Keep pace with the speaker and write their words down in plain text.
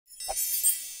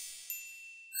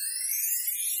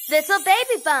Little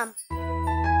Baby Bum.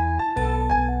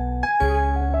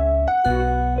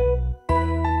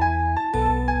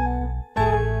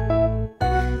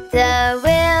 The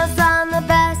wheels on the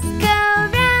bus go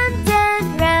round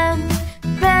and round,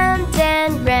 round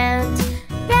and round,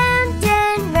 round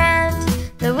and round.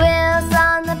 The wheels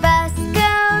on the bus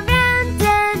go round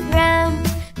and round,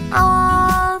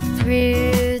 all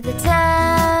through the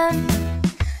town.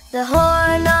 The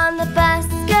horn on the bus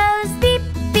goes beep,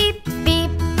 beep,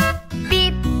 beep,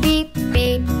 beep, beep,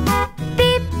 beep,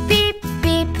 beep, beep,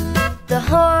 beep. The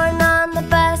horn on the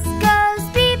bus goes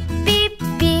beep, beep,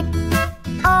 beep,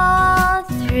 all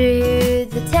through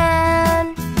the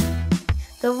town.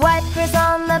 The wipers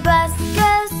on the bus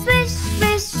go swish,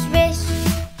 swish, swish,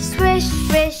 swish,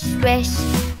 swish, swish,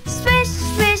 swish,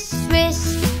 swish, swish.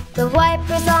 The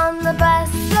wipers on the bus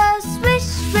go swish,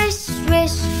 swish,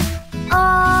 swish,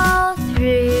 all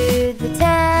through the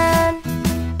town.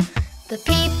 The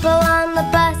people on the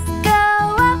bus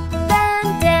go up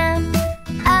and down,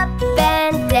 up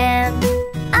and down,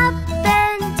 up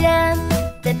and down.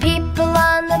 The people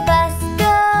on the bus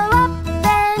go up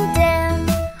and down,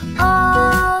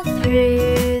 all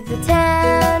through the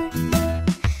town.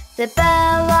 The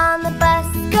bell on the bus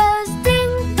goes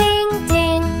ding, ding,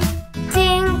 ding,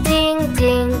 ding, ding,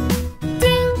 ding,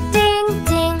 ding, ding,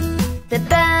 ding. The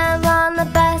bell on the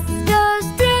bus goes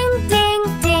ding, ding,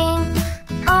 ding,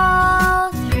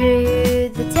 all through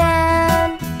the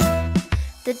town.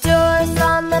 The doors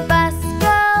on the bus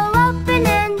go open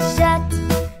and shut,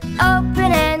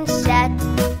 open and shut,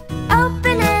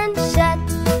 open and shut.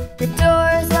 The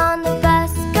doors on the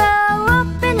bus go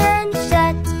open and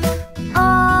shut,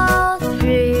 all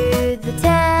through the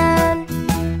town.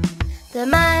 The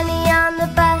money on the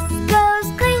bus goes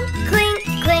clink, clink,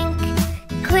 clink,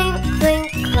 clink,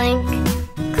 clink, clink,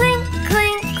 clink,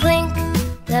 clink, clink.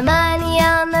 The money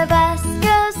on the bus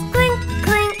goes clink,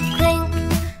 clink, clink,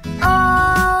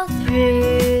 all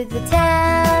through the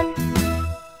town.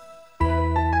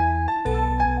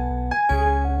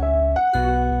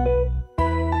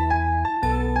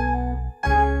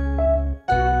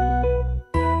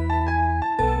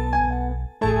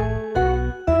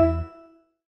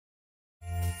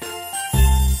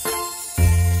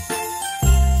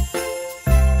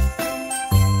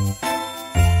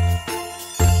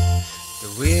 The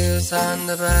wheels on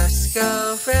the bus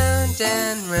go round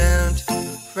and round,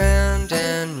 round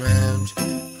and round,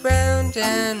 round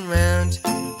and round.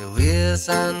 The wheels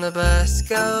on the bus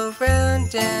go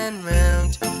round and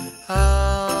round,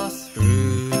 all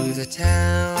through the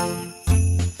town.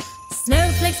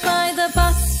 Snowflakes by the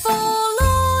bus fall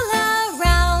all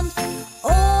around,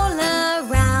 all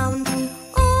around,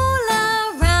 all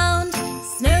around.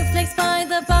 Snowflakes by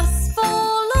the bus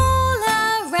fall all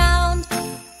around,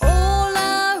 all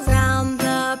around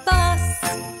the bus.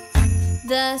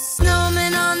 The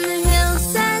snowman on the hill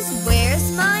says,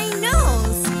 "Where's my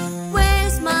nose?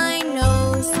 Where's my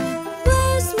nose?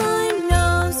 Where's my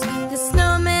nose?" The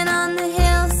snowman on the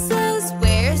hill says,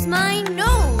 "Where's my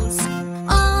nose?"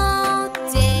 All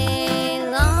day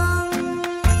long.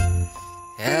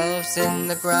 Elves in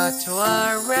the grotto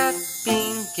are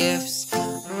wrapping gifts,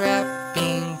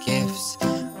 wrapping gifts,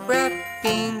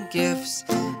 wrapping gifts.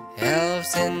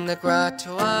 Elves in the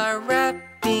grotto are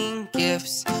wrapping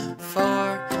gifts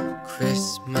for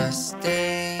Christmas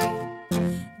Day.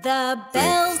 The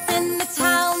bells in the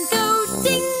town go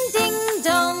ding, ding,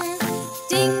 dong,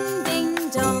 ding, ding,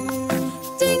 dong,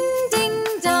 ding, ding,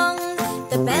 dong.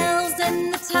 The bells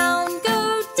in the town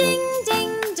go ding,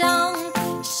 ding, dong.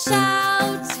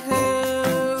 Shout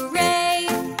hooray!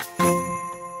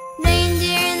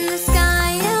 Reindeer in the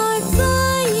sky are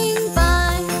flying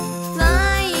by,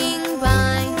 flying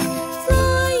by,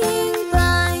 flying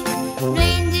by.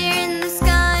 Reindeer in the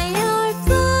sky are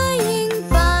flying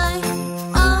by,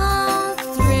 all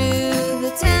through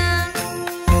the town.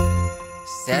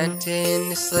 Santa in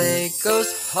the sleigh goes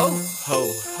ho, ho,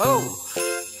 ho,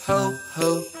 ho, ho,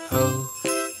 ho,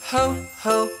 ho,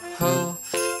 ho, ho.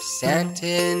 Santa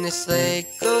in the sleigh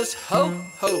goes ho,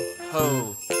 ho,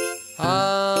 ho,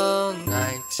 all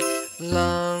night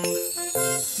long.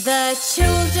 The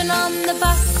children on the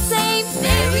bus say,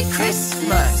 "Merry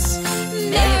Christmas,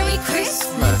 Merry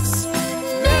Christmas,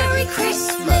 Merry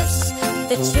Christmas."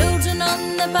 The children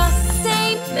on the bus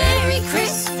say, "Merry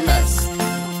Christmas,"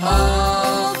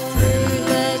 all through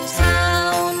the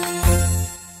town.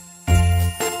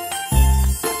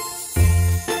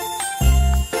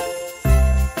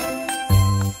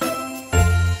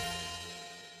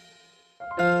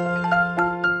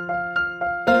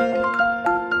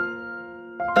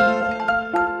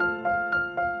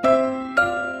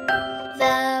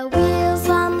 The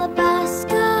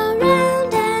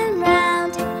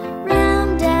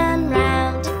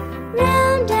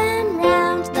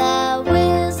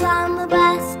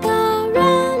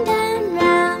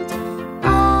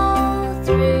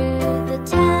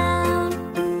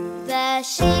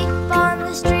sheep on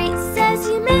the street says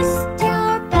you missed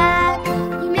your bag.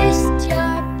 You missed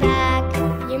your bag.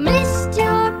 You missed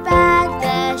your bag.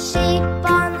 The sheep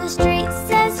on the street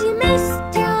says you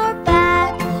missed your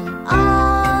bag.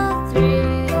 All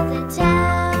through the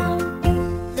town.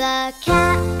 The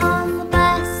cat on the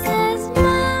bus says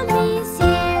Mommy's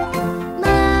here.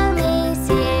 Mommy's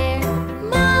here.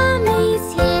 Mommy's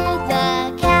here.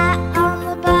 The cat on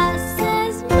the bus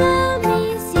says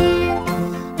Mommy's here.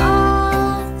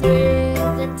 All through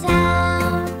the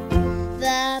town.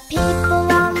 The people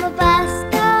on the bus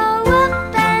go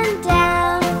up and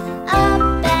down.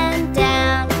 Up and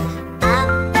down.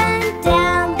 Up and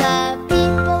down. The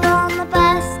people on the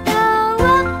bus go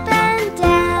up and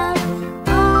down.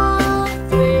 All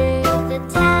through the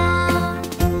town.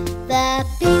 The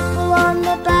people on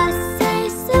the bus say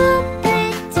so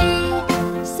pretty,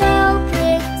 so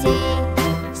pretty,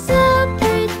 so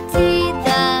pretty.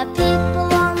 The people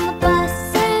on the bus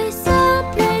say so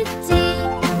pretty.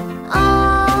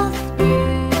 All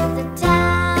through the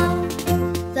town.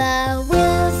 The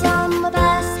wheels on the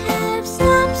bus have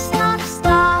stop, stop,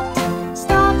 stopped.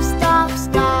 Stop, stop,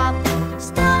 stop.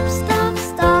 Stop, stop,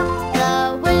 stop. The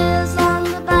wheels on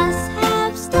the bus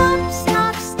have stop,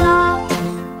 stop, stopped.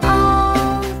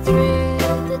 All through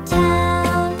the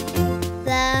town.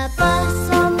 The bus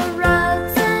on the road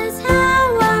says,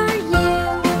 how are you?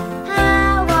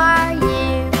 How are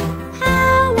you?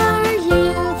 How are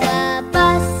you? The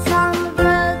bus on the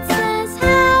road says,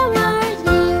 how are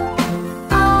you?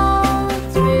 All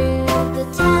through the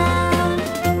town.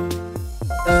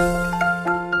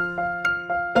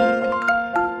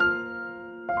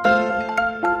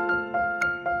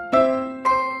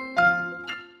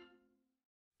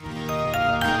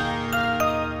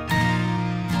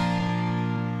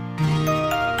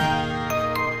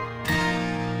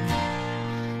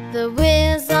 The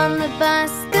wheels on the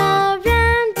bus go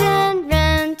round and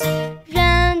round,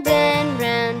 round and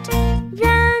round,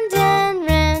 round and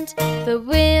round. The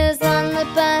wheels on the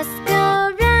bus go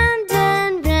round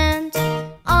and round,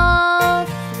 all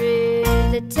through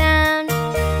the town.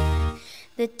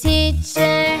 The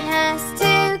teacher has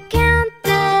to count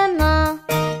them all,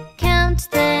 count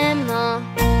them all,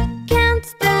 count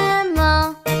them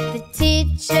all. The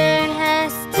teacher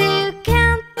has to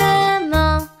count them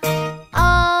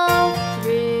all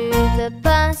through the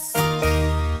bus.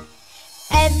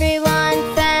 Everyone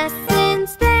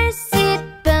fastens their seat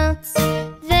belts,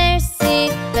 their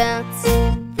seat belts,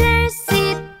 their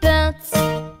seat belts.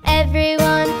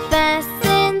 Everyone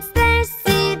fastens their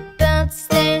seat belts.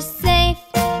 They're safe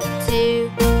to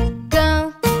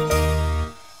go.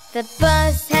 The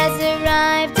bus has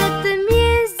arrived at the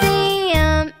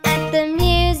museum, at the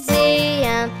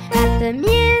museum, at the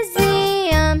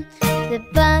museum. The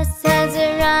bus has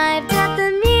arrived at the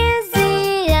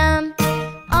museum.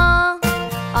 All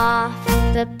off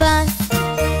the bus.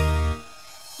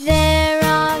 They're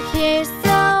all here, so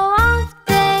off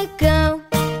they go.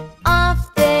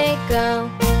 Off they go.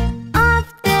 Off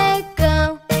they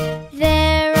go.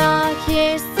 They're all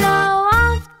here, so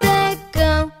off they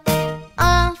go.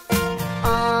 Off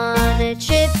on a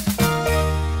trip.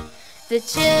 The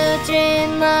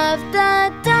children love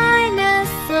the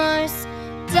dinosaurs,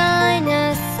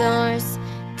 dinosaurs,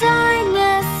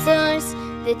 dinosaurs.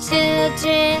 The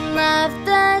children love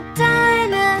the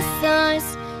dinosaurs.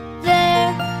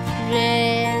 They're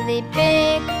really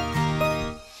big.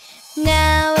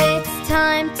 Now it's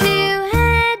time to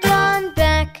head on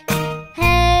back,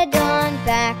 head on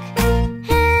back,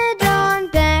 head on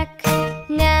back.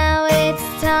 Now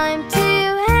it's time to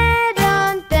head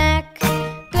on back,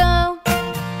 go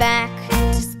back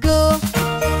to school.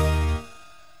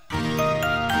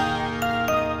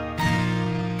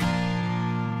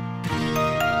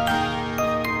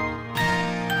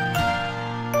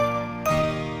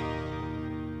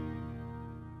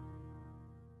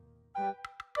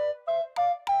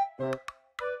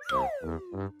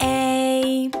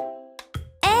 A,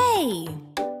 A.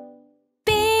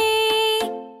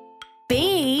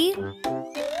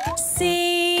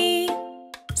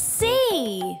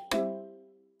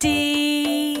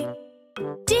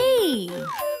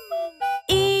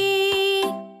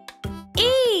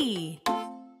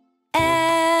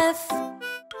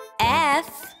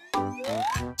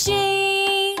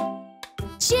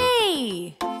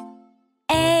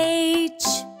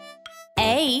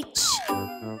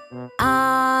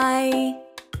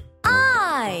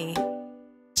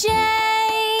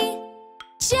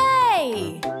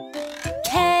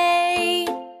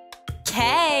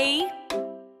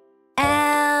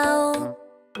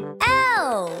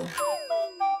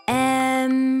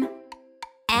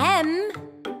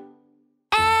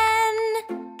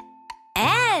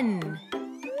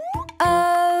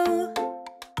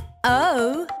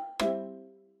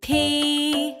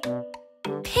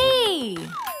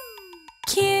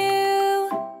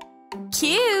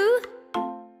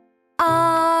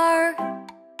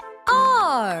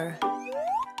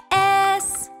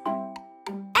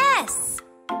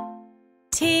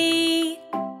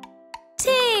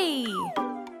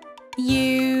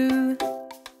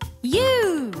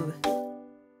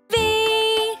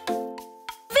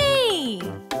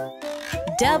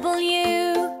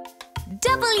 W,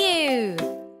 W.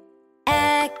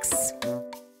 X,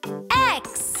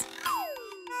 X.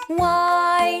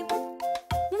 Y,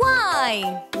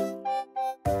 Y.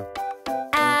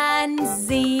 And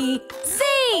Z, Z.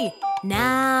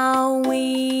 Now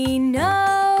we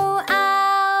know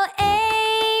our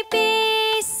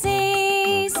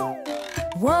ABCs.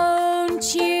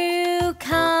 Won't you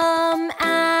come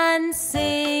and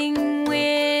sing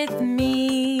with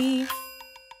me?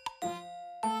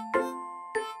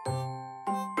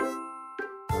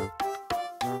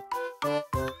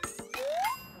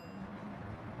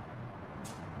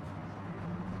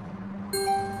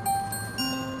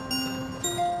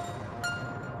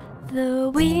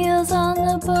 The wheels on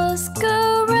the bus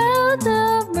go round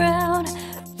and round,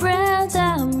 round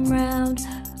and round,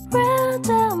 round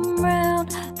and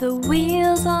round. The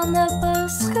wheels on the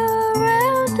bus go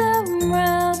round and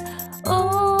round,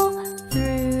 all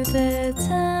through the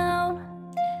town.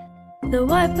 The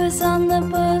wipers on the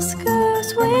bus go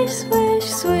swish, swish,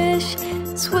 swish,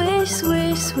 swish,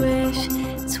 swish, swish,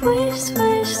 swish,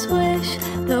 swish, swish.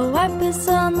 The wipers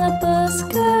on the bus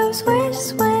go swish,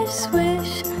 swish,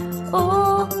 swish,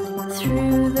 all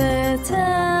through the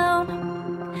town.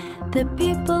 The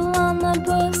people on the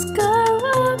bus go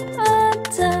up and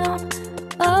down,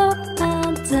 up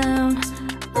and down,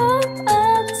 up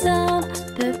and down.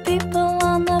 The people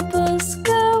on the bus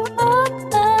go up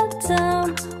and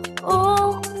down,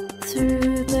 all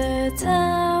through the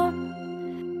town.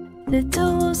 The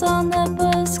doors on the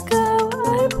bus go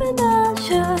open and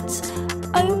shut,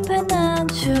 open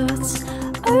and shut,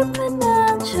 open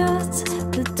and shut.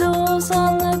 The doors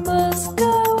on the bus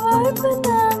go open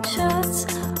and shut,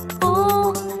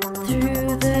 all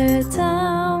through the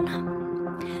town.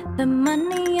 The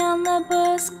money on the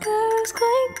bus goes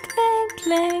clink, clink,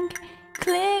 clink,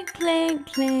 clink, clink,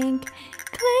 clink,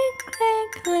 clink,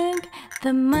 clink, clink.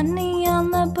 The money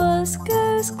on the bus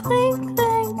goes clink,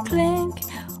 clink, clink,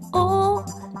 all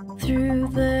through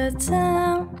the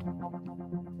town.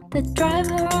 The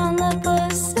driver on the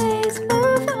bus says,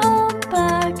 move on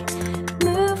back,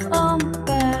 move on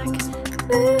back,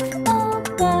 move on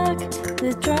back.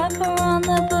 The driver on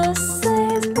the bus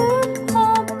says, move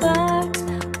on back,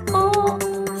 all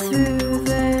through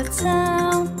the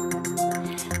town.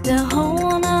 The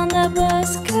horn on the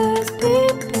bus goes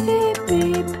beep, beep,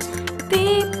 beep,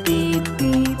 beep, beep,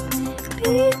 beep,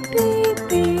 beep, beep,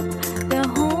 beep. The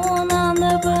horn on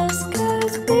the bus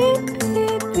goes beep,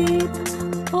 beep, beep,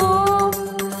 all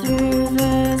through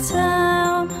the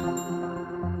town.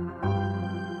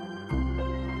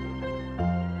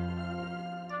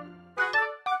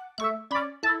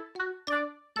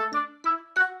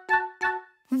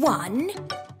 One,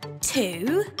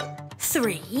 2,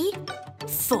 3,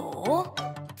 4,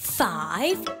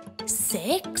 5,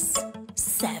 6,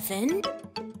 7,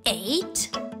 8,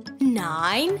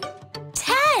 9,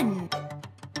 10.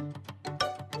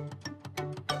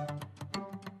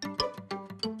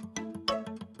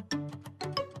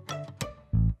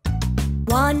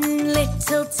 One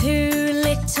little, 2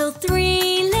 little,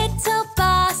 3 little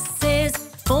buses,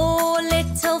 4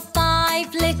 little,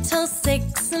 5 little,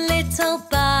 6 little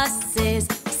buses,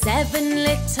 7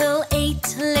 little,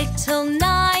 8 little,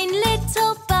 9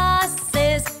 little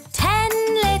buses, 10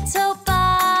 little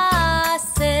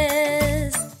buses.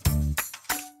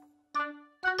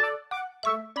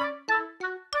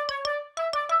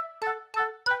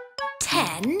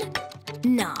 Ten,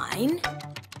 9,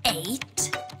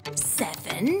 8,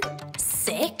 7,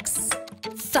 6,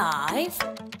 5,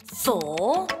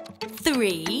 4,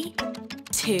 3,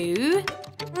 2,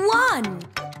 1.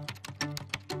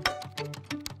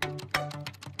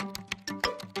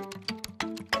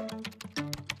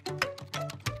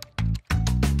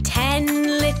 Ten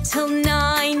little,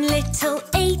 9 little,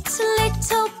 8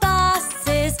 little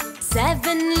buses,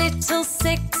 7 little,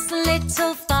 6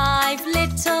 little, 5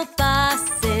 little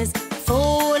buses,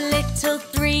 4 little,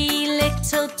 3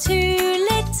 little, 2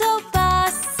 little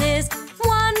buses,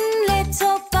 1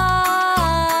 little bus.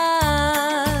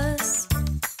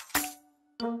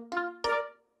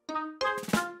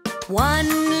 1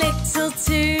 little,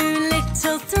 2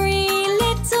 little, 3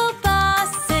 little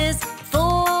buses,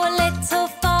 4 little,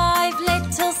 5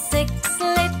 little, 6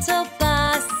 little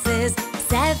buses,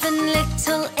 7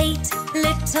 little, 8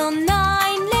 little,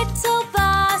 9 little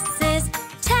buses.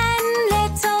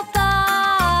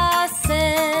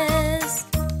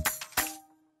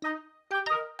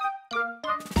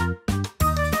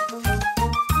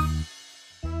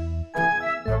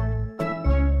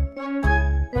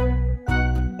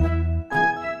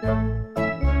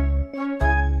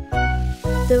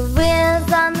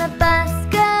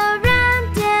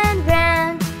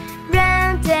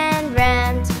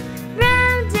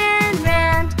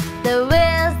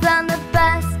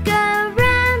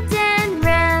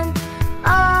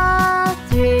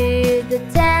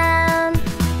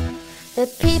 The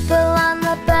people on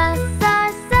the bus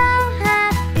are so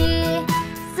happy,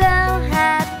 so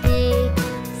happy,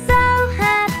 so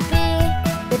happy.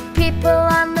 The people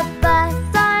on the bus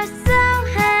are so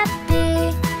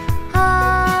happy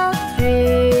all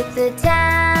through the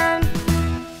town.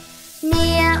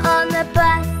 Nia on the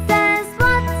bus says,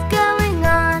 what's going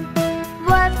on?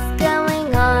 What's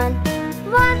going on?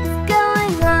 What's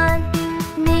going on?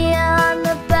 Nia on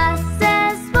the bus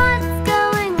says, what's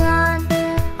going on?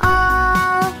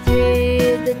 All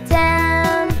through the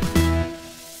town.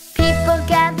 People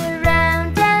gather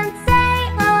round and say,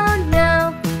 oh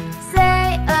no,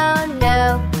 say oh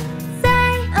no, say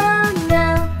oh no.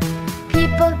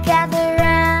 People gather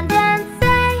round and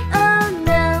say, oh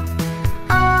no,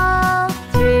 all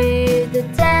through the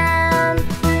town.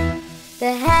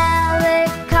 The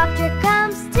helicopter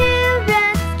comes to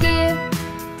rescue,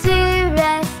 to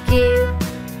rescue,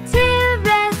 to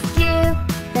rescue.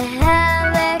 The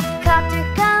helicopter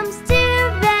comes to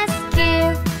rescue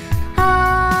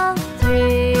all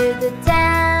through the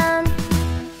town.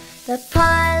 The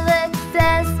pilot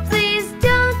says, please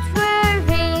don't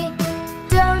worry,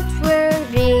 don't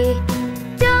worry,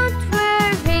 don't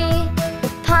worry.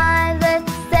 The pilot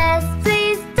says,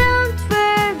 please don't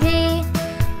worry,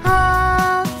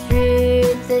 all through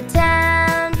the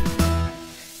town.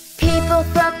 People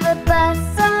from the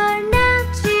bus are now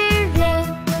cheering,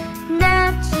 now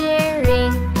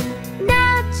cheering,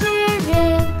 now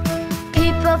cheering.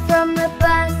 People from the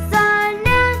bus are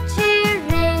now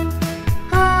cheering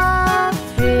all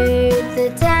through the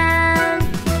town.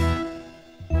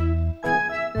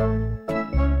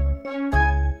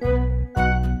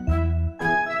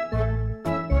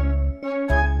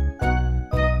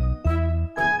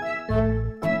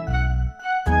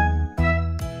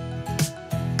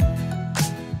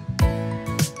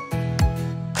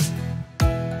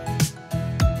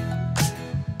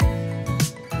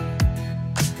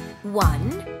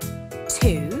 One,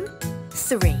 2,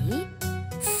 3,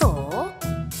 4,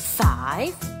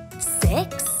 5,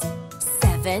 6,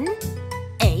 7,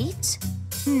 8,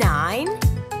 9,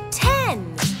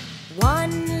 10.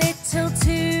 1 little,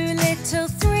 2 little,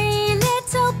 3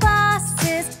 little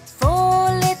buses. 4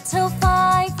 little,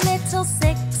 5 little,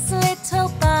 6 little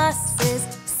buses.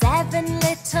 7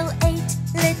 little, 8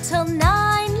 little,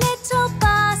 9 little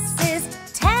buses.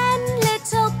 10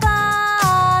 little buses.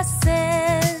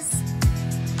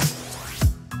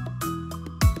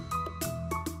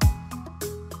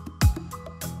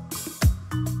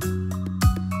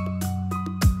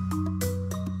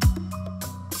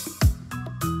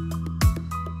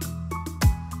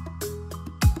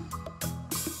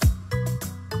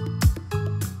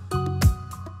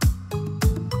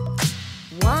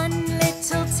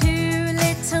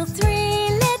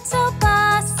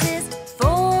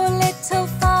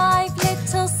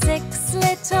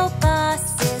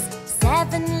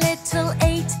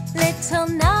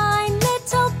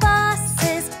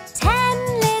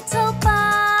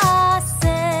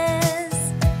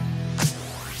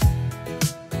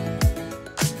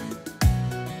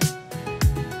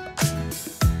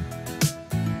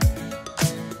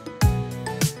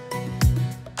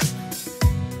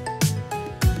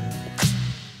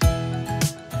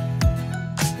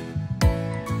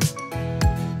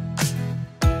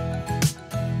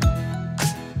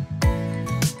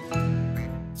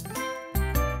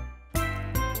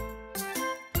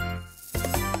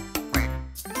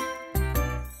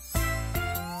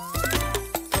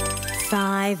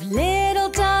 Five little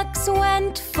ducks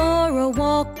went for a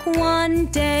walk one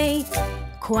day.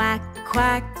 Quack,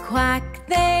 quack, quack,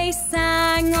 they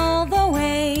sang all the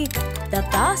way. The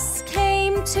bus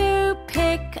came to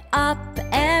pick up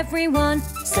everyone,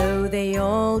 so they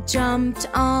all jumped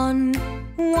on,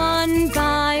 one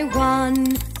by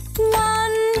one.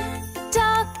 1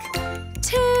 duck,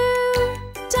 2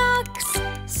 ducks,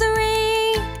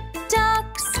 3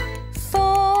 ducks,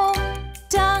 4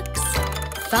 ducks,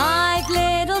 5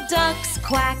 little ducks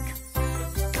quack.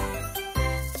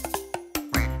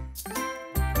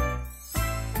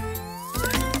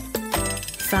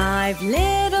 Five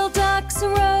little ducks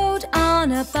rode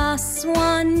on a bus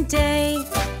one day.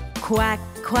 Quack,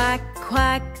 quack,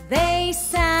 quack, they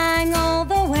sang all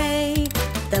the way.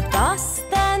 The bus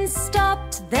then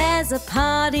stopped, there's a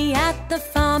party at the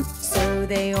farm, so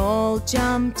they all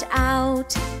jumped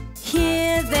out.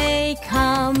 Here they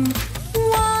come.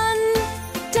 1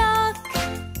 duck,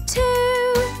 2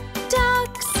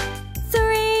 ducks,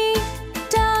 3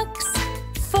 ducks,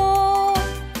 4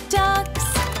 ducks,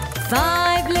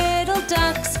 5 little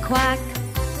ducks quack.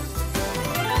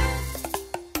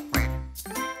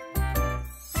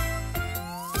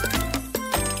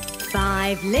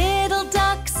 Five little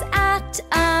ducks at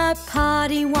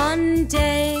party one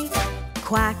day.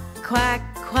 Quack, quack,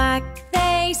 quack,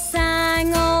 they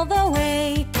sang all the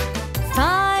way.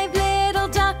 5 little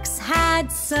ducks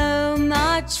had so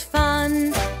much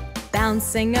fun,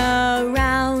 bouncing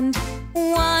around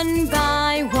one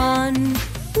by one.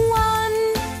 1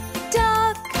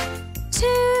 duck, 2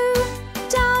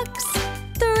 ducks,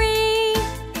 3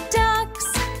 ducks,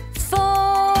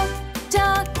 4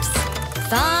 ducks,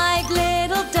 5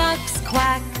 little ducks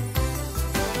quack.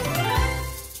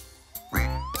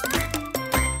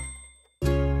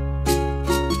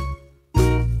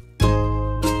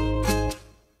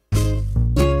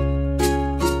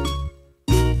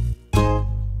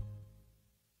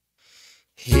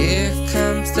 Here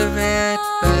comes the red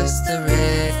bus, the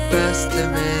red bus, the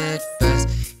red bus.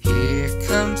 Here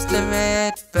comes the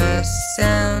red bus,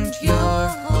 sound your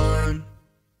horn.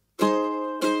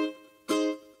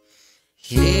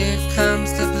 Here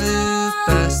comes the blue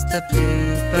bus, the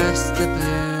blue bus, the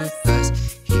blue bus.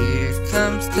 Here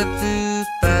comes the blue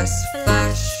bus,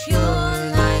 flash your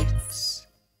lights.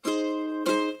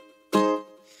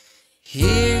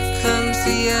 Here comes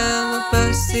the yellow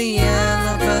bus, the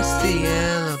yellow bus, the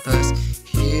yellow bus.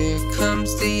 Here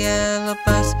comes the yellow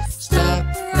bus, stop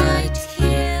right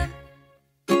here.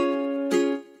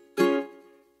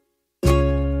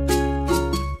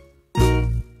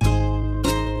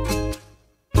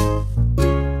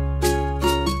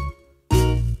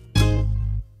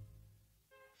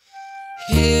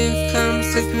 Here comes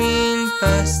the green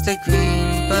bus, the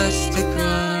green bus, the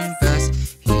green bus.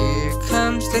 Here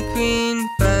comes the green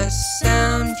bus,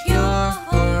 sound your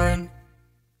horn.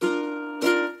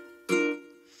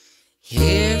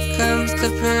 Here comes the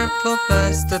purple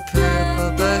bus, the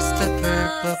purple bus, the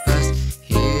purple bus.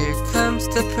 Here comes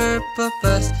the purple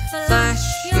bus, flash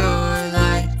your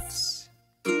lights.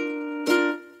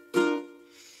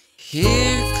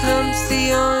 Here comes the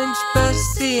orange bus,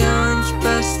 the orange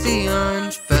bus, the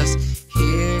orange bus.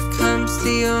 Here comes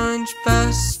the orange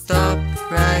bus, stop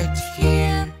right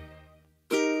here.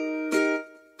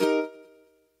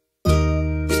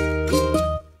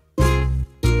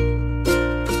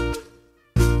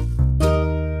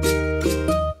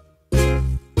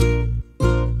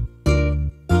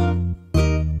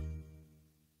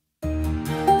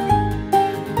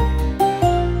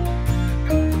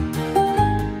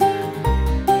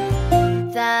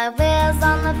 The wheels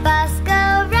on the bus go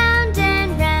round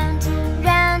and round,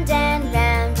 round and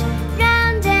round,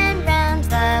 round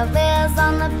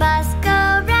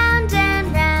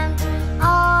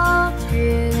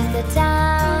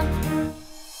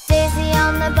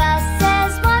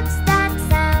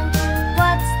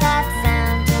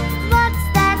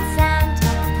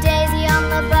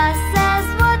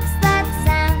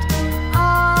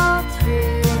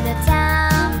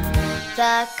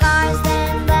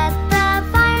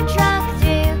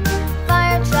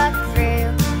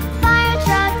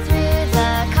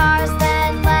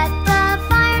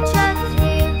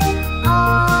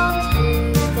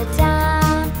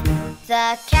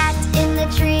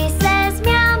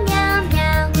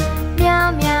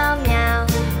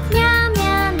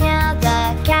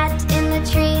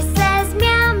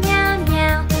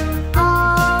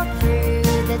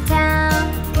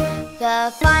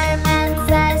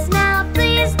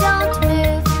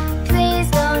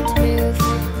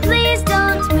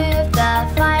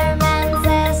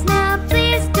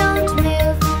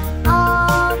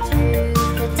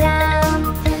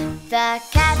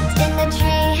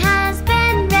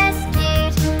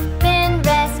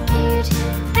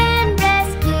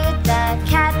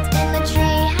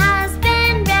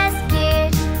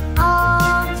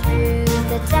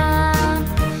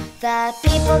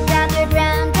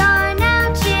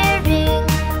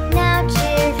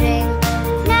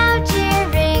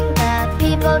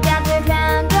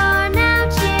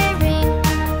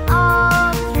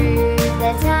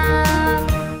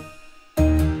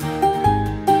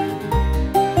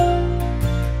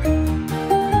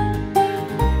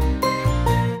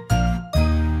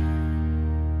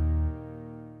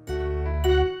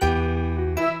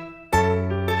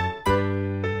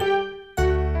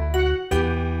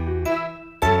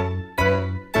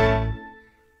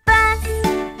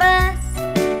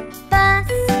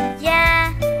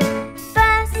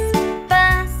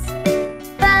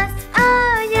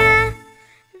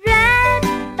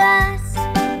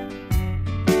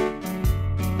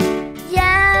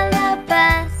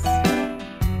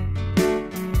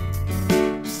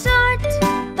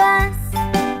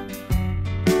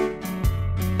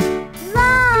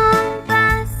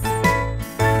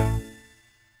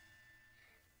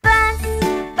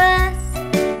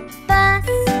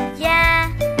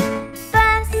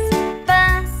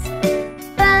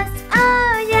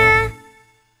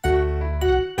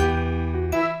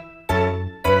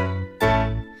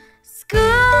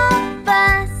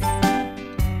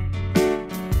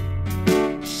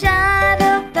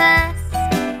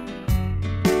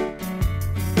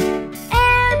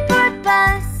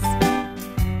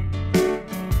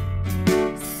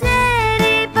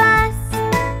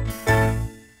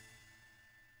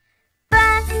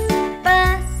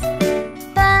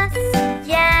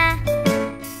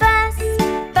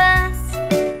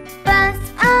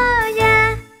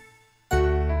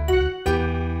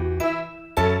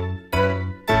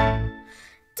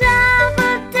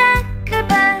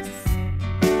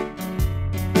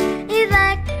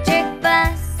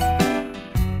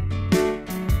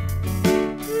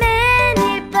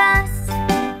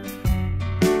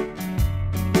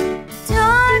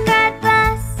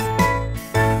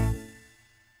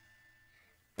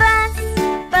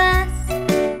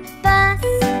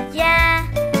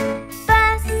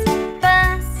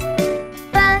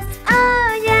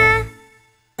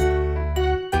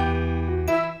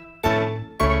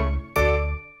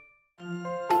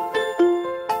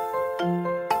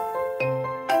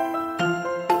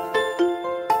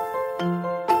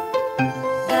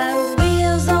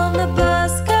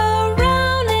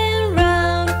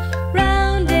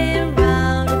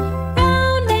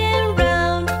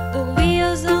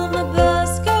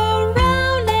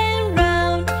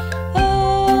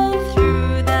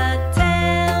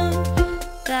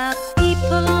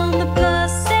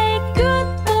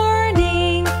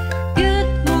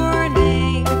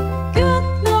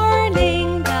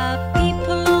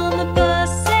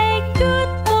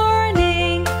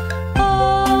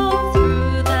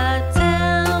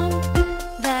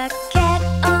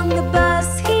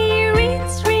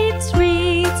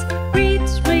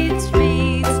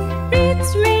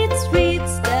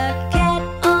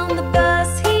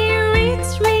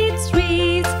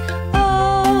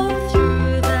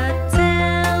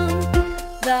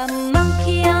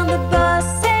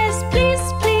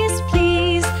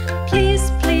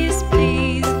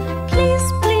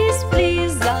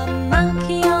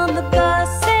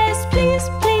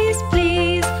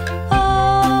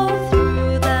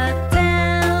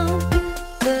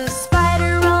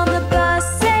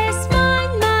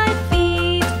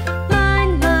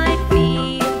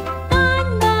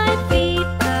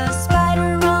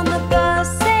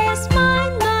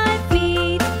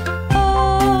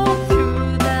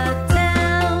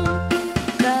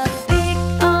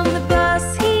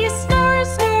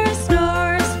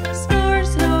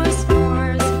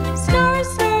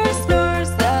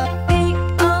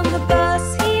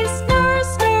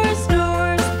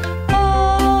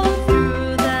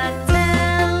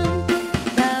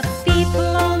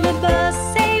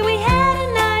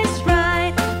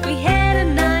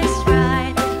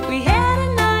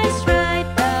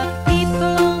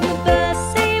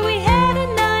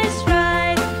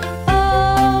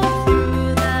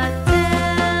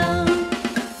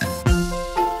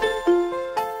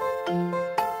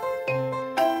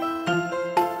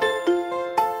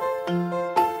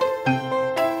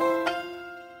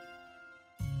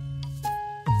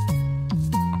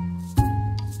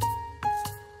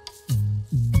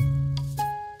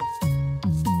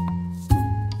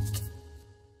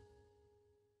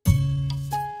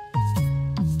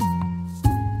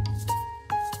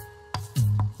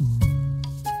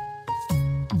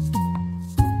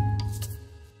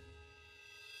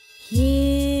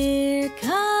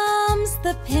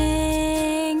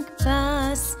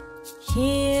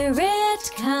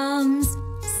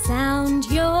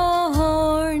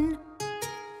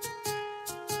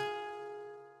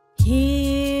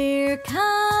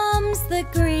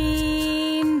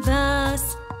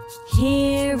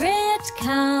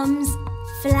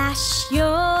flash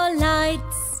your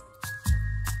lights.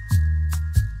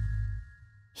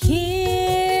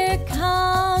 Here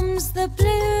comes the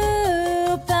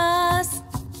blue bus.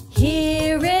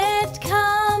 Here it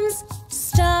comes.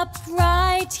 Stop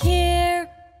right here.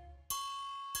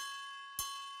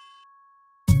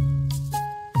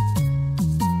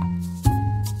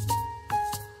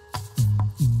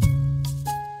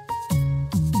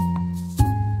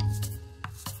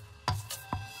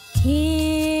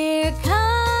 Here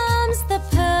comes the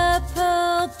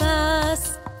purple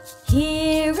bus.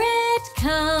 Here it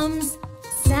comes.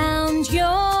 Sound your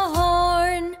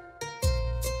horn.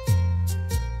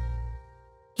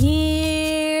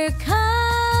 Here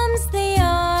comes the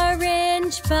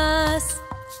orange bus.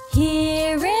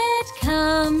 Here it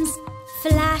comes.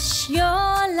 Flash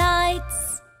your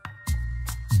lights.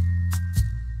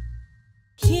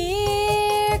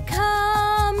 Here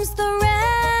comes the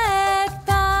red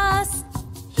bus.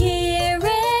 Here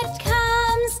it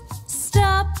comes.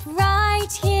 Stop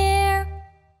right here.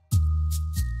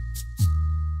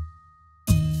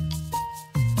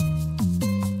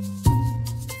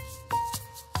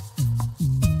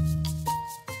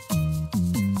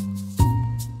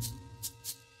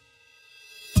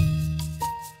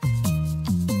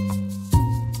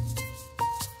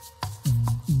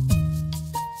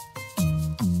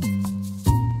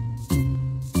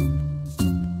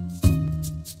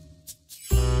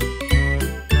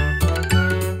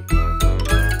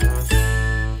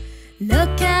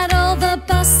 Look at all the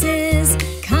buses,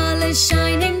 colors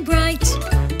shining bright,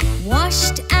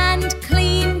 washed and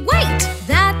clean. Wait,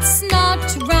 that's not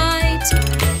right.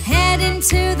 Head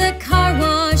into the car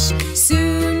wash,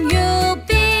 soon you'll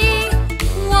be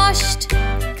washed,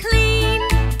 clean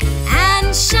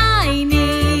and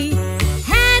shiny.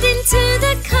 Head into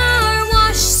the car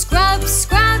wash, scrub,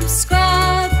 scrub,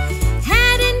 scrub.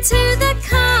 Head into the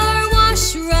car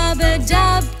wash,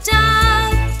 rub-a-dub-dub.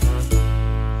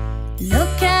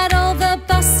 Look at all the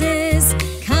buses,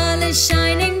 colors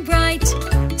shining bright.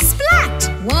 Splat!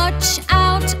 Watch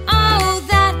out, oh,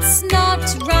 that's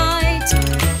not right.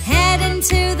 Head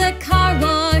into the car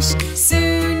wash,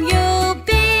 soon you'll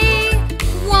be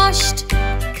washed,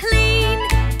 clean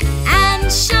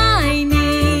and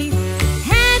shiny.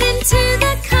 Head into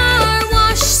the car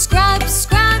wash, scrub,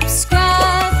 scrub,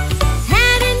 scrub.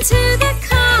 Head into the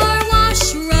car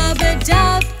wash,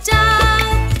 rub-a-dub-dub.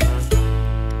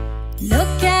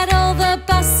 Look at all the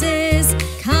buses,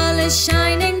 colors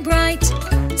shining bright.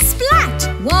 Splat!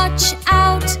 Watch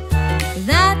out,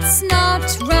 that's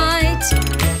not right.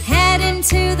 Head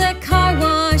into the car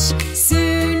wash,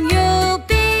 soon you'll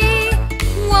be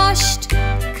washed,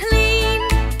 clean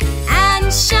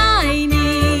and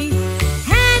shiny.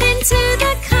 Head into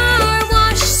the car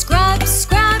wash, scrub,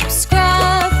 scrub,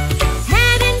 scrub.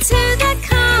 Head into the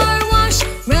car wash,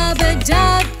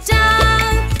 rub-a-dub-dub.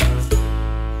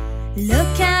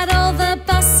 Look at all the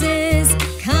buses,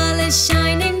 colors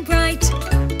shining bright.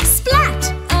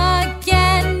 Splat!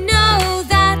 Again, no,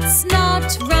 that's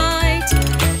not right.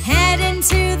 Head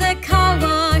into the car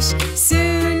wash,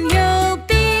 soon you'll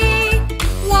be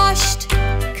washed,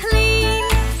 clean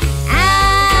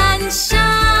and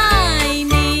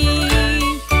shiny.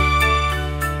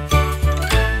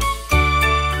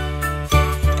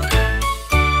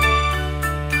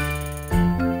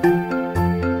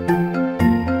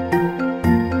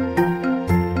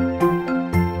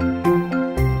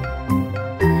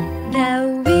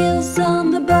 The wheels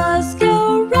on the bus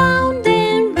go round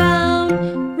and round,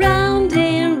 round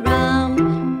and round,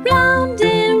 round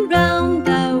and round.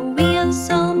 The wheels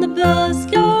on the bus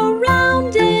go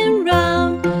round and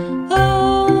round,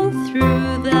 all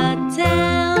through the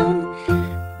town.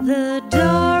 The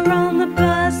door on the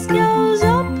bus goes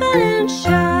open and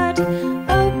shut,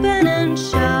 open and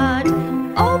shut,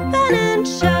 open and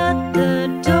shut. The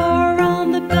door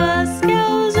on the bus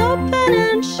goes open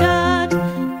and shut,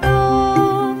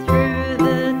 all through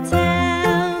the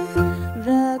town.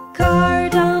 The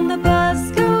card on the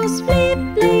bus goes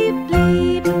bleep, bleep,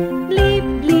 bleep, bleep,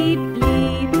 bleep,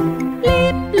 bleep,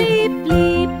 bleep, bleep,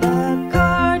 bleep. The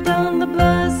card on the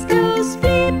bus goes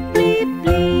bleep, bleep,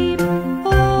 bleep,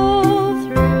 all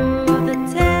through the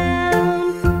town.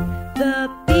 The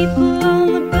people on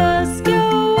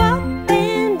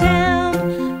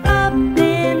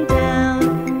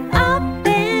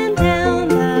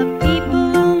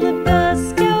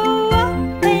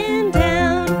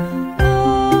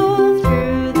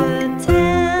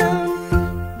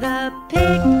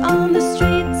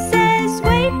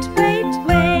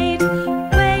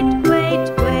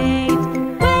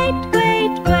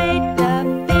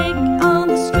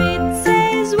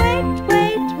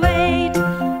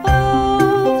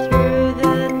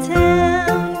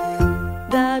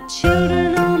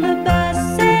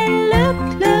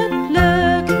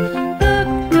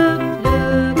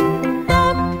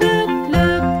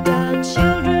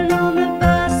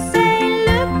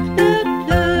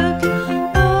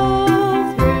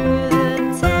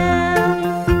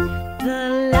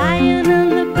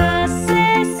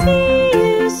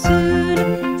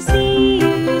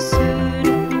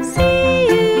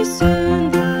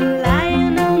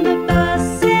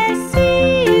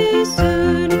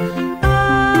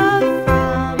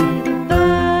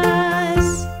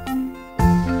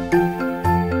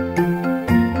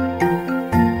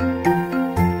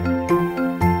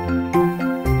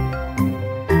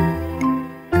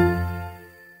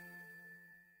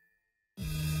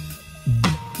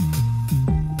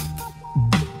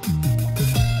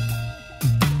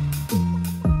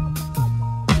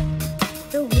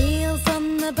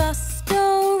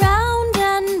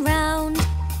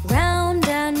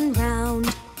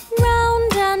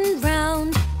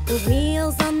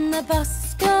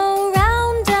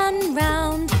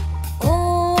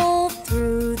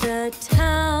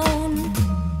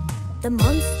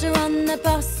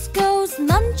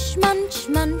munch, munch,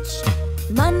 munch.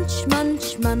 Munch,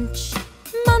 munch, munch.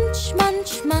 Munch,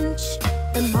 munch, munch.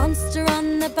 The monster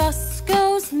on the bus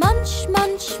goes munch,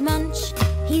 munch, munch.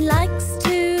 He likes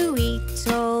to eat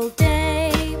all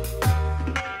day.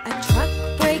 A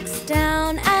truck breaks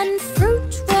down and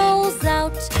fruit rolls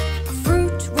out.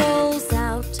 Fruit rolls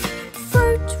out.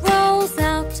 Fruit rolls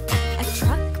out. A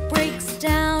truck breaks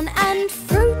down and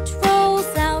fruit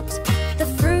rolls out. The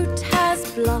fruit has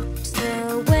blocked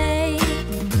the way.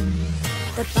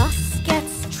 The bus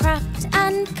gets trapped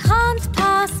and can't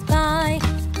pass by.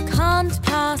 Can't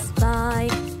pass by.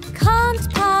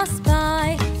 Can't pass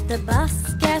by. The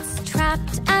bus gets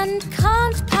trapped and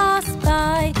can't pass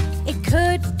by. It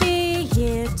could be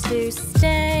here to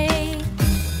stay.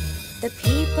 The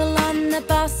people on the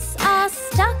bus are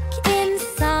stuck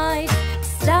inside.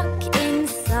 Stuck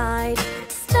inside.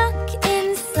 Stuck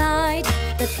inside.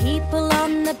 The people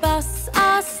on the bus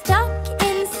are stuck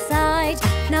inside.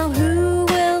 Now who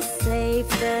will save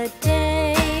the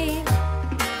day?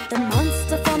 The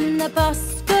monster from the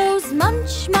bus goes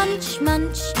munch, munch,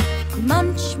 munch.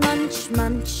 Munch, munch,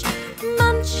 munch.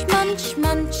 Munch, munch,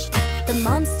 munch. The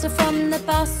monster from the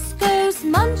bus goes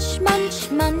munch,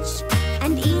 munch, munch,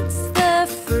 and eats the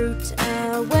fruit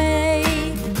away.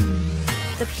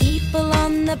 The people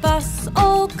on the bus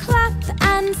all clap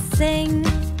and sing.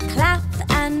 Clap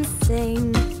and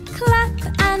sing. Clap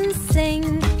and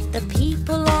sing. The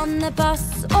people on the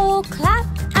bus all clap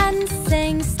and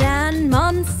sing. Stand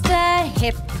monster,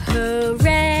 hip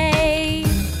hooray.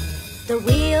 The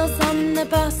wheels on the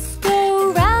bus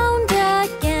go round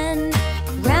again.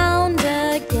 Round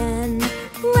again.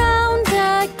 Round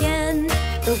again.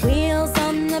 The wheels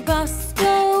on the bus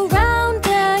go round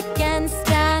again.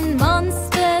 Stand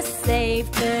monster, save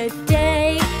the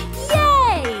day.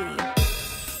 Yay!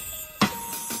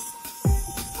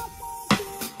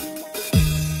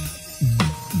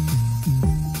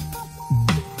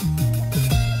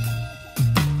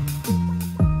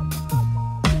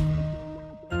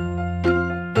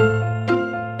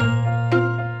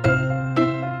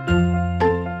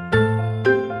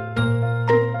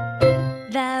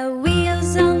 The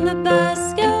wheels on the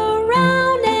bus go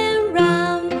round and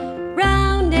round,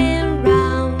 round and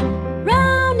round,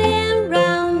 round and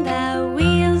round. The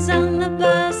wheels on the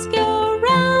bus go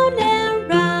round and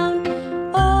round,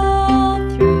 all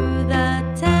through the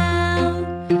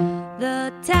town.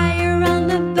 The tire on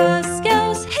the bus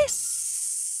goes hiss.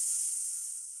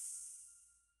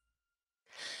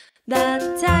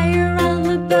 The tire on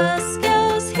the bus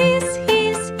goes hiss,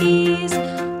 hiss, hiss,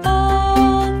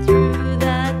 all through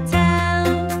the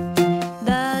town.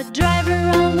 The driver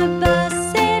on the bus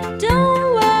said,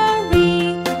 don't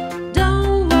worry,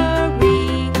 don't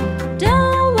worry,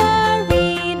 don't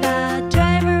worry. The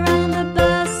driver on the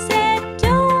bus said,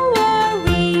 don't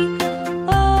worry,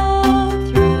 all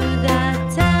through the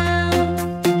town.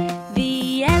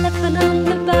 The elephant on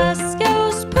the bus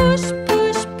goes push,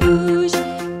 push, push,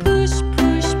 push,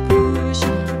 push, push,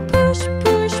 push,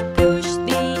 push, push.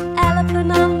 The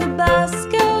elephant on the bus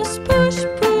goes push,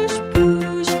 push,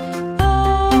 push,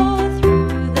 all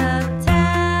through the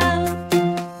town.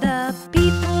 The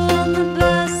people on the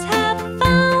bus have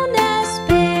found a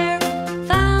spare,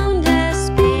 found a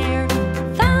spare,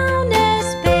 found a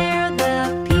spare. The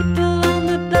people on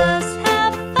the bus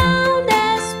have found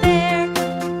a spare,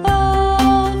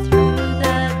 all through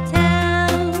the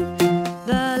town.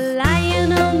 The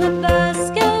lion on the bus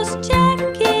goes jack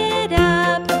it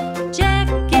up, jack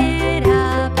it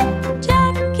up,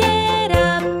 jack it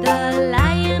up. The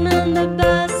lion on the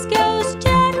bus goes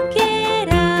jack it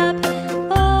up,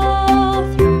 all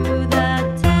through the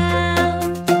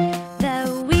town. The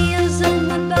wheels on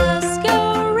the bus go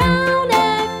round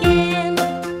again,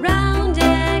 round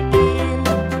again,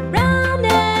 round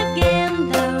again.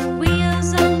 The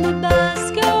wheels on the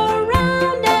bus go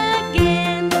round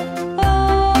again,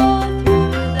 all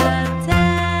through the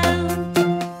town.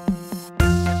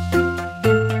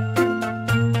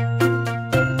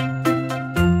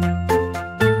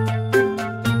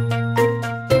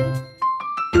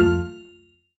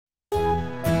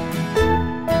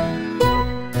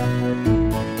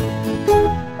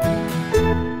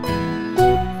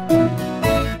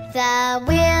 The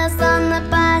wheels on the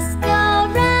bus go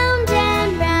round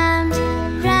and round,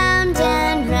 round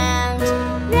and round,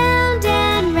 round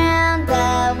and round.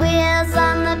 The wheels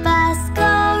on the bus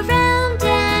go round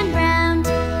and round,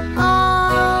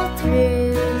 all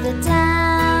through the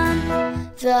town.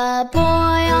 The boy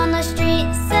on the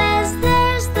street says,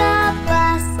 there's the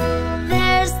bus,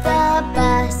 there's the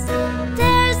bus,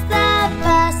 there's the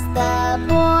bus. The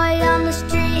boy on the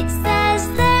street says,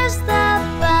 there's the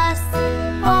bus,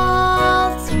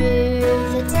 all through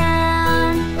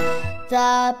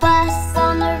The bus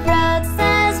on the road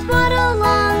says, what a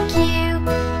long queue,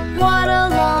 what a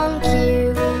long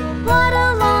queue, what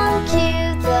a long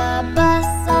queue. The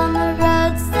bus on the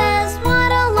road says,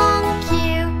 what a long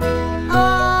queue,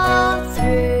 all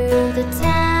through the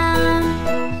town.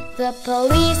 The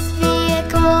police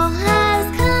vehicle has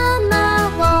come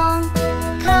along,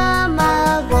 come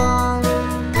along,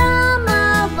 come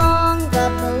along. The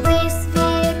police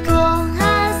vehicle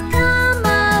has come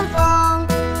along,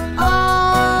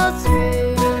 all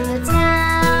through the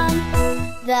town.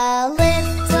 The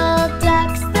little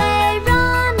ducks, they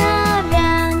run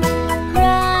around,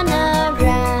 run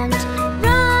around,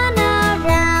 run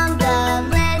around. The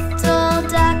little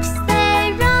ducks, they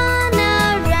run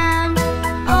around,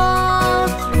 all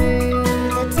through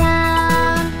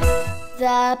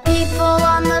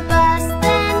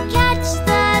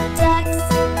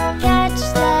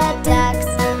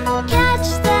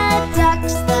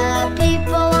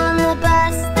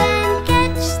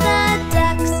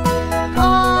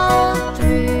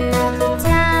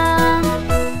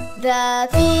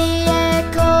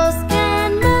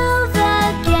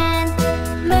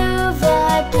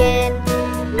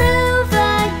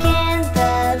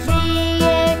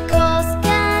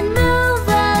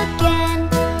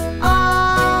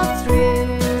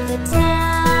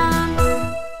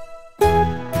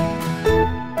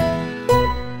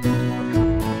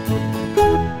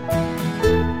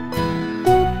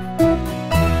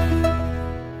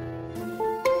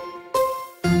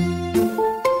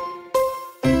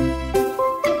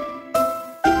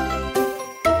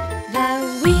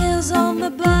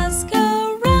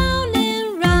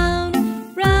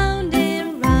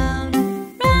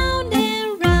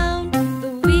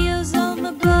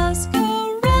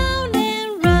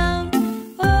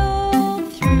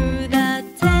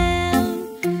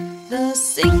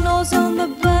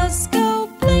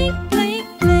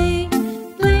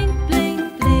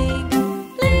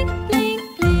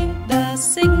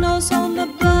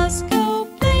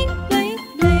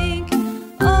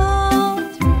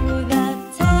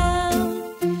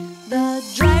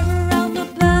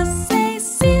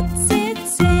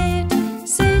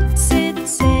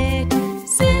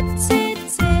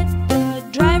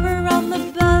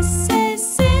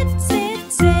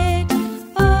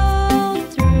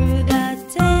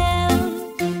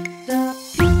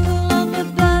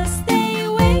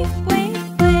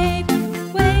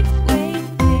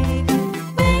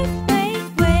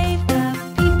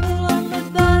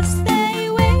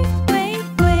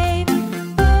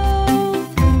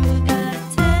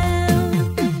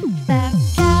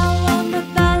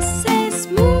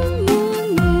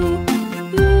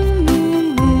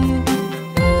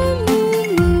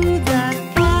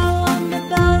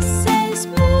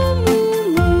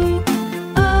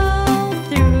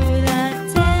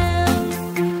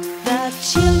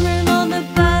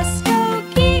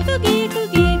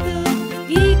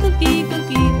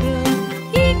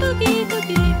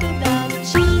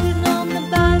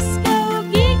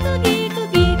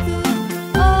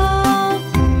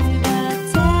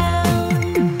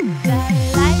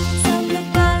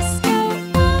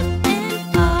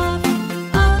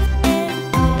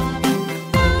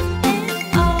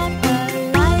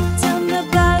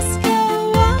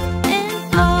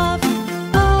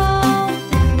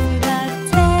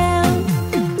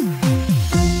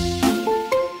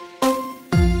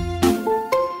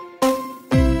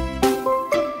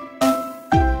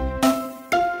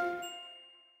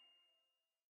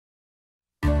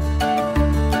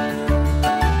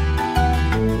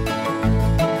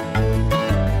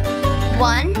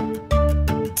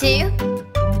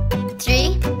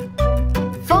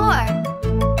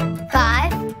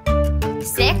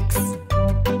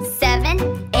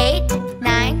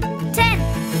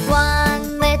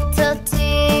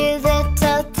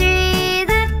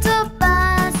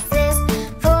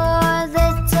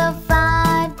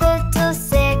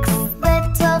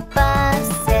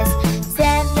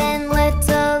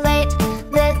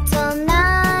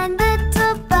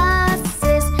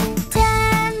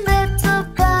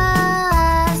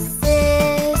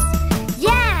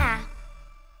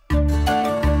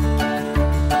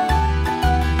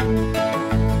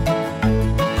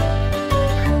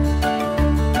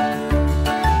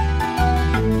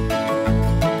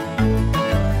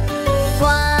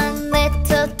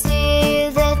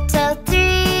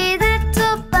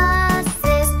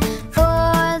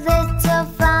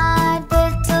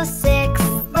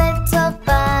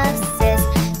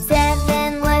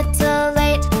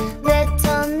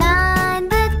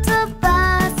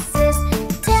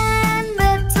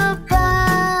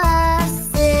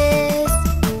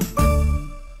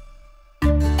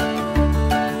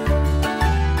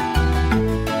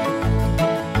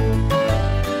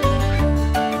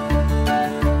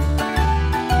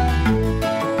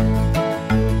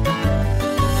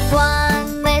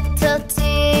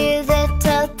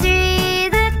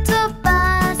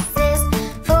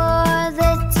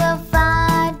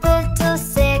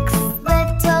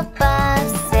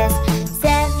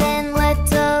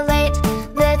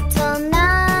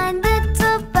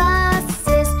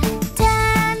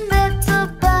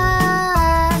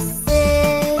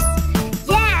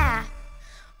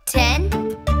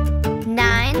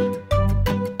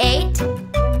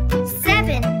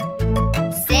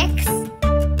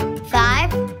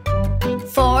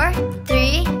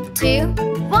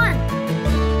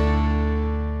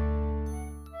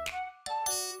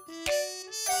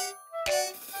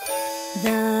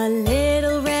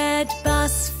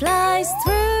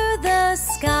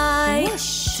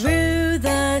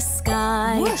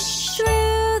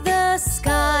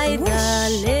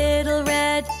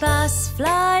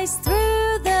flies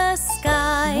through the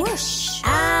sky. Whoosh!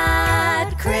 At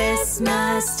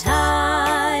Christmas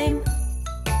time.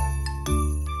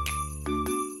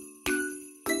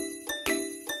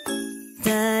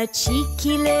 The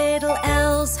cheeky little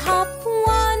elves hop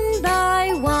one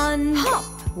by one. Hop!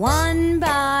 One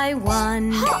by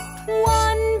one. Hop!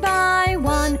 One by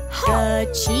one. Hop! The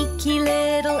cheeky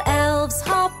little elves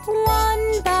hop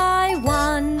one by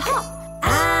one. Hop!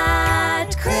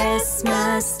 At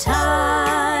Christmas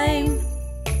time.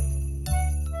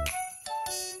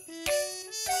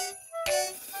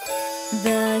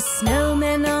 The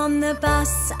snowmen on the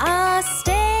bus are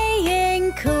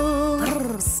staying cool.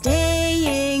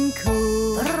 Staying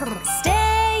cool.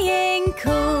 Staying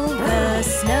cool. The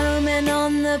snowmen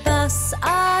on the bus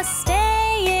are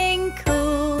staying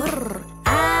cool.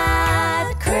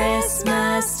 At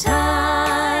Christmas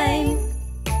time.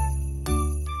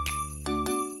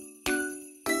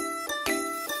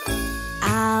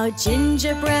 Our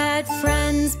gingerbread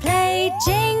friends play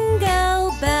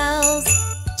jingle bells.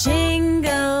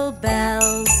 Jingle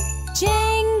bells,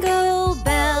 jingle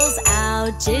bells.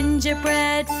 Our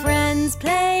gingerbread friends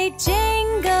play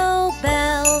jingle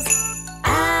bells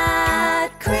at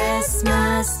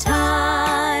Christmas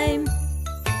time.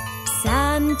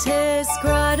 Santa's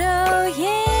grotto,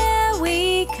 here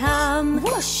we come.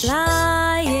 Whoosh!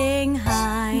 Flying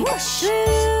high. Whoosh!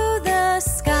 Through the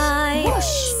sky.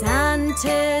 Whoosh!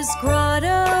 Santa's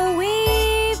grotto,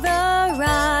 we've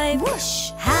arrived.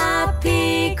 Whoosh!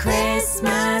 Happy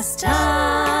Christmas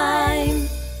time.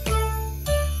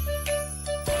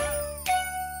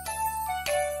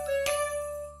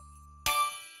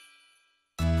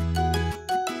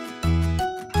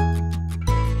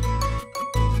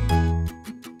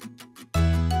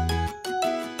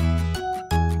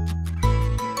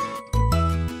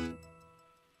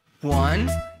 One,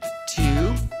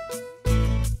 2,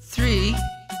 3,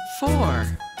 4,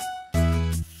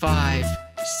 5,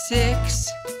 6,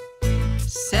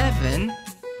 7,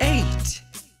 8,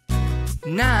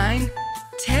 9,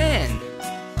 10.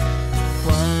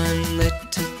 1,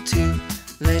 little 2,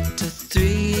 little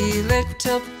 3,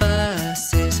 little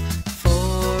buses. 4,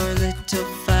 little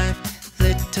 5,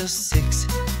 little 6,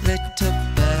 little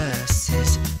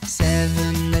buses.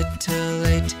 7, little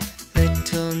 8,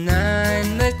 little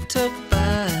 9, little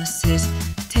buses.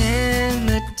 10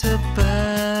 little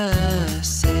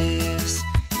buses.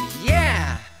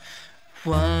 Yeah!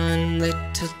 1,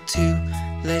 little 2,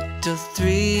 little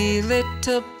 3,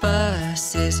 little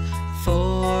buses.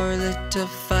 4, little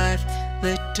 5,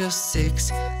 little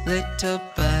 6, little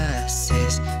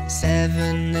buses.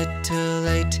 7, little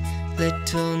 8,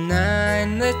 little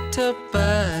 9, little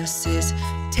buses.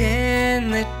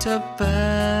 10 little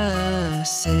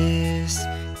buses.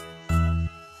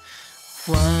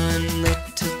 1,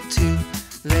 little 2,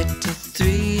 little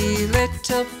 3,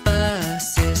 little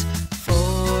buses. 4,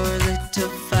 little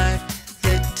 5,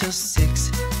 little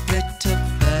 6, little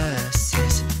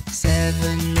buses.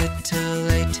 7, little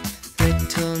 8,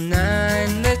 little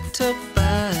 9, little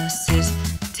buses.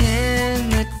 10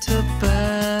 little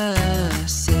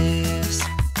buses.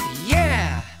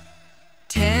 Yeah!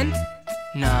 10,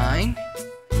 9,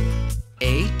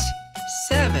 8,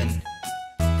 7,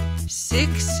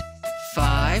 6,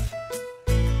 5,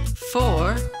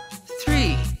 4,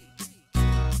 3,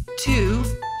 2,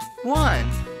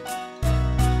 1.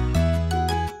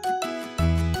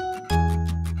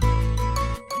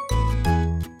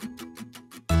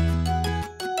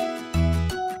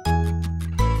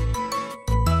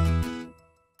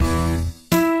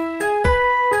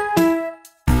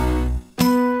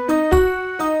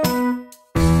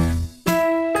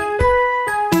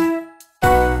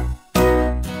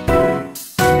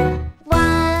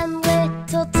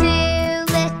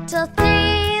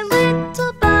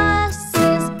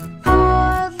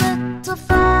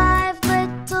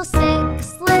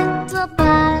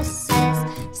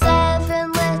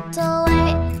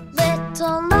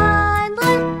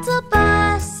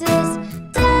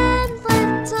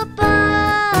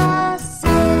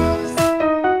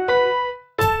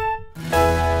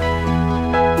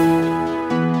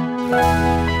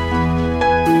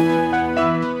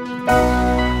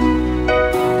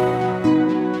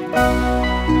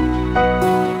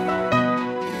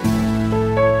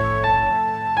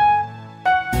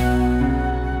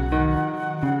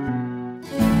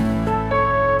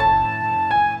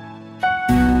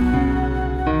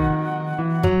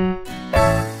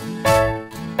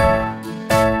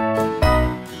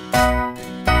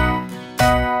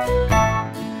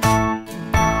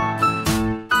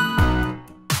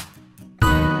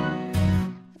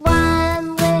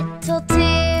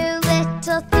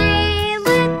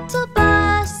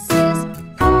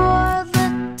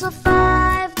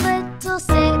 little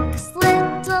 6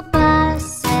 little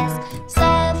buses,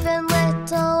 7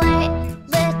 little 8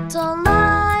 little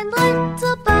 9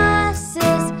 little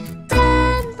buses,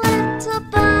 10 little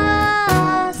buses.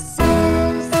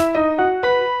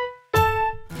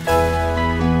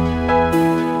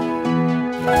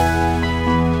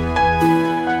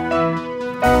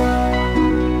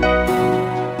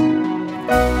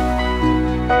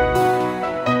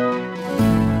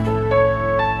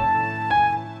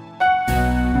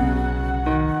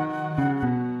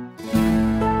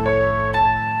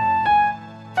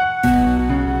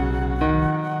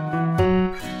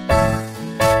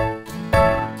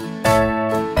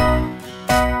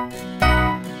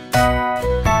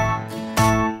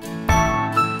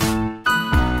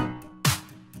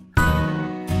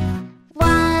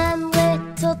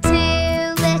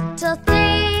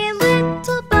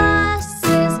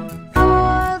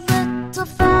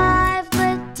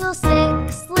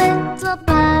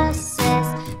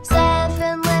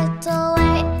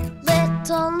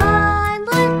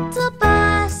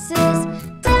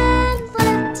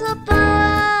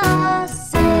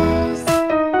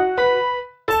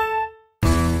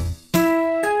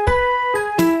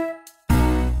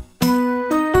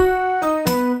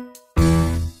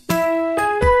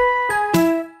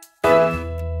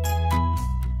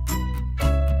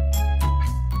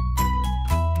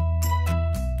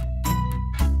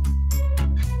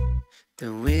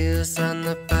 The wheels on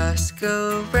the bus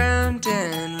go round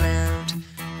and round,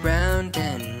 round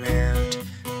and round,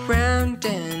 round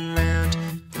and round.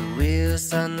 The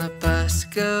wheels on the bus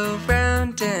go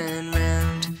round and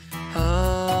round,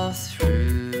 all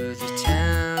through the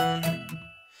town.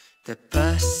 The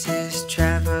bus is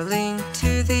traveling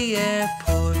to the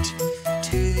airport,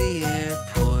 to the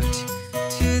airport,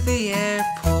 to the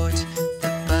airport.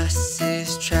 The bus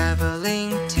is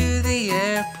traveling to the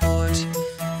airport,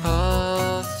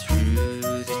 all through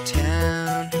the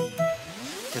town.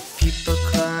 The people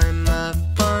climb up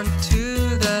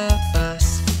onto the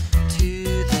bus, to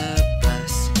the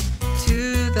bus,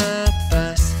 to the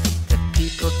bus. The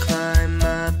people climb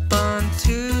up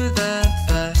onto the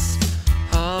bus,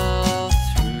 all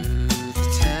through the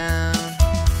town.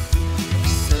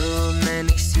 So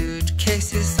many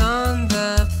suitcases on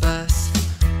the bus,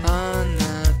 on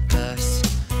the bus,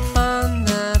 on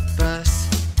the bus.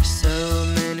 So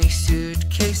many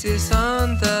suitcases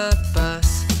on the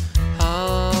bus,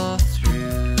 all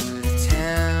through the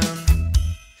town.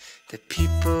 The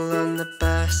people on the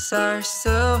bus are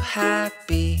so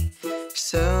happy,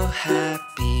 so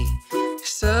happy,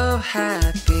 so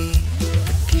happy.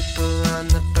 The people on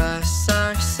the bus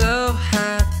are so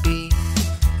happy,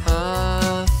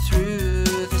 all through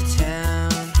the town.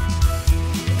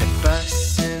 The bus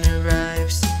soon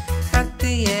arrives at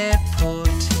the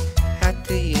airport, at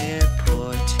the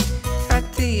airport, at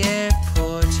the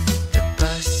airport. The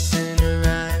bus soon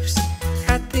arrives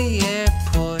at the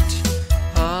airport,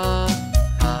 all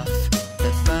off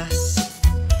the bus.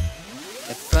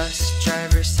 The bus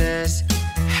driver says,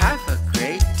 "Have a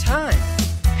great time,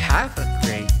 have a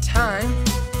great time,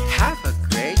 have a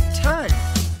great time."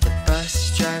 The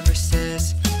bus driver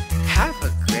says, "Have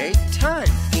a great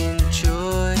time,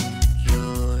 enjoy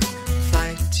your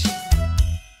flight."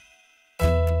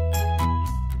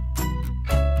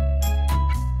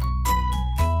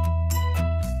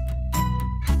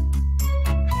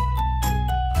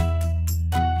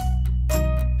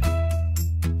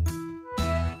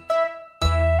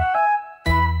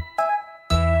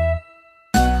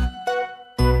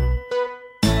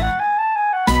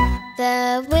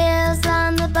 The wheels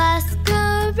on the bus go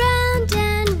round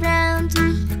and round,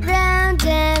 round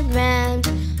and round,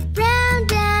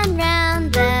 round and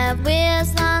round. The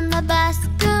wheels on the bus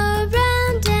go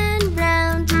round and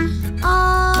round,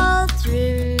 all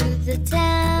through the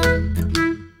town.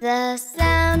 The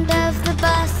sound of the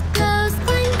bus goes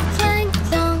clink, clank,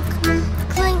 clonk,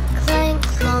 clink, clank,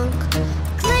 clonk,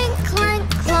 clink, clank,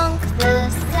 clonk. The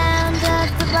sound of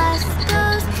the bus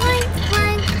goes clink,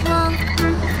 clank, clonk,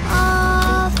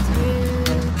 all through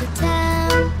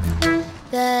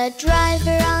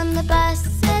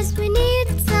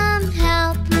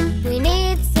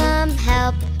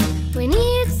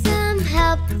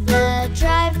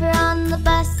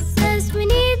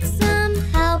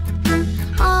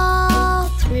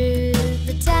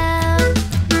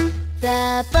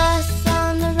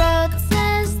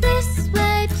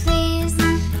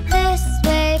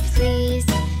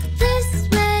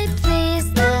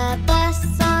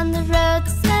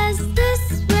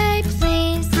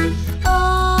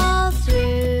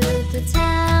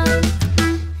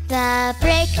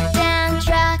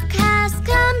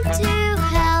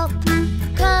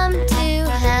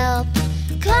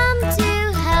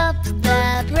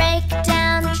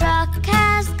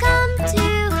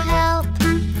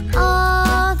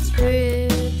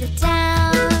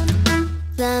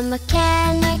The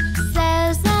mechanic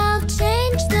says I'll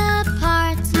change the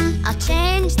parts. I'll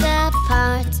change the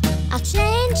parts. I'll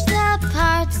change the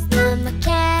parts. The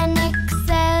mechanic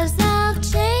says I'll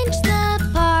change the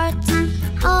parts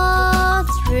all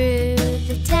through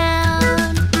the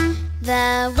town.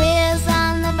 The wheels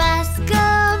on the bus go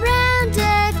round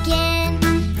again,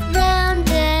 round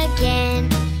again,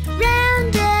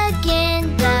 round again.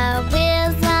 The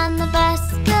wheels on the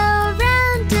bus go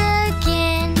round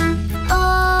again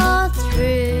all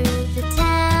through the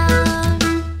town.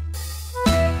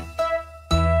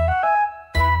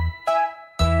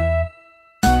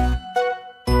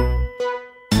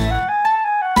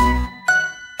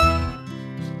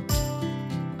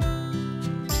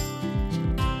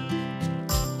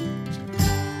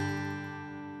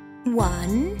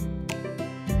 One,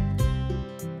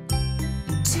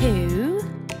 two,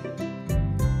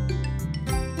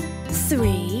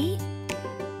 three,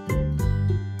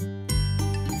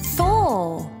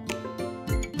 four,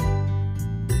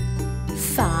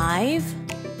 five,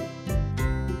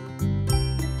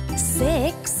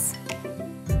 six,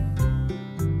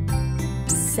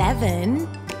 seven,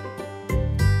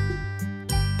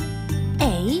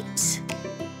 8,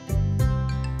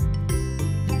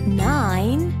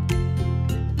 9,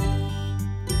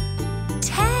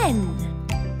 10.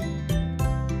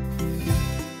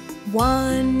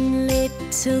 1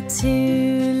 little, 2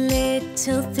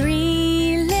 little,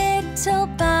 3 little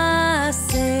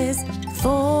buses,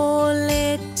 4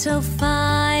 little,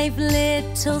 5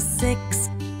 little, 6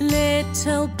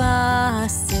 little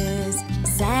buses,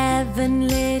 7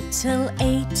 little,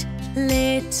 8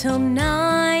 little,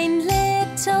 9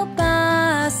 little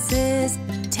buses,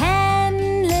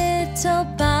 10 little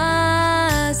buses.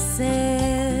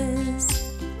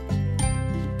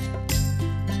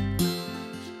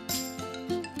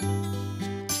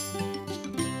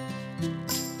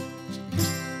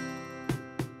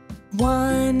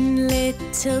 1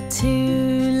 little, 2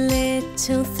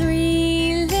 little,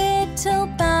 3 little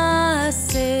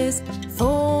buses,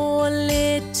 4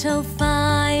 little,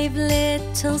 5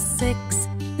 little, 6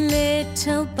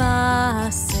 little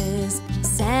buses,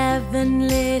 7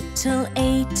 little,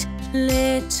 8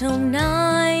 little,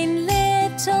 9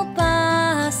 little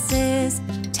buses,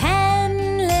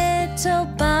 10 little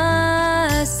buses.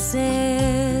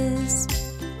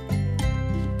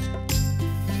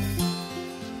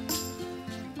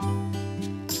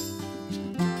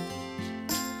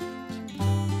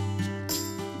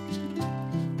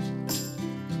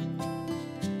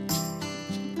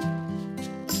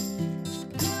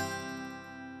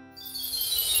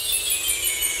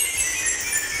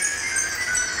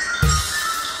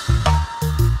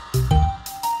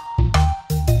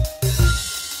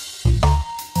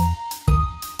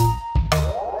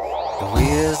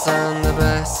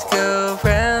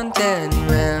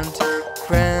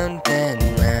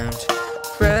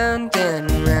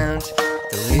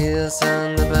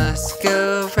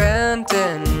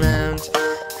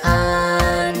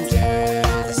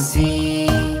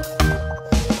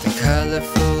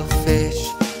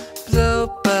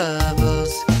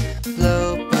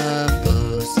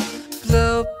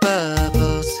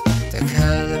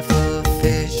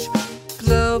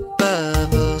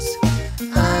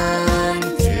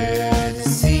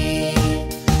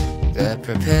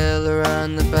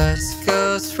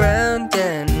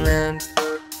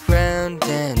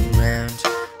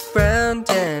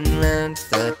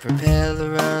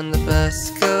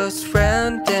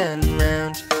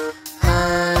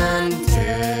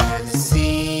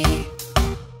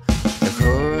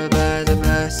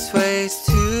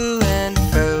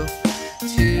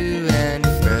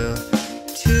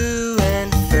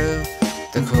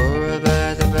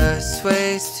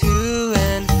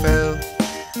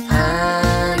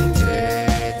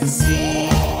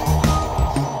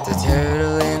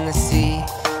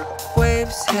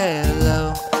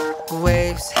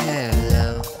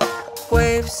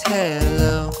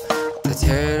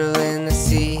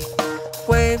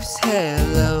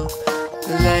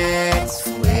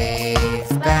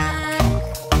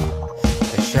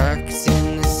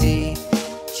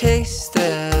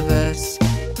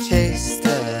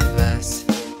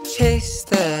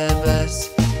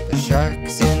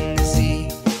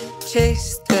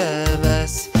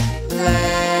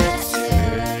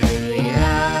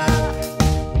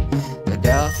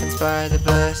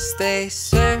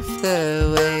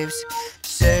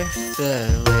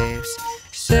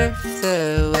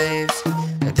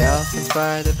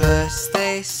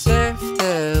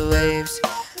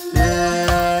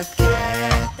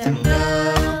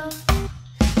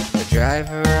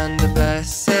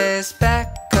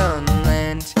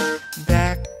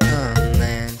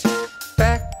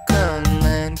 'Back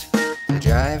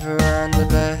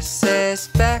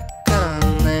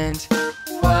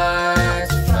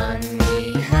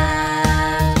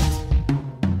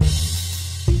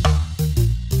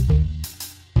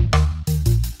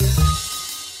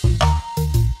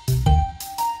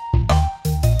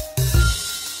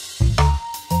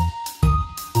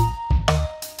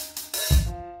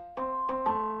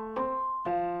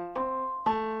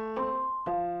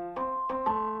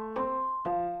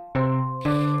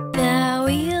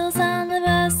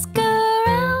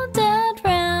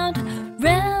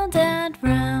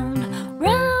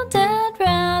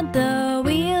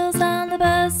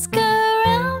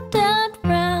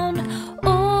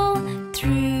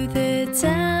the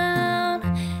town.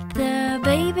 The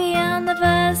baby on the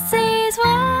bus says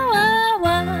wah wah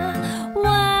wah,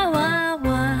 wah wah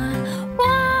wah,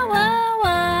 wah wah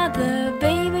wah. The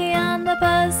baby on the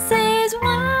bus says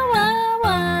wah wah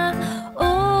wah,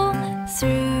 all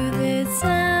through the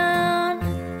town.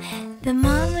 The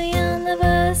mommy on the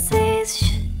bus says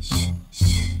shh shh shh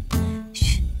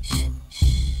shh shh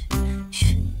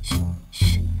shh shh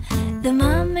shh. The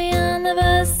mommy on the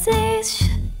bus says shh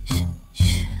shh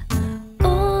shh,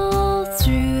 all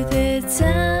through the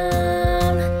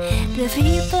town. The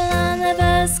people on the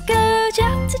bus go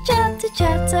chatter chatter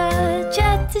chatter,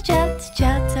 chatter chatter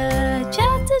chatter,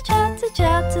 chatter chatter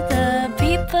chatter. The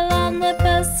people on the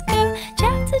bus go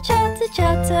chatter chatter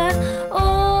chatter,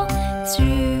 all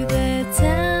through the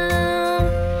town.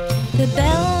 The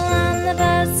bell on the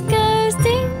bus goes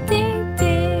ding ding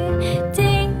ding,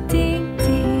 ding ding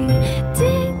ding,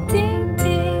 ding ding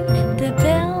ding. The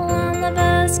bell on the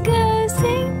bus goes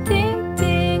ding ding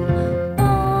ding,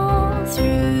 all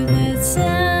through the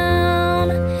town.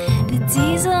 The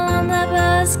diesel on the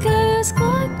bus goes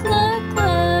cluck cluck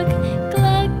cluck,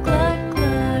 cluck cluck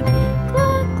cluck,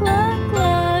 cluck cluck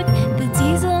cluck. The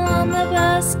diesel on the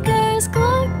bus goes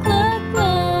cluck cluck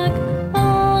cluck,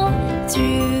 all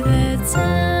through the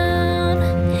town.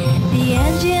 The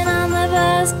engine on the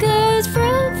bus goes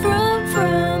vroom vroom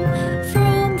vroom,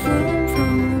 vroom vroom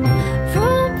vroom,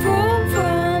 vroom vroom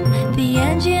vroom. The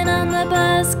engine on the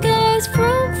bus goes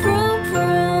vroom vroom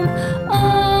vroom,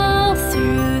 all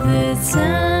through the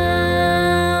town.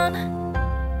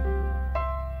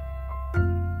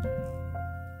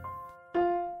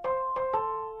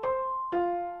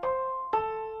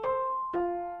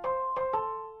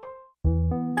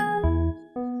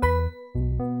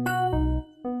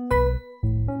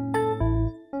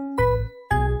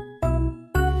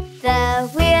 The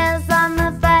wheels on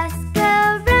the bus go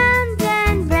round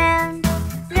and round,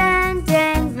 round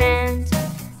and round,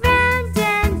 round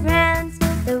and round.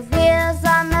 The wheels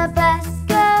on the bus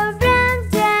go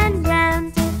round and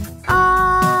round,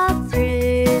 all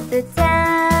through the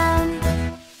town.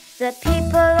 The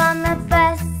people on the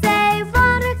bus say,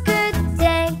 what a good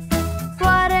day,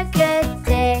 what a good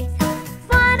day,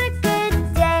 what a good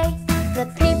day. The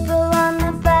people on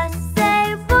the bus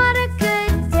say, what a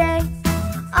good day,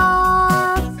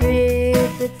 all through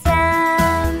the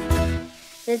town.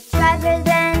 The driver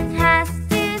then has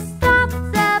to stop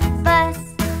the bus,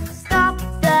 stop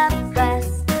the bus,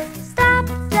 stop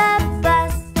the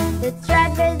bus. The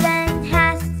driver then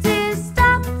has to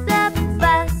stop the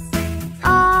bus,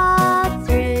 all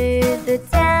through the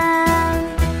town.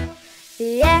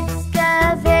 The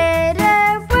excavator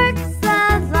works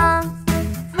along,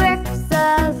 works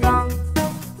along,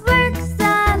 works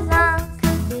along.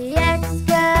 The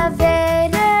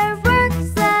excavator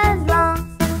works along,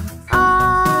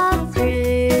 all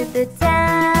through the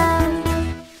town.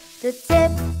 The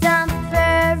tip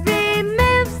dumper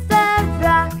removes the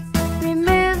rock,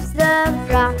 removes the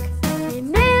rock,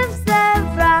 removes the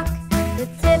rock. The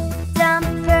tip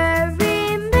dumper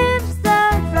removes the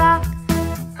rock,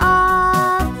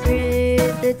 all through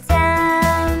the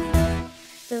town.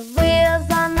 The wheels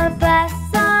on the bus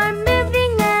are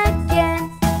moving again,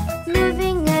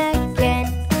 moving again,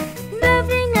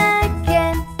 moving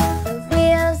again. The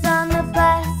wheels on the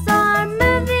bus are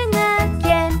moving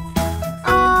again,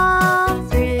 all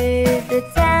through the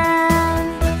town.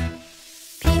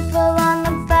 People on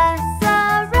the bus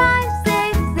arrive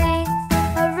safely,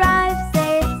 arrive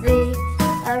safely,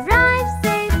 arrive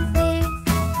safely.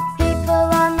 People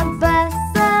on the bus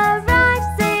arrive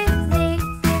safely,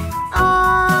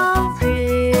 all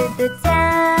through the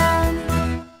town.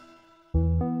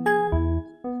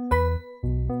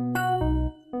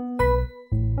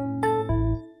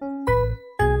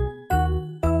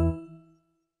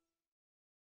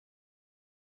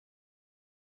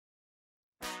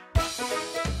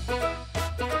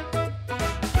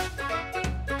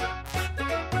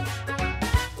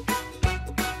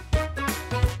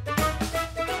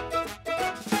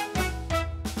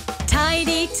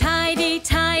 Tidy, tidy,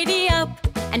 tidy up,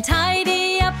 and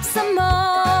tidy up some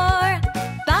more.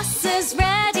 Bus is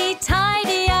ready,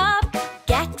 tidy up.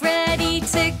 Get ready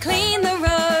to clean the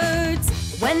roads.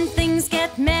 When things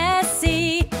get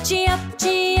messy, gee up,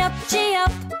 gee up, gee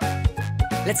up.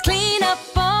 Let's clean up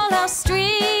all our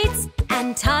streets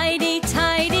and tidy,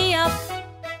 tidy up.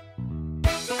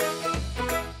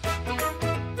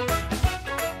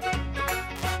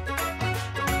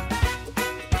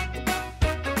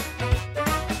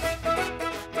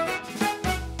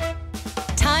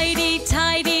 Tidy,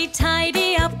 tidy,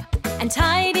 tidy up, and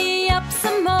tidy up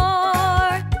some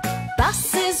more.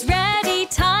 Bus is ready,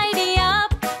 tidy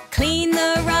up. Clean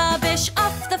the rubbish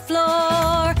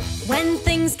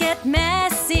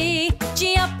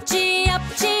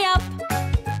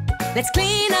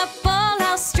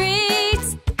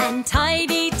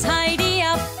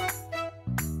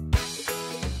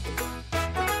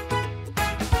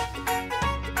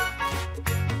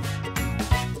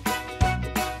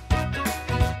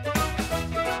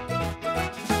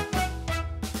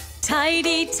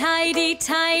Tidy, tidy,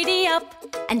 tidy up,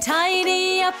 and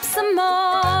tidy up some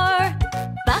more.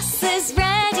 Bus is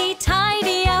ready,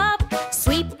 tidy up.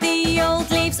 Sweep the old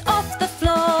leaves off the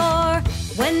floor.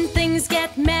 When things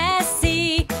get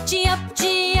messy, gee up,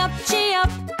 gee up, gee up.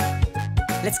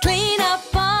 Let's clean up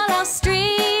all our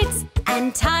streets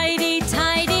and tidy,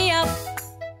 tidy up.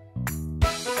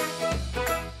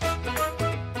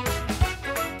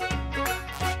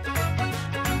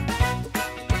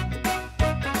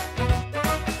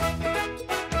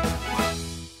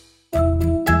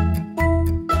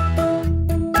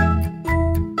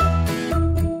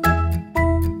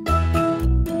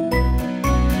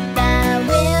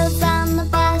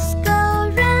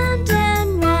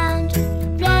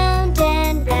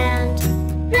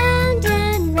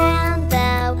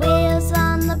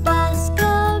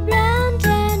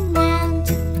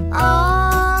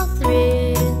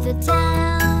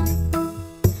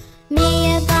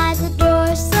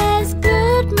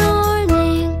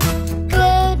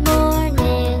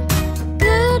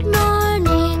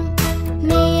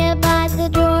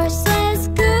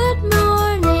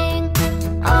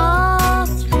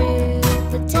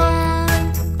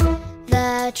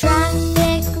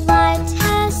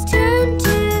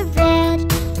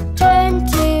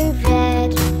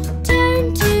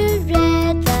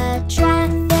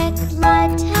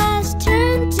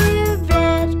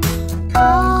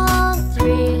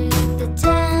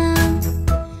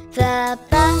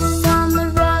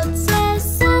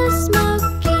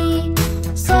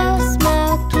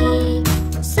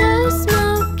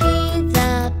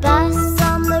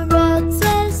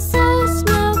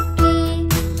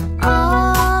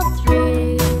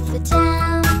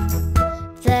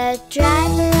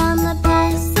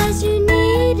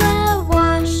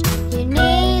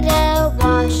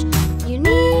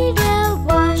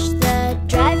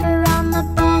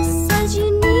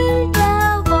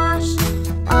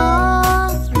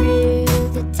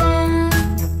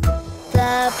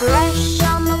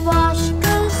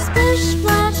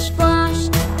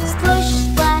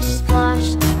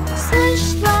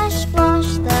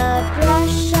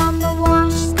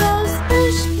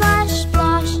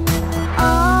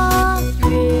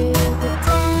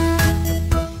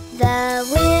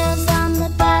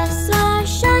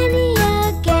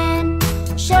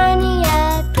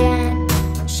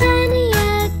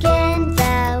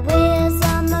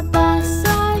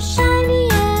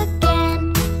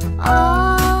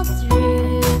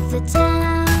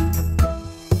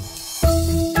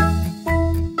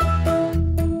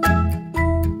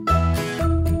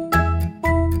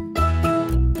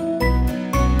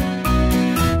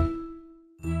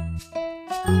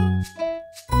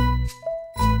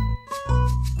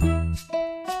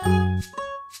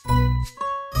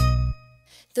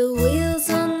 The wheels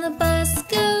on the bus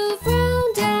go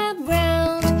round and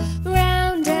round,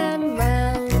 round and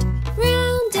round,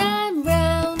 round and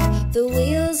round. The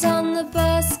wheels on the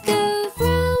bus go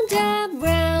round and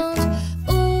round,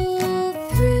 all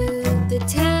through the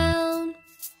town.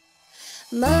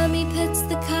 Mummy puts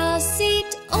the car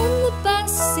seat on the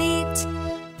bus seat,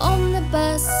 on the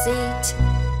bus seat,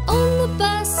 on the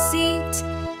bus seat.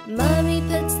 Mummy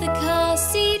puts the car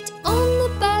seat on the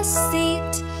bus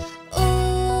seat,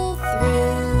 all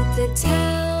through the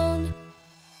town.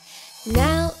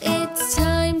 Now it's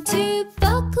time to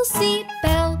buckle seat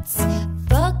belts,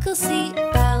 buckle seat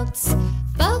belts,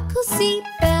 buckle seat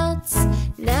belts.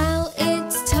 Now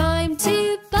it's time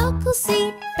to buckle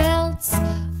seat belts,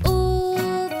 all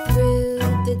through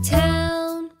the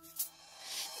town.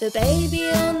 The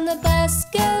baby on the bus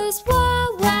goes wah,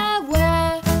 wah,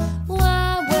 wah,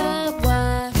 wah, wah,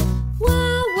 wah,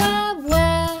 wah, wah,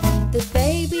 wah. The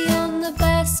baby on the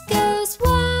bus goes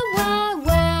wah, wah,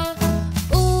 wah,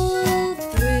 all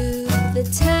through the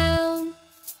town.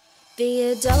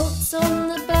 The adults on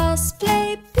the bus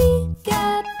play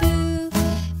peekaboo,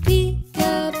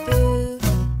 peekaboo,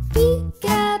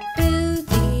 peekaboo.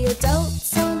 The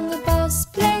adults on the bus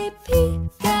play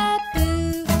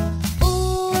peekaboo,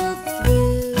 all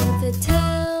through the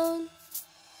town.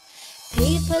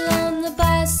 People on the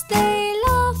bus, they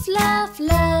laugh, laugh,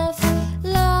 laugh,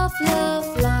 laugh,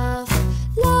 laugh, laugh,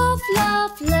 laugh,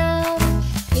 laugh, laugh.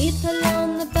 People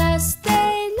on the bus,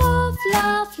 they laugh,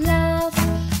 laugh, laugh,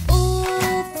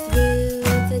 all through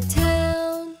the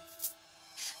town.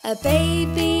 A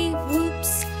baby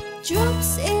whoops,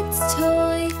 drops its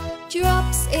toy,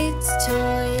 drops its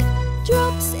toy,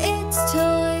 drops its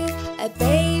toy. A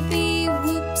baby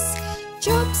whoops,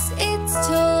 drops its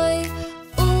toy,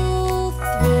 all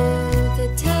through the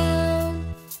town.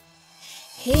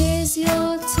 Here's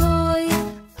your toy,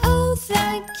 oh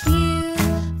thank you,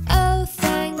 oh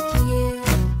thank you,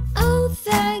 oh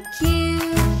thank you.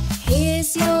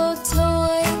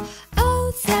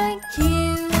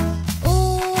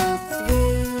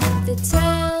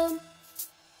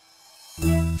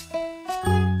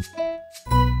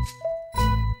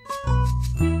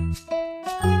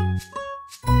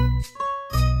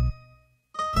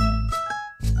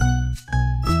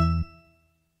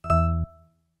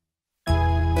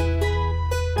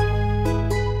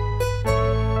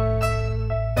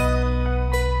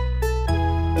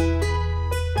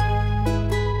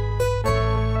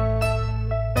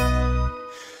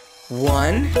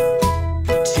 1,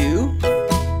 2,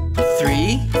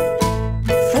 3,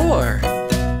 4,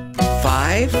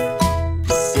 5,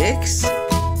 6,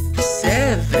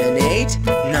 7, 8,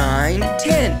 9,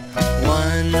 10.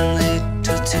 1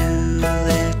 little, 2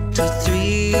 little,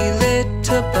 3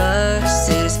 little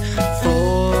buses.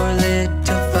 4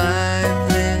 little,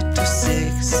 5 little,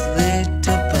 6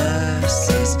 little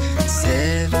buses.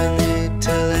 7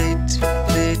 little, 8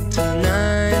 little,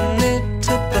 9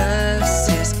 little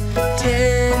buses.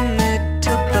 10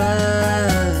 little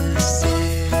buses.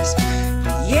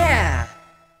 Yeah!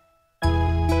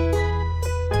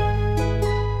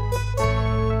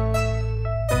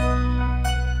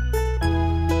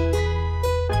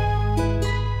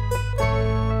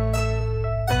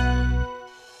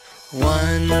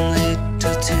 One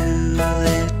little, 2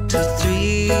 little,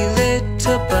 3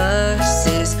 little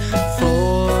buses.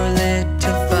 4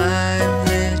 little, 5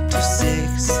 little,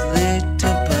 6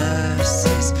 little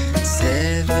buses.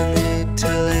 7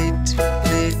 little, 8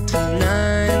 little,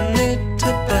 9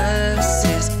 little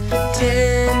buses.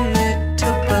 10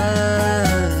 little buses.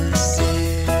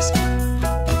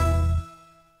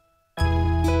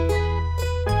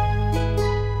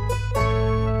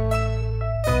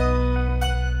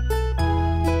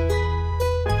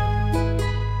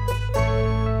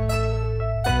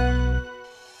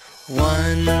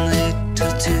 One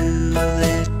little, 2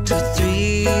 little,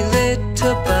 3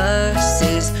 little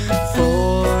buses.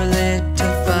 4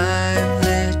 little, 5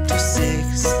 little,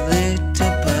 6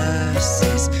 little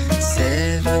buses.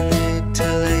 7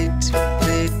 little, 8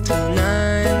 little,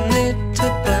 9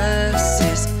 little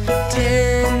buses.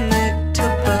 10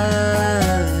 little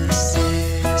buses.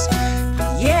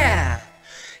 Yeah!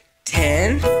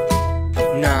 10,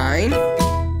 9,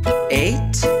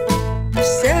 8,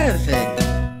 7,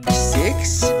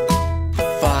 6,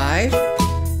 5,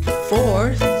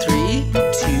 4, 3,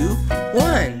 2,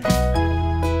 1.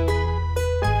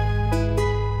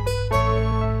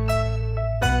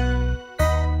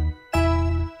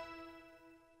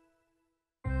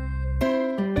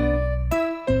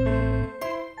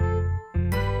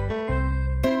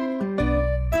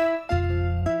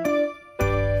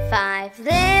 Five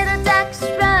little ducks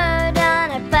rode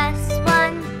on a bus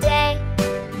one day.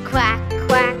 Quack,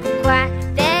 quack, quack,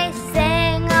 they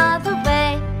sang all the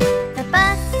way. The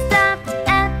bus stopped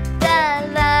at the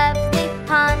lovely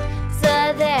pond, so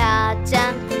they all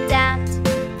jumped out,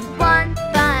 one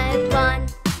by one.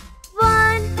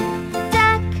 1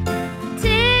 duck,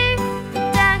 2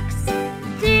 ducks,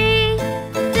 3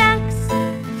 ducks,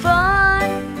 4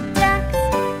 ducks,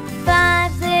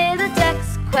 5 little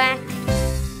ducks quack.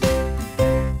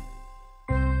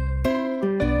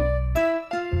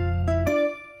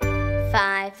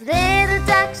 Five little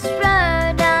ducks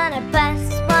rode on a bus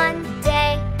one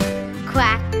day.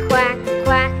 Quack, quack,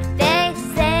 quack, they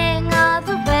sang all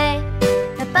the way.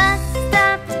 The bus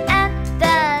stopped at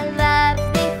the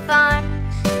lovely farm,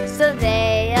 so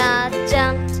they all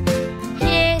jumped.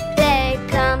 Here they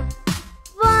come.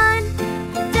 1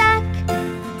 duck,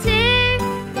 2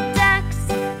 ducks,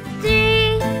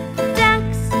 3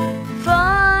 ducks,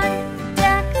 4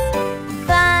 ducks,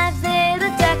 5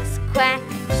 little ducks quack.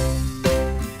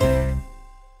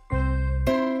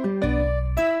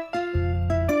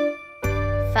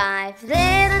 Five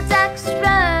little ducks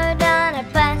rode on a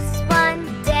bus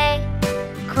one day.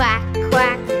 Quack,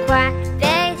 quack, quack,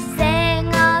 they sang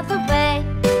all the way.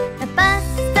 The bus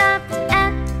stopped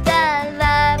at the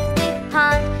lovely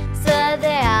pond, so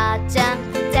they all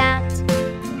jumped out,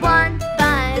 one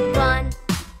by one.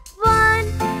 1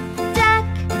 duck,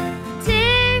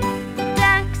 2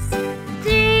 ducks,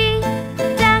 3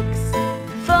 ducks,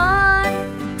 4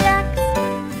 ducks,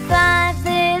 5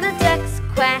 little ducks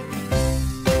quack.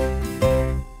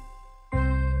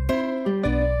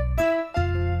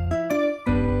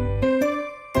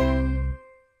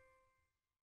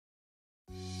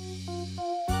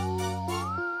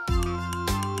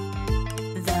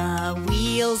 The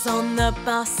wheels on the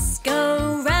bus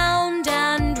go round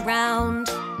and round,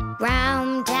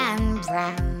 Round and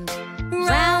round,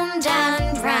 round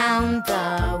and round.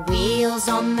 The wheels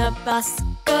on the bus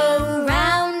go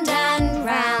round and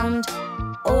round,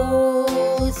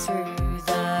 all through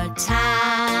the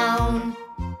town.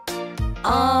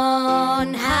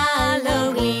 On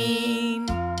Halloween,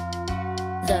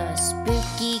 the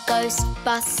spooky ghost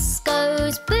bus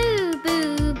goes boo,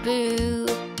 boo, boo.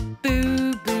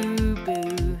 Boo, boo,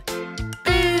 boo.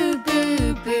 Boo,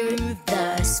 boo, boo.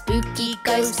 The spooky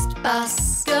ghost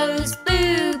bus goes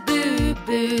boo, boo,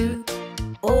 boo.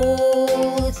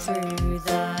 All through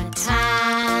the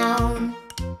town.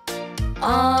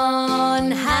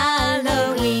 On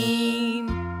Halloween,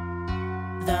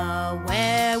 the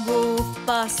werewolf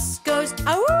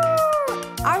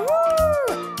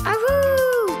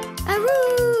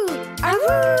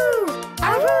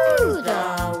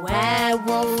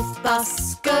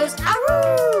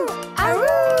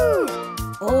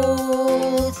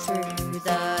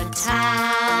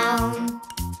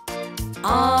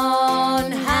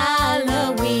on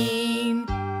Halloween.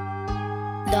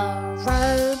 The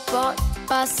robot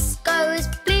bus goes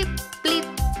bleep, bleep,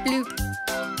 bloop.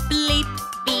 Bleep,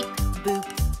 beep, boop.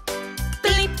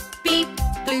 Bleep, beep,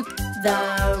 boop. The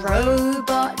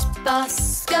robot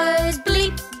bus goes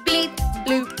bleep, bleep,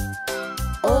 bloop.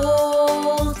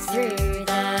 All through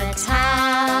the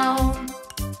town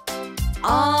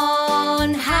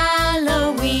on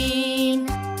Halloween.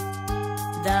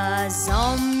 The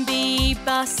zombie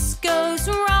bus goes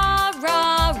rah,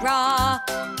 rah, rah.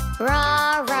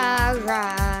 Rah, rah,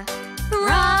 rah.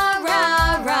 Rah,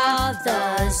 rah, rah.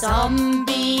 The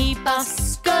zombie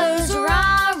bus goes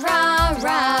rah, rah,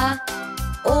 rah.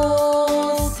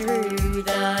 All through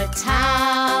the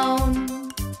town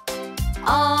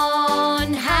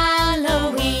on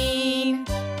Halloween.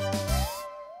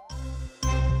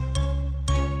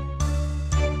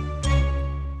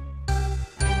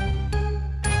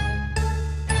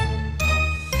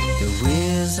 The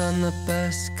wheels on the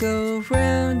bus go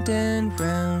round and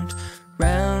round,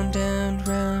 round and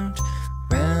round,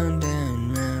 round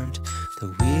and round. The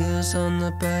wheels on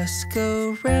the bus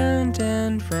go round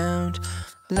and round.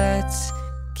 Let's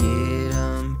get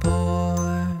on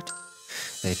board.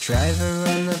 The driver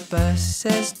on the bus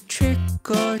says trick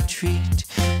or treat,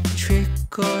 trick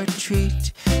or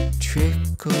treat,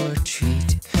 trick or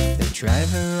treat. The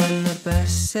driver on the bus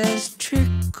says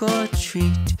trick or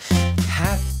treat,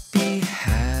 happy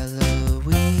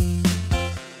Halloween.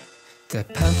 The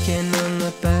pumpkin on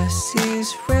the bus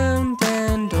is round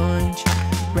and orange,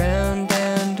 round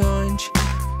and orange,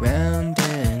 round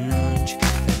and orange.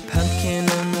 The pumpkin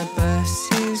on the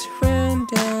bus is round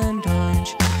and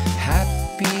orange,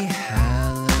 happy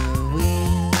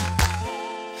Halloween.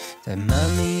 The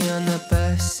mummy on the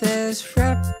bus says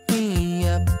wrap me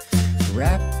up,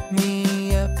 wrap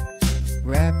me up,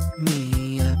 wrap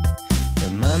me up. The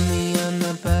mummy on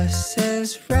the bus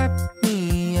says wrap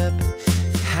me up,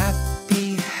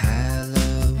 happy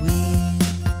Halloween.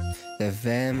 The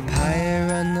vampire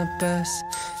on the bus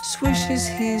swishes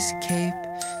his cape,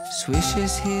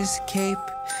 swishes his cape,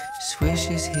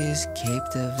 swishes his cape.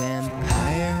 The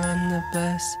vampire on the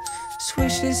bus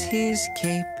swishes his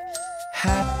cape,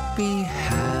 happy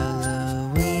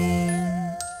Halloween.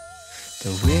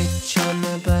 The witch on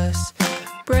the bus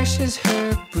brushes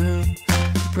her broom,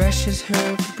 brushes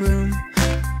her broom,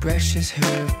 brushes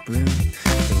her broom.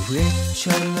 The witch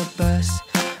on the bus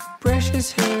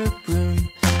brushes her broom,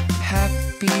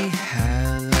 happy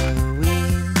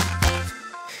Halloween.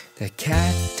 The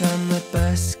cat on the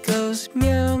bus goes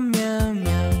meow, meow,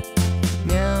 meow,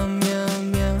 meow, meow,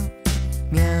 meow,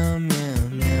 meow, meow,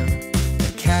 meow.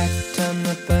 The cat on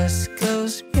the bus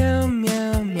goes meow,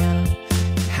 meow, meow,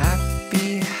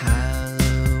 happy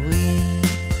Halloween.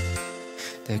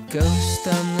 The ghost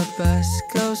on the bus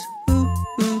goes ooh,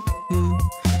 ooh, ooh,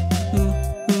 ooh,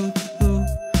 ooh, ooh,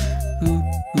 ooh, ooh,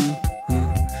 ooh.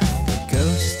 The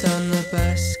ghost on the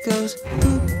bus goes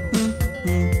ooh, ooh,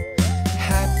 ooh,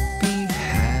 happy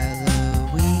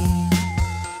Halloween.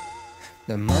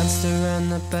 The monster on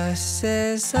the bus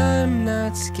says I'm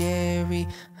not scary,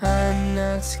 I'm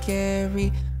not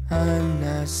scary, I'm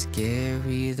not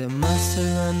scary. The monster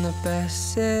on the bus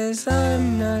says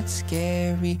I'm not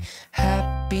scary,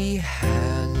 happy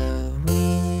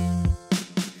Halloween.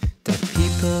 The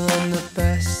people on the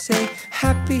bus say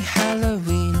happy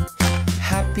Halloween,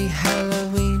 happy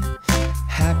Halloween,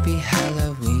 happy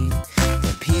Halloween.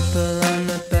 The people on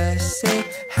the bus say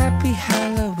happy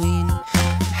Halloween,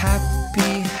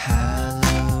 happy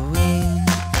Halloween.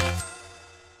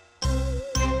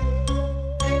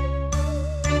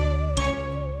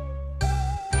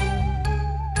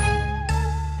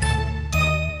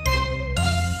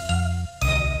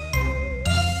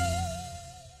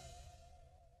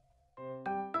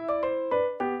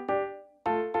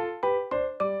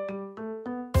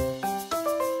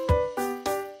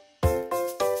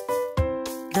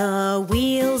 The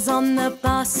wheels on the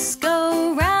bus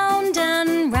go round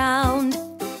and round,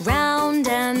 round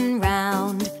and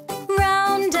round,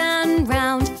 round and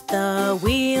round. The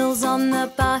wheels on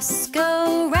the bus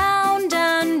go round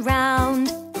and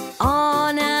round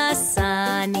on a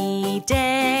sunny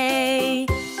day.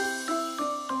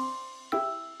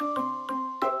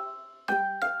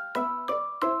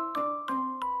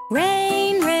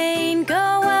 Rain, rain,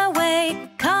 go away,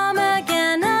 come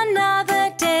again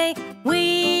another day.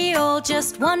 We all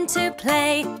just want to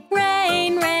play.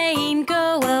 Rain, rain,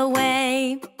 go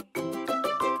away.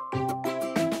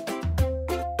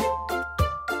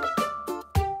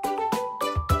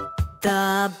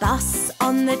 The bus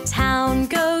on the town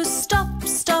goes stop,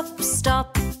 stop,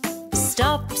 stop,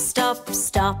 stop, stop,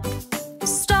 stop,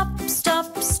 stop,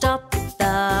 stop, stop.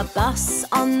 bus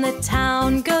on the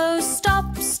town goes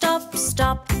stop, stop,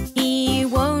 stop. He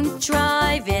won't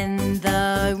drive in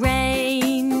the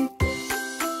rain.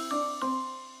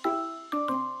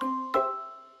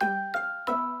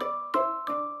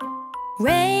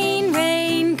 Rain,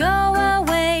 rain, go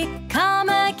away, come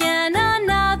again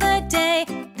another day.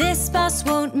 This bus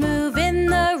won't move in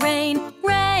the rain.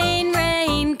 Rain,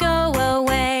 rain, go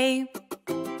away.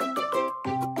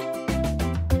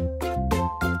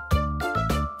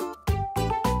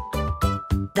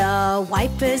 The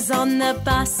wipers on the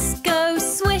bus go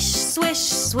swish, swish,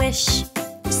 swish.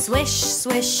 Swish,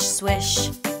 swish, swish.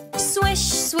 Swish,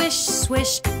 swish,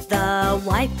 swish. The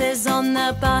wipers on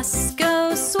the bus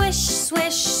go swish,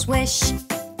 swish, swish.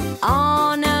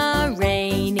 On a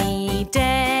rainy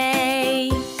day.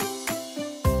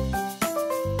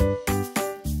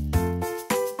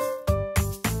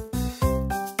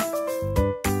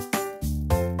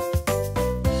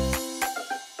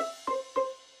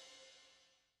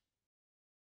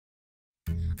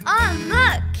 Oh,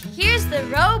 look! Here's the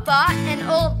robot and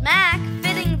old Mac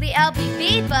fitting the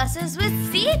LBB buses with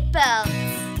seat belts.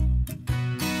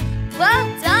 Well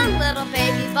done, little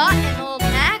baby bot and old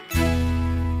Mac.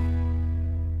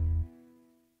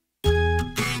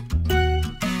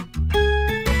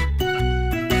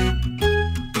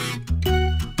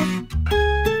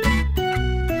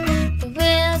 The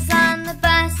wheels on the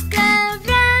bus go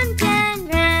round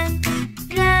and round,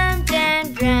 round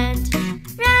and round,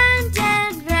 round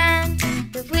and round.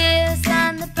 The wheels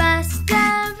on the bus go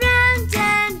round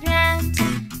and round,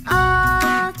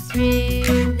 all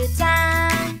through the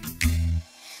town.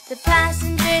 The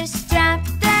passengers strap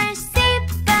their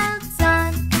seatbelts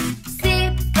on,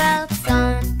 seatbelts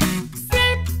on,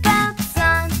 seatbelts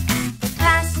on. The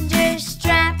passengers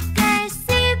strap their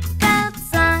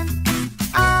seatbelts on,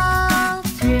 all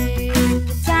through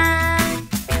the town.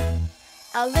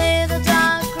 A little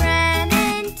dog ran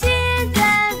into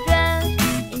the road,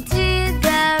 into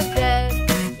the road,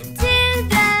 into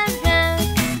the road.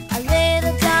 A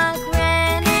little dog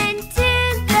ran into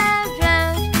the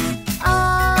road,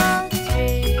 all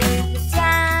through the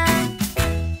town.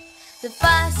 The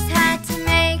bus had to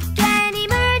make an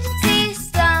emergency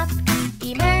stop,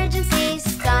 emergency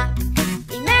stop,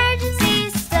 emergency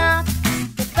stop.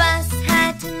 The bus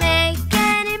had to make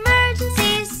an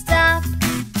emergency stop,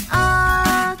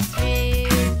 all through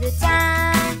the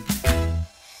town.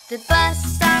 The bus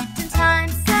stopped in time,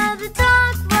 so the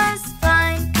dog was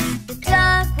fine. The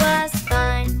dog was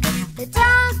fine. The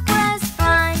dog was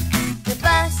fine. The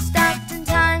bus stopped in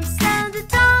time, so the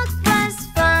dog was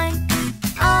fine.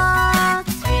 All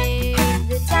through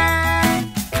the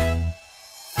town.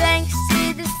 Thanks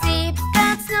to the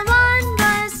seatbelts, no one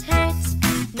was hurt.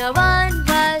 No one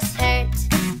was hurt.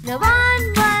 No one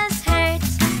was hurt.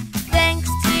 Thanks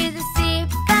to the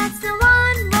seatbelts, no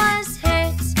one was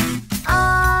hurt.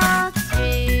 All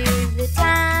through the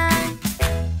town.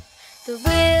 The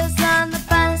wheels on the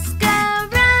bus go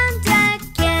round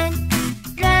again,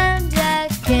 round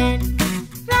again,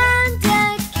 round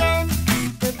again.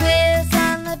 The wheels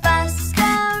on the bus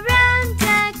go round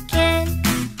again,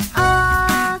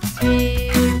 all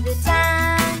through the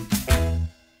town.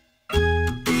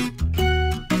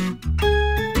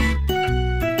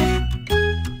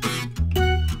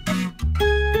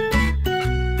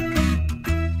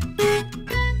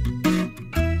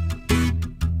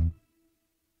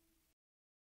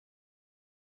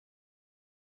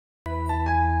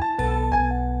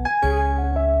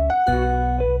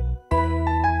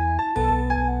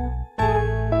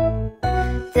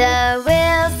 The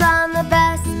wheels on the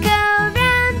bus go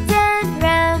round and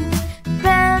round,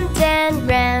 round and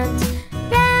round,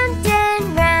 round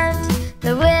and round.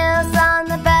 The wheels on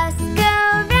the bus go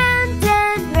round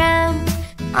and round,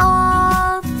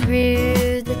 all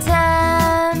through the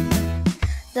town.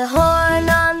 The horn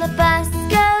on the bus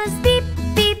goes beep,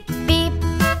 beep, beep,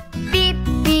 beep,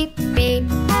 beep, beep,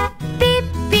 beep,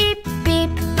 beep,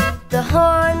 beep. The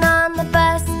horn on the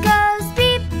bus goes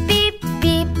beep, beep,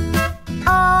 beep,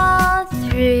 all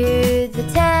through the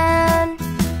town.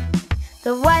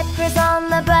 The wipers on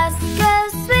the bus go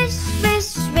swish, swish,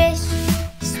 swish,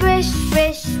 swish,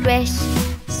 swish, swish,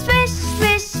 swish,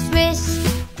 swish, swish.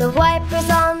 The wipers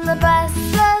on the bus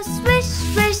go swish,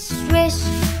 swish, swish,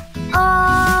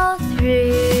 all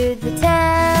through the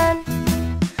town.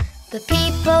 The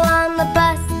people on the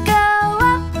bus go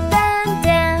up and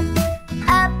down,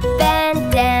 up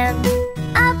and down,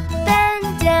 up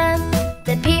and down.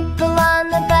 The people on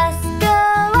the bus go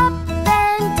up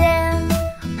and down,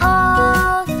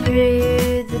 all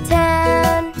through the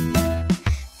town.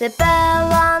 The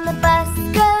bell on the bus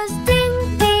goes ding,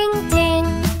 ding, ding,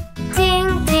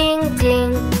 ding, ding,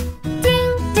 ding,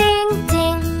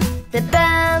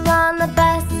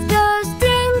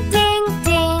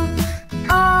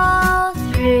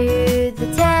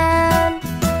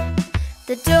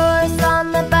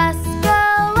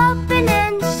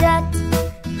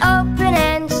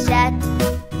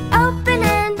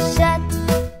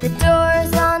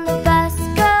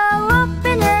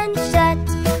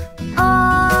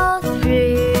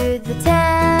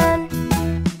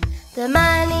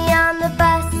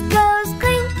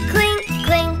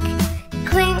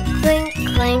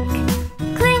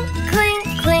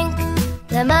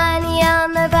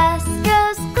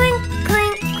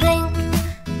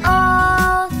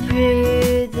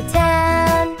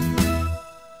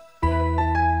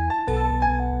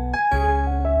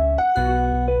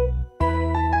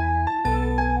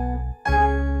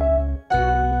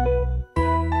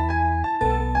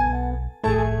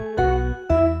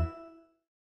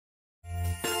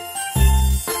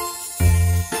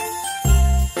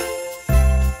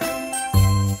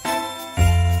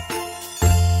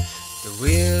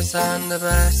 wheels on the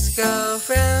bus go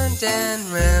round and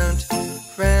round,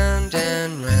 round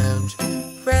and round,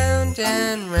 round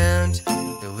and round.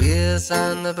 The wheels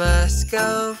on the bus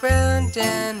go round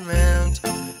and round,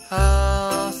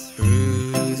 all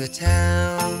through the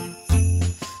town.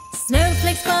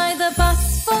 Snowflakes by the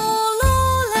bus fall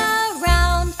all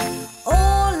around,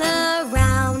 all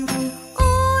around,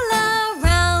 all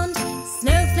around.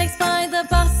 Snowflakes by the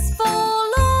bus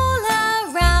fall all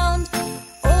around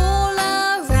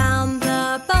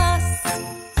the bus.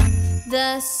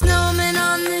 The snowman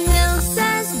on the hill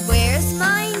says, "Where's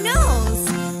my nose?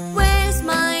 Where's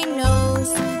my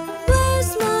nose?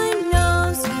 Where's my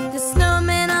nose?" The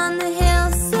snowman on the hill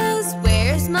says,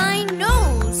 "Where's my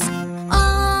nose?"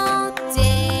 All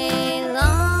day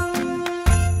long.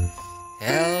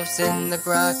 Elves in the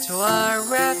grotto are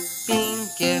wrapping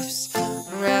gifts,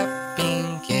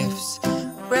 wrapping gifts,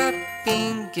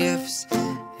 wrapping gifts.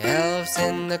 Elves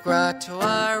in the grotto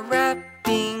are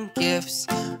wrapping gifts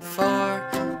for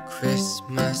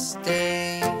Christmas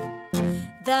Day.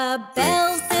 The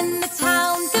bells in the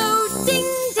town go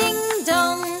ding, ding,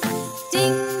 dong,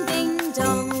 ding, ding,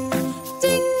 dong,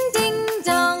 ding, ding,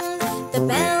 dong. The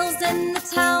bells in the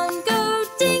town go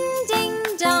ding, ding,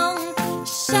 dong.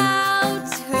 Shout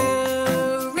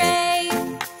hooray!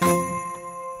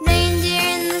 Reindeer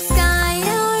in the sky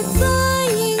are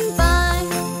flying by,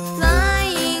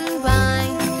 flying by,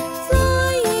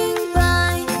 flying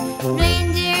by.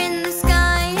 Reindeer in the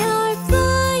sky are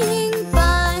flying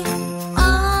by,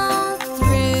 all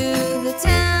through the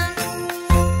town.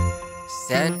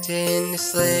 Santa in the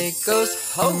sleigh goes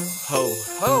ho, ho,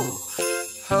 ho,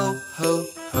 ho, ho,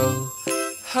 ho,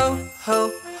 ho, ho,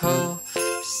 ho.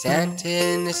 Santa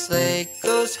in the sleigh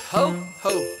goes ho,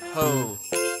 ho, ho,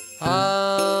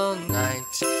 all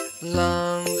night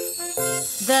long.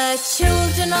 The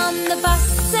children on the bus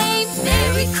say,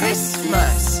 "Merry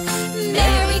Christmas,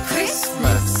 Merry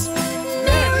Christmas,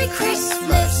 Merry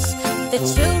Christmas." The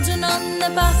children on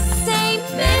the bus say,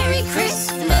 "Merry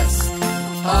Christmas,"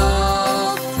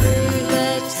 all through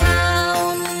the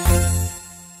town.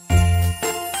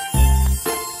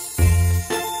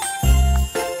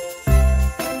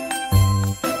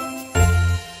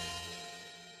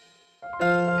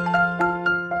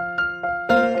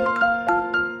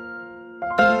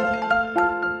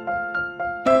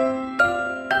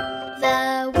 The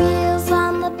wheels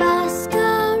on the bus go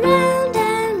round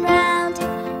and round,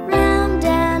 round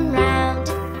and round,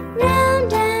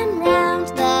 round and round.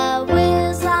 The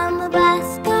wheels on the bus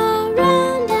go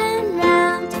round and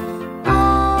round,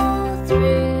 all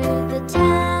through the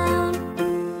town.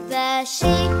 The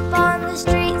sheep on the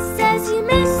street says, "You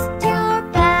missed your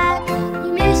bag,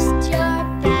 you missed your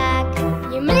bag,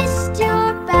 you missed your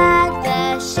bag." The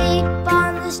sheep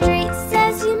on the street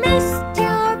says, "You missed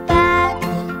your bag,"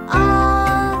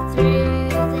 all through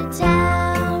the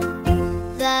town.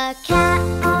 The cat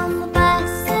on the bus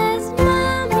says,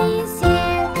 "Mommy's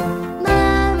here,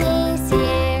 Mommy's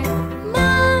here,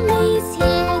 Mommy's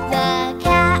here." The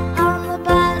cat on the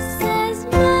bus says,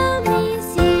 "Mommy's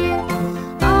here,"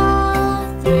 all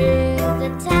through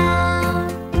the town.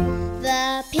 The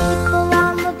people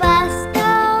on the bus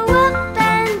go up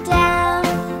and down,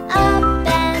 up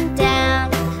and down,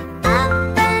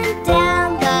 up and down.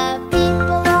 The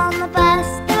people on the bus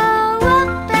go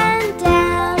up and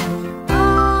down,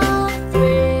 all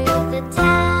through the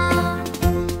town.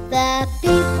 The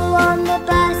people on the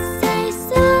bus say,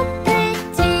 "So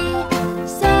pretty,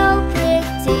 so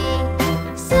pretty,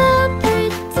 so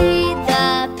pretty." The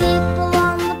people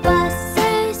on the bus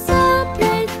say, "So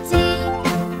pretty,"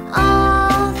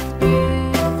 all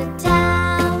through the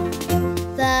town.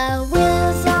 The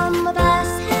wheels on the bus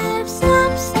have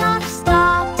stop, stop,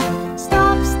 stopped,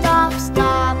 stop, stop,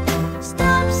 stop,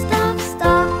 stop, stop,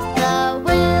 stop. The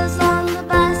wheels on the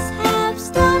bus have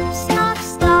stop, stop,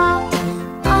 stopped,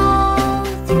 all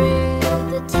through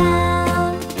the town.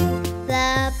 The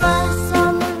bus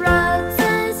on the road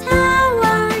says, "How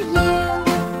are you?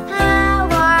 How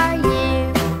are you?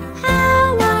 How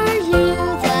are you?"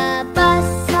 The bus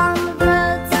on the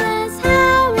road says,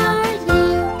 "How are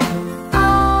you?"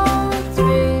 all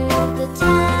through the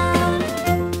town.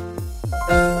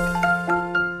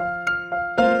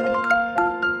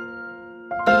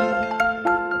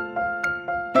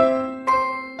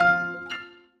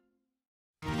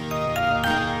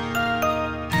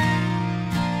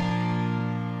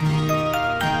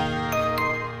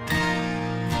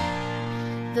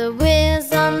 The wheels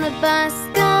on the bus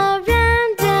go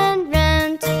round and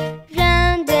round,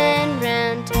 round and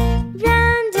round,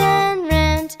 round and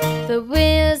round. The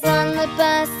wheels on the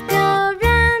bus go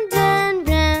round and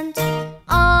round,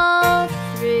 all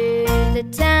through the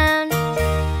town.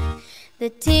 The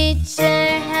teacher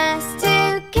has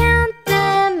to count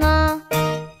them all,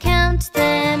 count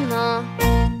them all,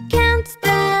 count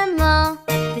them all.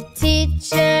 The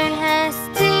teacher has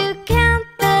to count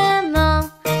them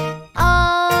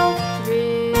all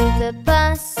through the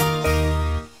bus.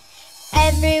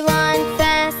 Everyone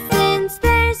fastens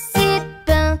their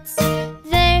seatbelts,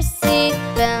 their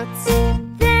seatbelts,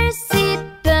 their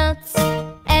seatbelts.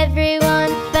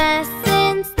 Everyone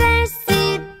fastens their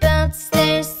seatbelts,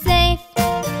 they're safe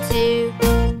to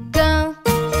go.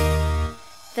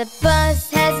 The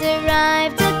bus has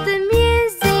arrived at the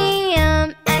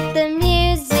museum, at the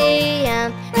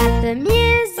museum, at the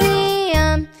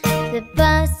museum. The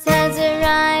bus has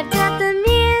arrived at the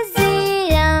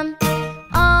museum,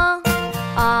 all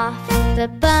off the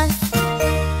bus.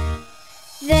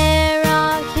 They're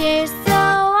all here, so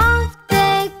off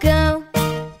they go,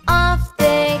 off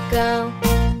they go,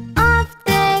 off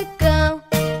they go.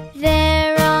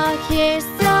 They're all here,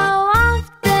 so off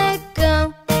they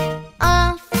go,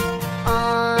 off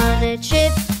on a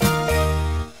trip.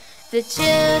 The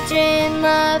children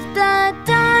love the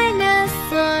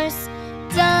dinosaurs,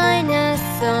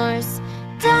 dinosaurs,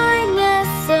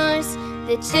 dinosaurs.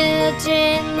 The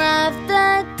children love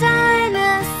the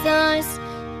dinosaurs,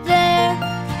 they're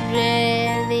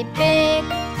really big.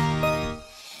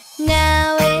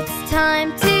 Now it's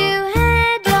time to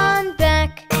head on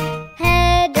back,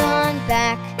 head on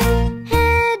back,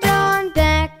 head on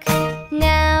back.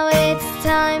 Now it's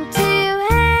time to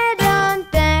head on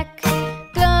back,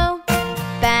 go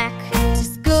back to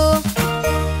school.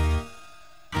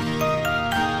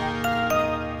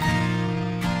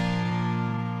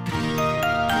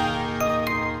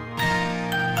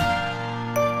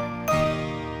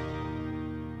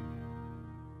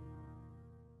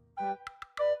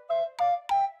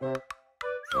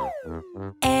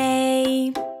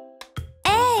 A,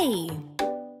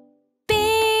 B,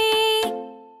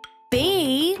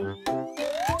 B,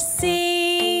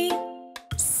 C,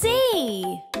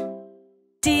 C,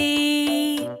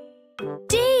 D,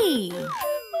 D,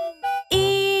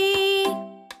 E,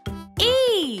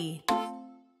 E,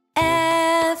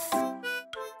 F,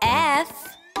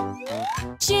 F,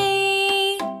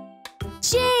 G,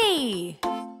 G,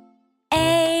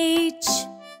 H,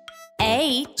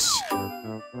 H,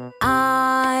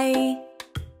 I,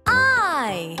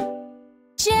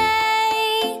 J,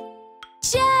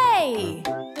 J,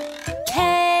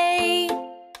 K,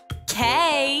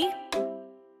 K,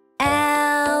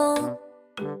 L,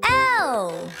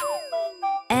 L,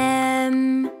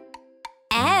 M,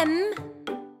 M,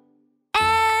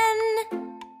 N,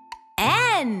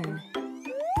 N,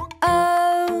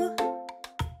 O,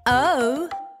 O,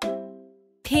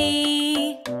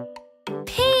 P,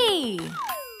 P,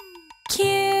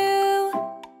 Q,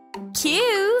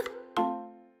 Q,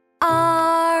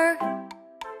 R,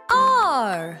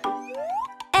 R,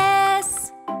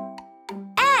 S,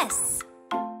 S,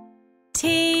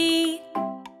 T,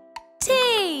 T,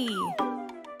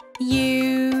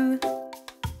 U,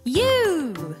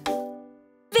 U,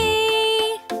 V,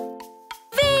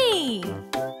 V,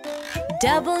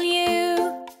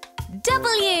 W,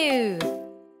 W,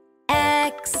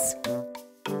 X,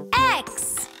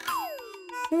 X,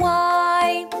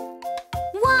 Y,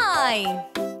 Y,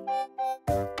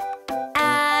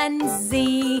 and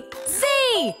Z,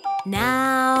 Z.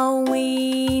 Now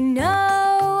we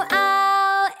know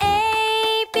our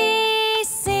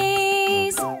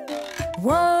ABCs.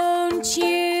 Won't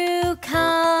you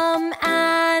come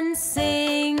and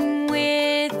sing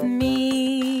with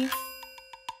me?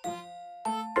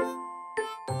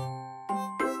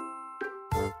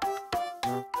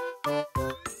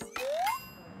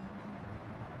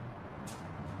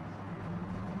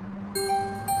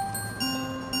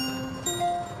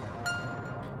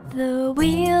 The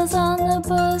wheels on the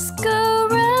bus go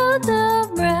round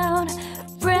and round,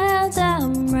 round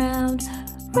and round,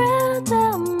 round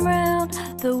and round.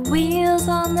 The wheels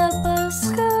on the bus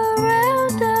go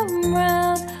round and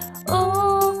round,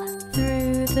 all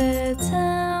through the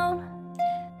town.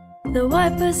 The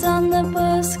wipers on the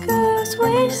bus go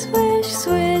swish, swish,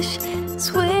 swish,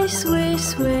 swish, swish,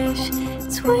 swish,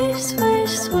 swish,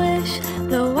 swish, swish.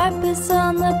 The wipers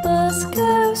on the bus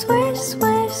go swish,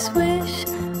 swish, swish,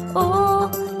 all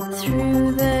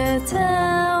through the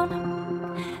town.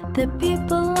 The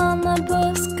people on the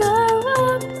bus go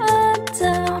up and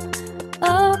down,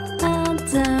 up and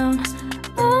down,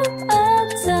 up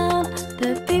and down.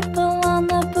 The people on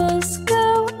the bus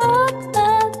go up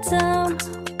and down,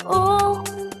 all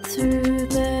through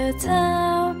the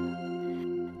town.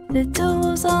 The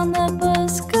doors on the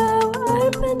bus go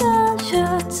open and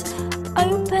shut,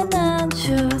 open and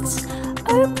shut,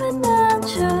 open and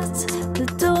shut.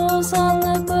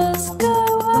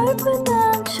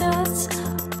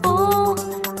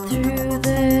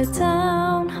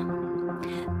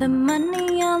 The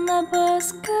money on the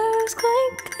bus goes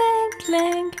clink, clink,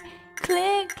 clink,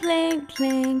 clink, clink,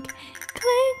 clink,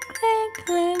 clink, clink,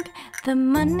 clink. The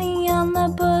money on the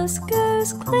bus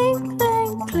goes clink,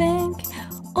 clink, clink,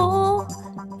 all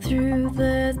through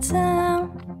the town.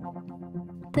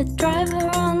 The driver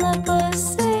on the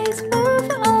bus says, move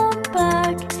on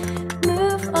back,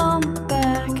 move on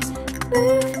back,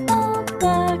 move on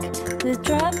back. The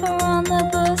driver on the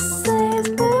bus says,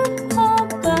 move on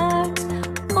back,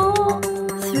 all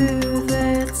through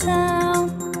the town.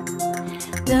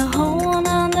 The horn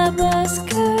on the bus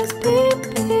goes beep,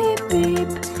 beep, beep,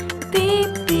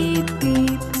 beep, beep,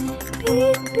 beep,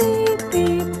 beep, beep,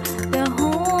 beep. The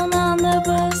horn on the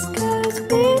bus goes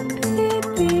beep, beep,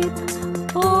 beep,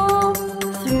 all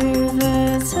through the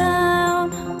town.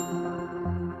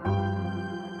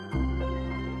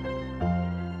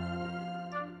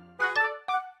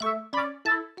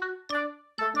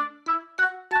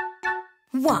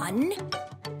 One,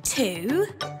 2,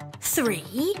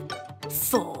 3,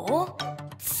 4,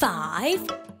 5,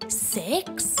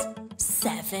 6,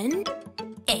 7,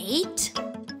 8,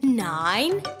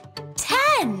 9,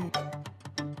 10.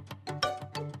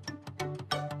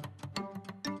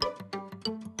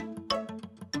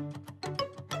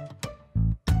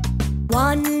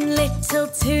 1 little,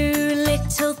 2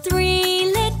 little, 3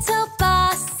 little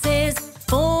buses,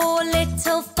 4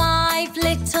 little, 5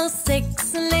 little,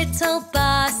 6 little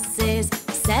buses,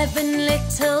 7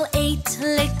 little, 8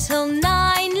 little,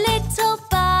 9 little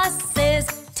buses,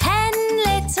 10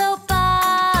 little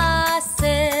buses.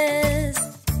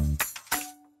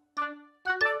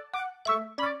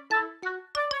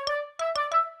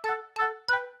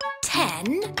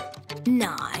 10,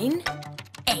 9,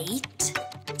 8,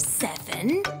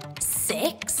 7,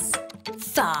 6,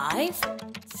 5,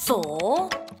 4,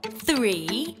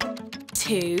 3,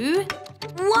 2,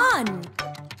 1.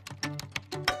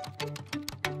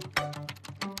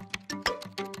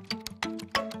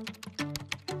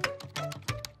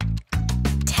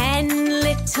 10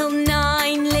 little,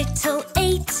 9 little,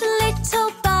 8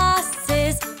 little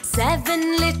buses,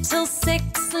 7 little,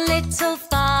 6 little,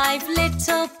 5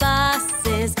 little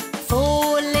buses,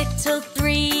 4 little,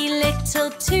 3 little,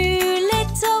 2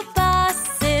 little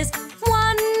buses,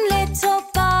 1 little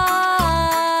bus.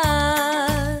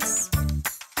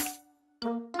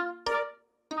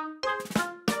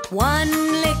 1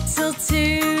 little,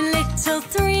 2 little,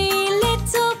 3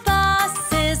 little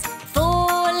buses,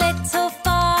 4 little,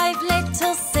 5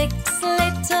 little, 6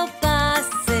 little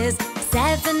buses,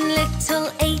 7 little,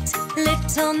 8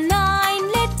 little, 9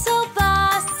 little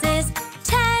buses,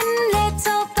 10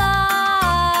 little buses.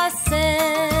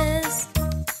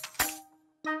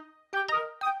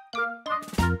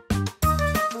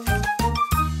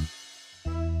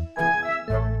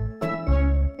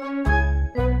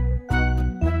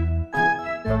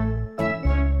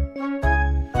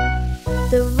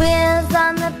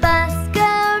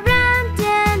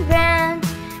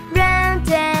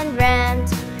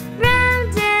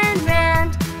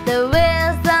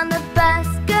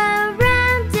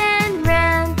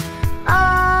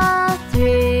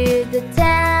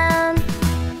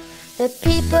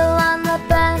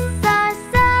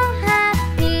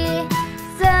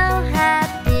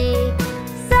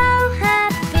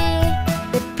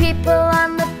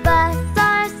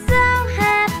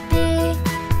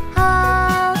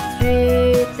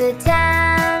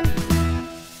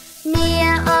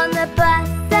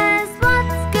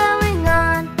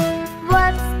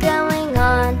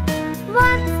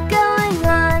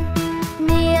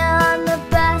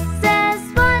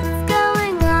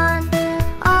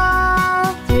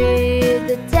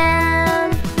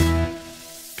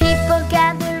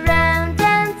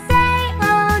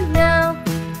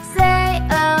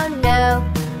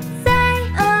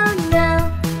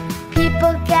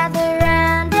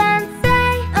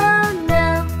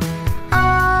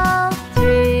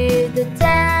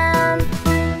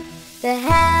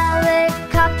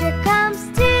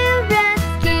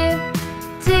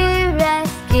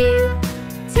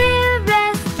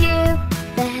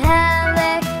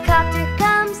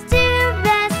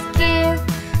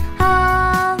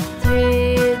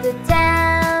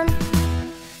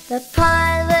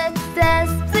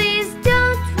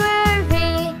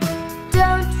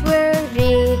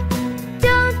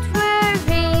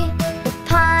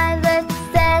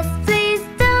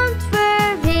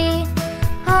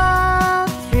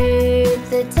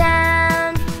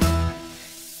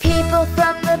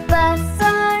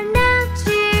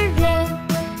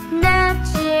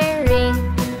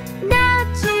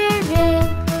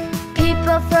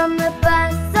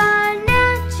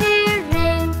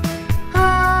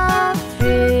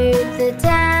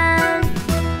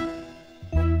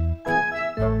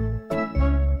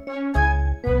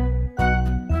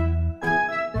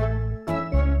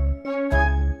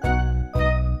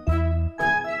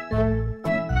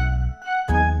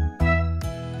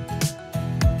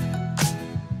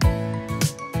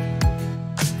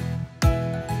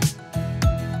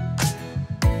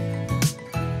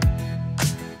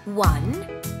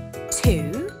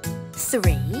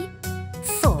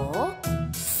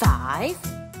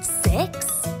 6,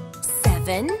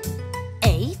 7,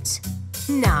 8,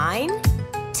 9,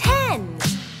 10.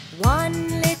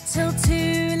 1 little,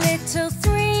 2 little,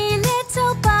 3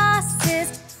 little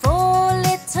buses. 4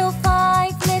 little,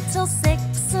 5 little,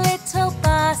 6 little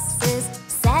buses.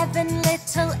 7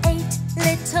 little, 8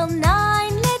 little,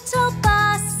 9 little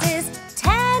buses.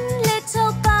 10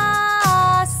 little buses.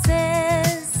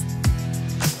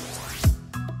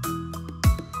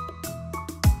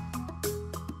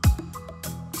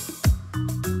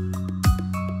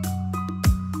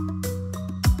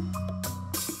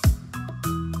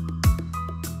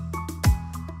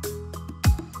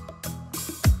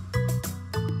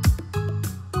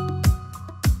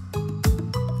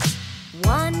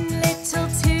 1 little,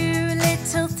 2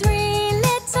 little, 3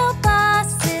 little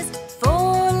buses.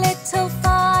 4 little,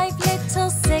 5 little,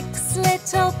 6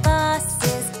 little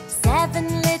buses.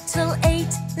 7 little, 8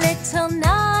 little,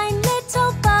 9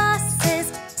 little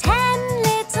buses. 10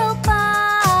 little buses.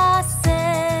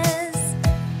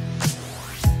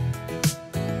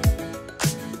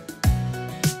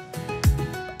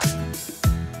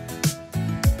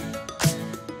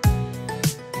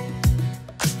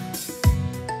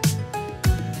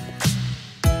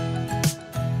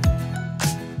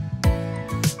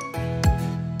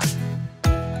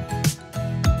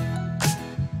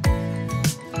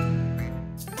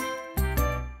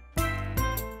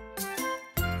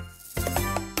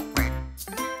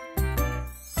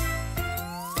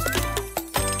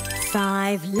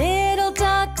 5 little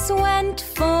ducks went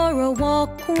for a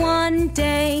walk one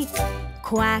day.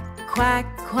 Quack, quack,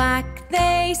 quack,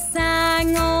 they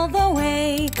sang all the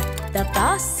way. The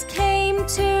bus came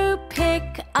to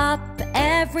pick up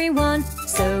everyone,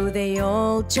 so they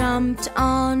all jumped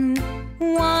on,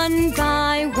 one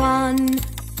by one.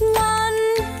 1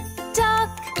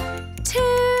 duck,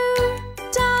 2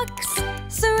 ducks,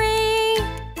 3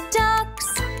 ducks,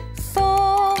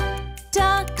 4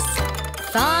 ducks.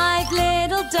 5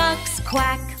 little ducks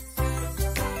quack.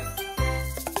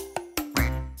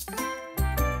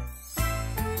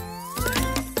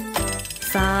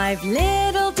 5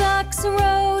 little ducks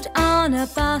rode on a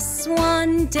bus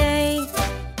one day.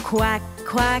 Quack,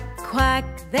 quack, quack,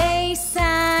 they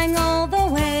sang all the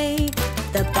way.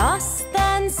 The bus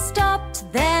then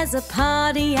stopped, there's a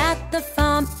party at the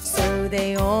farm, so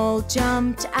they all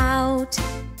jumped out,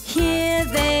 here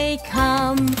they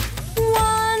come.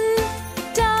 1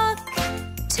 duck,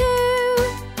 2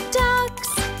 ducks,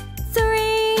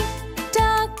 3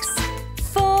 ducks,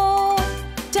 4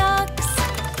 ducks.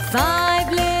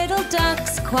 5 little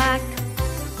ducks quack.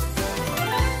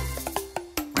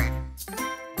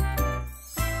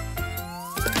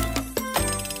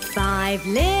 5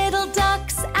 little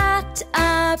ducks at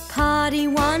a party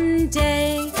one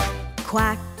day.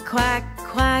 Quack, quack,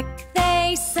 quack,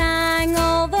 they sang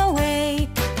all the way.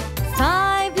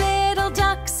 5 little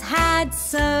ducks had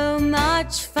so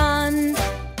much fun,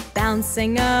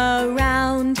 bouncing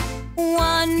around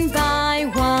one by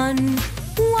one.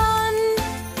 1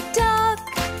 duck,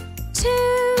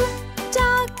 2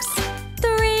 ducks,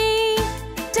 3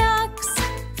 ducks,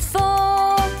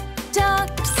 4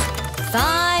 ducks.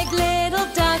 5 little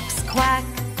ducks quack.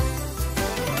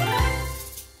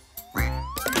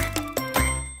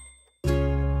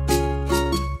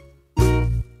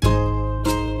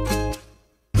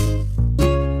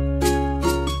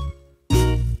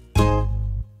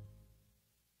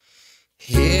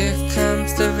 Here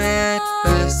comes the red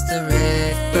bus, the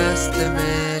red bus, the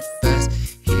red bus.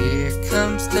 Here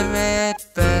comes the red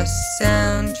bus,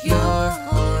 sound your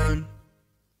horn.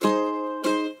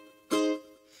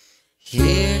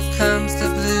 Here comes the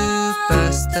blue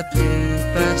bus, the blue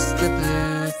bus, the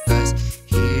blue bus.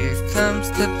 Here comes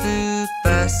the blue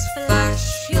bus,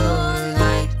 flash your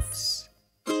lights.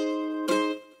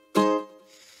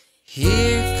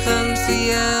 Here comes the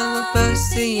yellow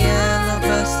bus, the yellow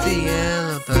bus, the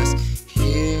yellow bus.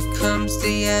 Here comes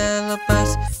the yellow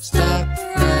bus, stop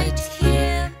right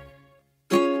here.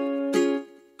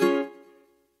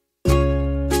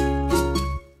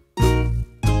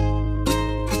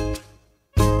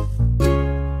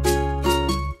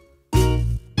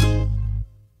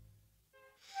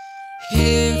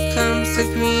 Here comes the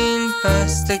green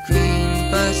bus, the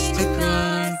green bus, the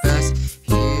green bus.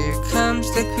 Here comes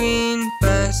the green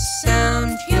bus,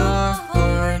 sound your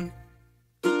horn.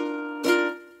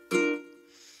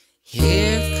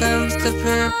 Here comes the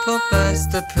purple bus,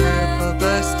 the purple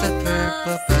bus, the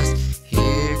purple bus.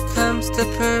 Here comes the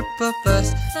purple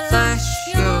bus, flash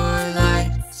your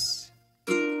lights.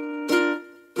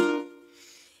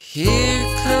 Here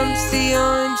comes the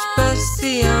orange bus,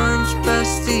 the orange bus,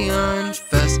 the orange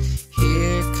bus.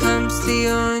 Here comes the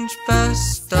orange bus,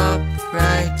 stop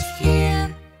right here.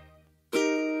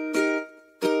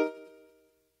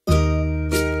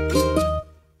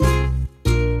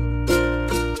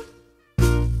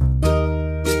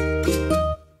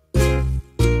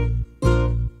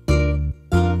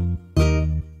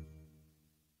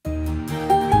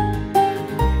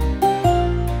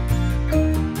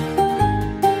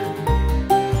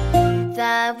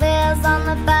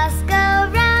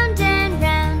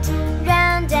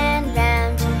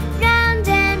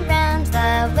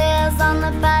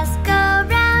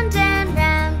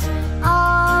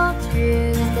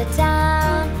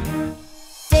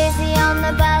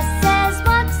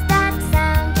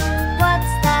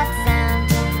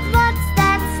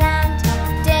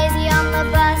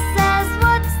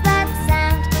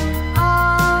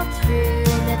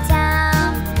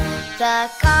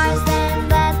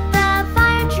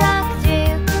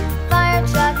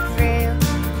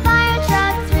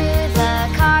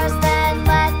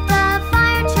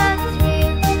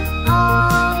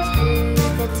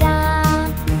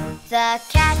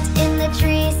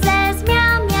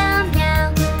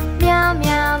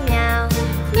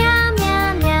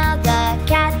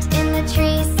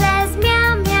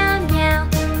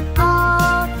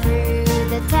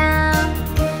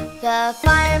 The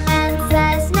fireman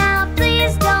says, now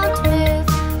please don't move,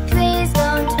 please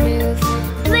don't move,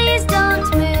 please don't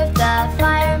move. The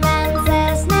fireman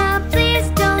says, now please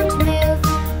don't move,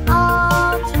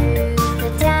 all through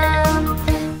the town.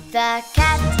 The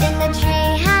cat in the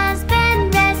tree has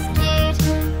been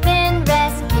rescued, been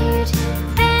rescued,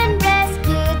 been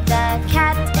rescued. The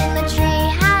cat in the tree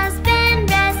has been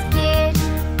rescued,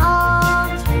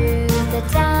 all through the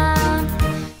town.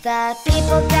 The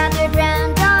people gathered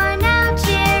round are now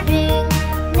cheering,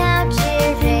 now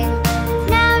cheering,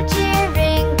 now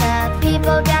cheering. The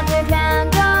people gathered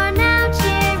round are now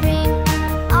cheering,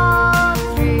 all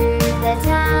through the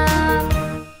town.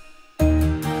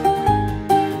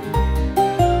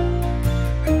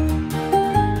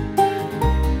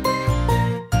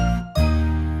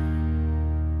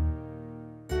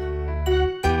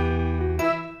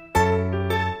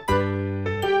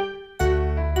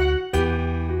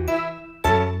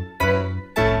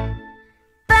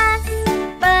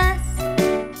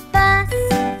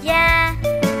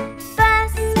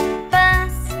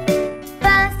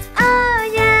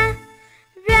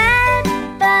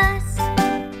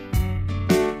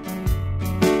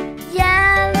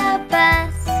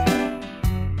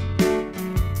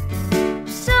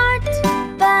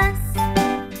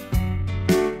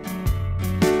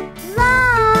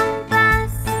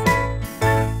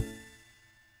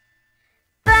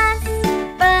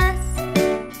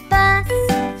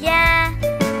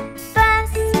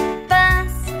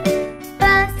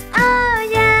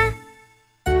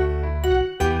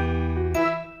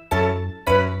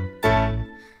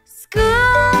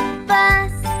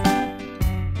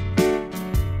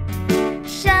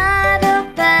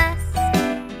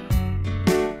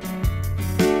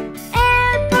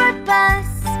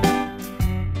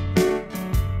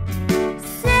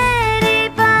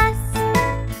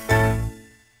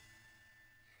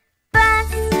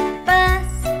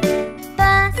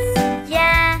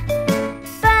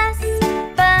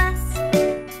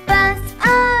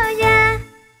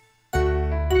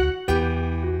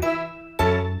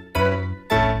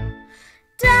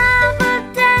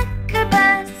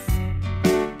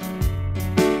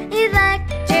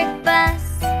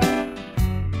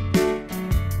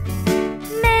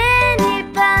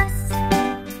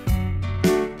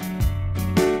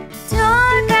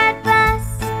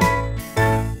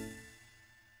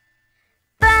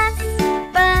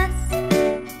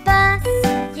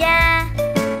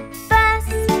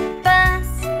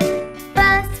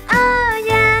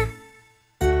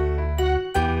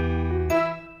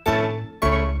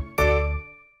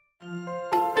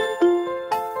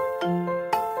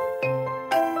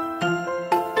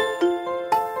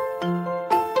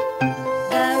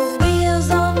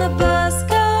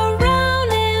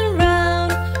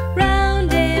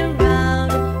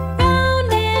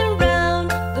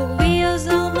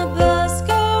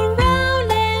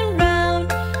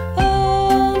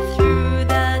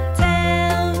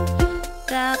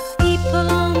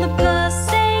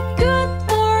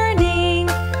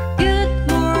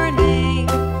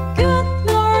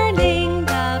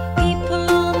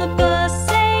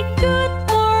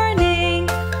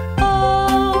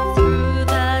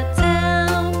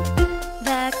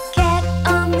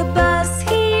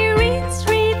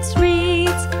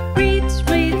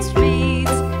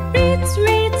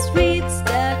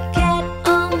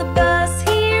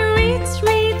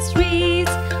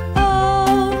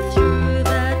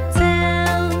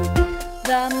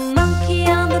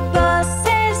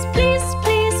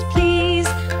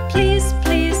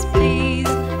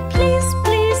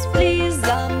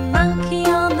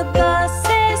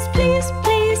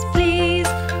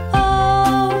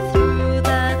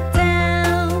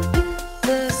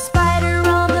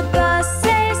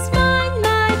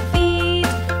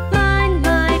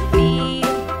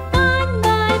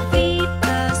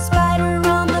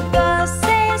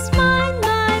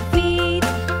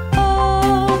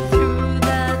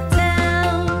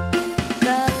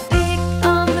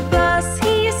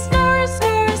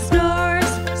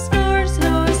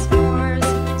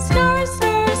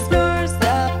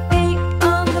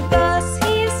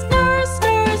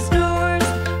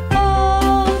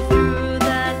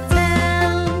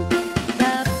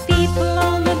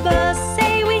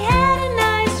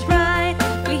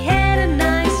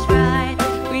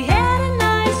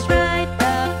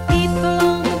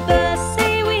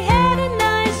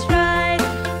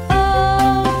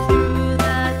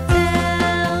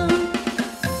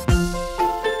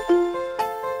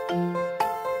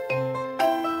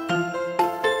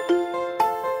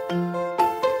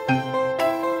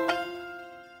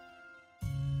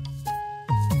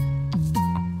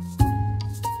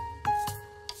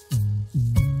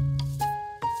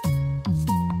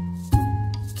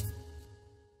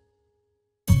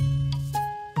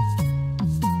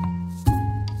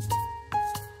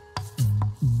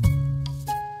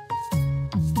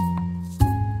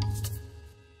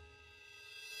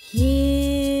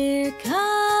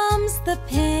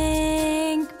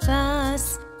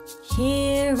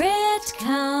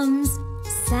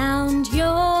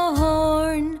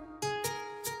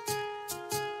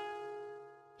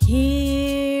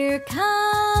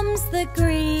 the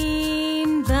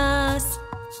green bus.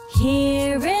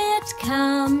 Here it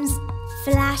comes,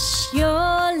 flash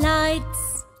your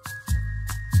lights.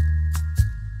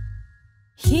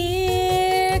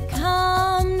 Here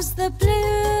comes the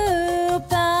blue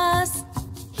bus.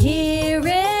 Here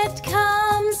it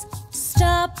comes,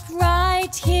 stop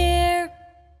right here.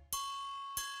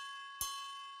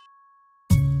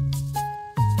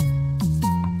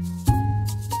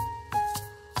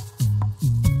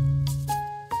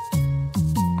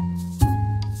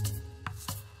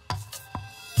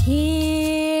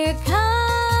 Here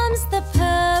comes the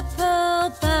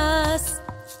purple bus.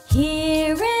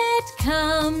 Here it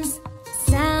comes,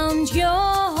 sound your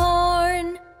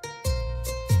horn.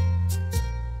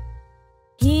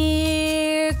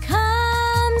 Here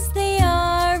comes the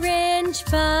orange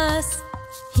bus.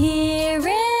 Here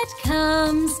it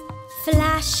comes,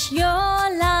 flash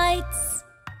your lights.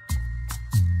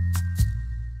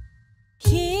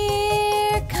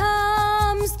 Here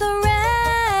comes the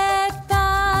red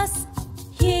bus.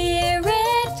 Here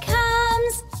it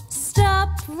comes, stop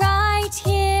right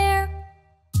here.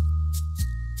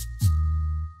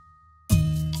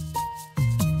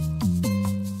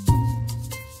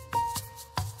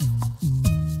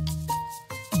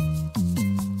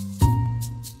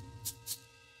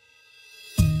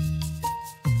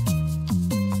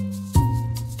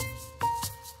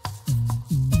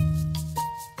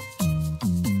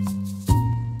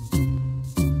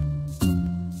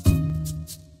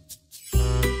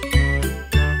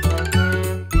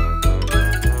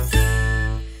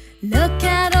 Look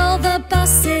at all the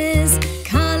buses,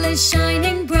 colors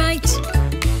shining bright,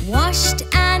 washed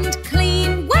and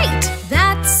clean. Wait,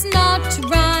 that's not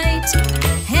right.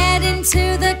 Head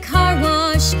into the car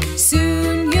wash,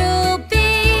 soon you'll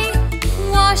be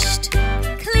washed,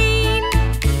 clean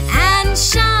and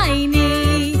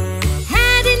shiny.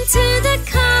 Head into the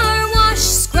car wash,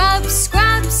 scrub,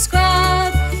 scrub,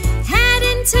 scrub. Head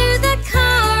into the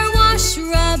car wash,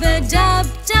 rub-a-dub-dub.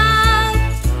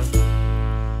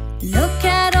 Look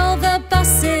at all the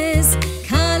buses,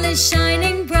 colors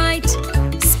shining bright.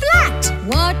 Splat!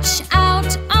 Watch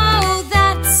out, oh,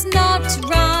 that's not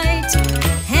right.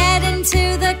 Head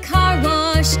into the car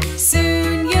wash,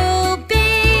 soon you'll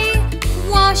be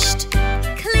washed,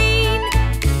 clean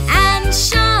and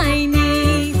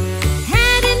shiny.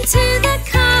 Head into the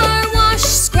car wash,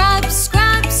 scrub,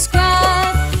 scrub,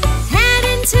 scrub. Head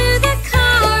into the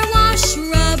car wash,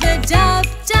 rub-a-dub-dub.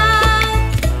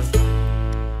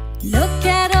 Look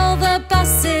at all the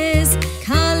buses,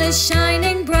 colors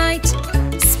shining bright.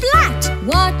 Splat!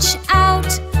 Watch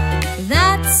out,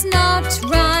 that's not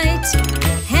right.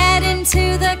 Head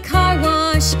into the car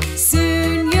wash,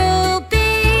 soon you'll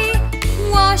be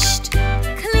washed,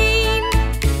 clean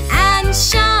and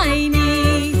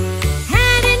shiny.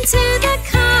 Head into the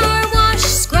car wash,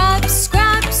 scrub,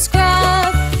 scrub,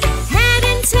 scrub. Head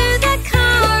into the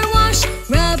car wash,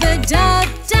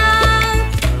 rub-a-dub-dub.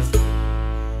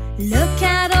 Look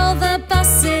at all the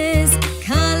buses,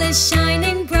 colors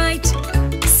shining bright.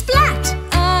 Splat!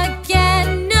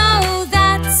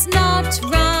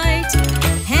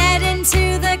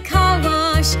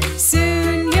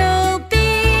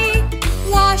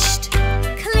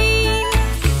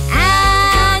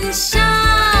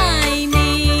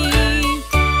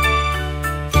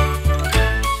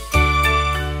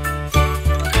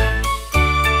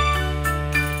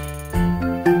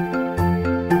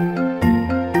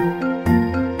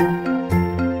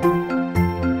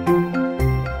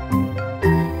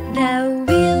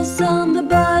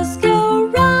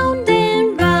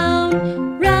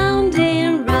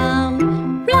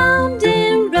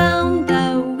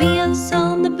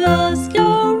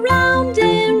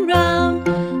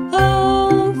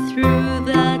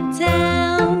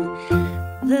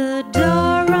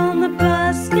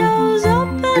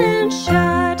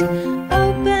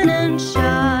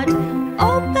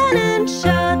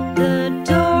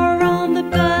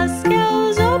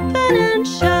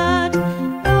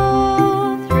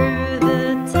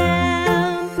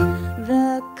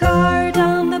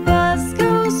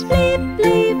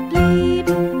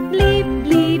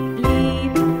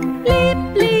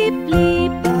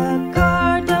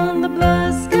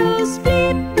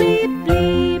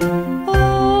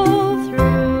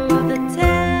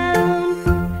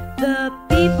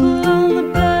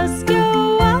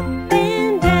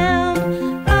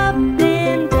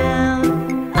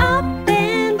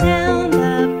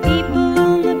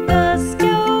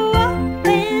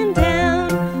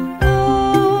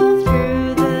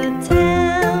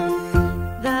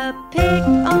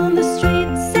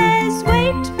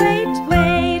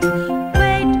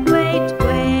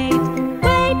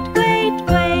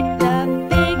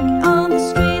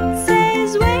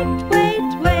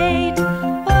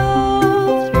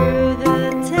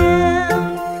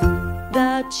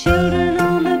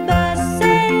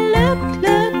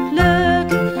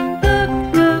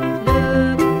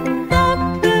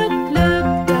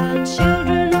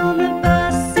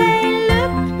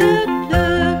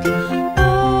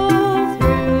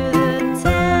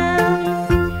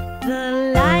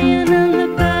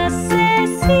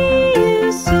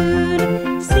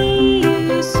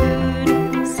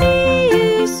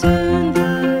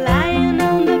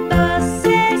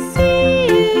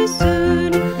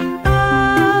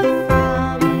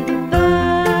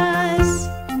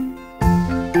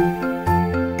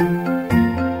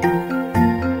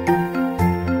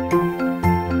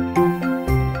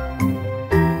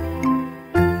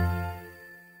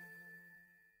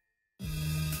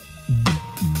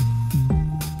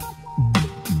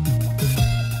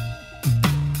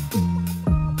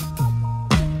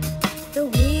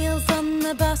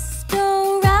 the bus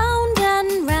go round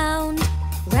and round,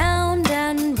 round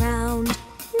and round,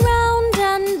 round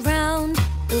and round.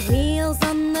 The wheels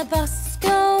on the bus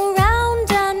go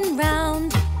round and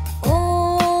round,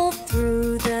 all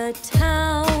through the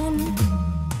town.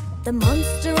 The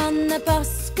monster on the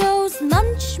bus goes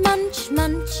munch, munch,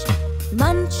 munch,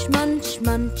 munch, munch,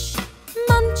 munch,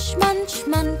 munch, munch,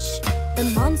 munch.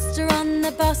 The monster on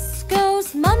the bus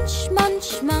goes munch,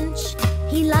 munch, munch.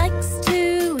 He likes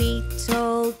to eat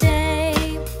all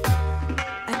day.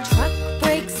 A truck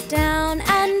breaks down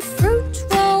and fruit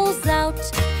rolls out.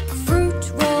 Fruit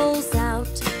rolls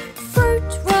out.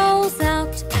 Fruit rolls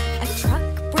out. A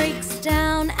truck breaks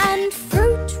down and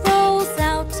fruit rolls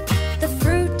out. The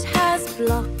fruit has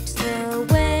blocked the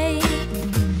way.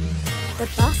 The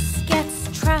bus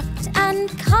gets trapped and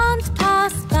can't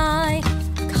pass by.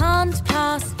 Can't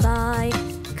pass by.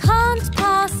 Can't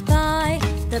pass by.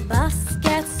 The bus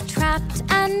gets trapped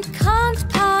and can't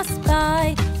pass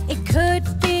by. It could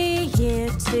be here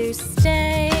to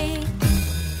stay.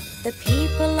 The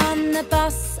people on the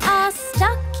bus are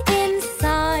stuck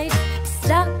inside.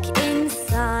 Stuck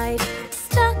inside.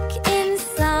 Stuck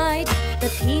inside.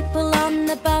 The people on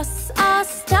the bus are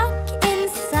stuck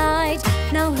inside.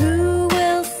 Now who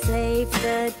will save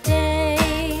the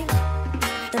day?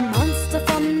 The monster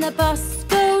from the bus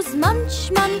goes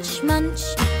munch, munch, munch,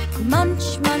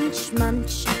 munch, munch,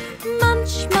 munch,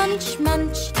 munch, munch,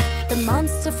 munch. The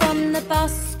monster from the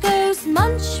bus goes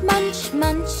munch, munch,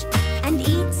 munch, and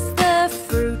eats the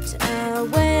fruit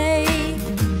away.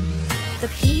 The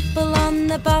people on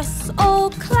the bus all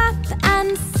clap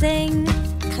and sing,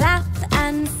 clap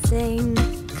and sing,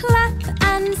 clap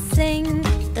and sing.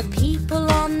 The people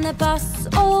on the bus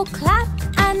all clap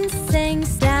and sing.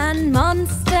 Stand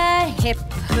monster, hip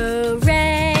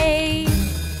hooray.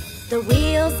 The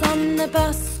wheels on the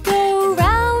bus go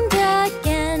round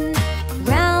again,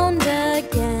 round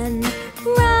again,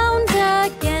 round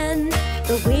again.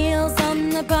 The wheels on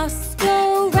the bus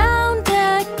go round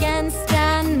again.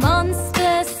 Stand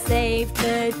monster, save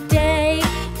the day.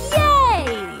 Yay!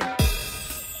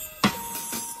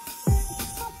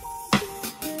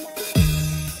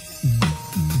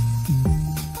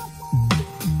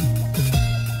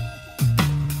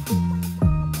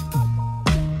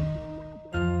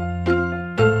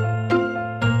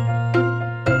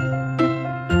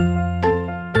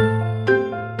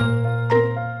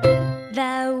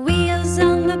 The wheels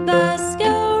on the bus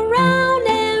go round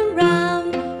and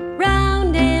round,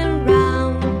 round and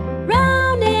round,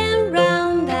 round and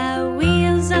round. The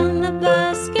wheels on the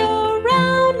bus go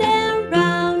round and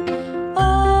round,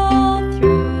 all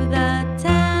through the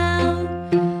town.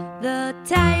 The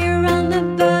tire on the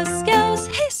bus goes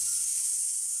hiss.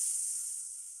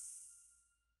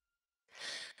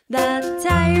 The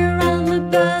tire on the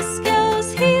bus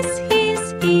goes hiss,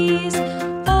 hiss, hiss,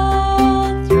 all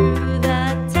through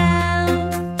the town.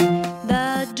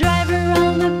 The driver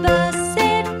on the bus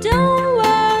said, don't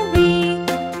worry,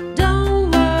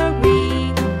 don't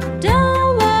worry,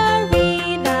 don't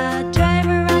worry. The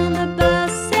driver on the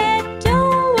bus said,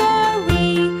 don't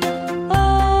worry,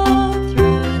 all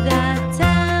through the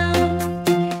town.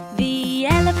 The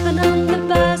elephant on the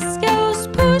bus goes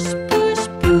push, push,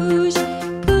 push,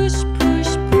 push,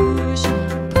 push, push,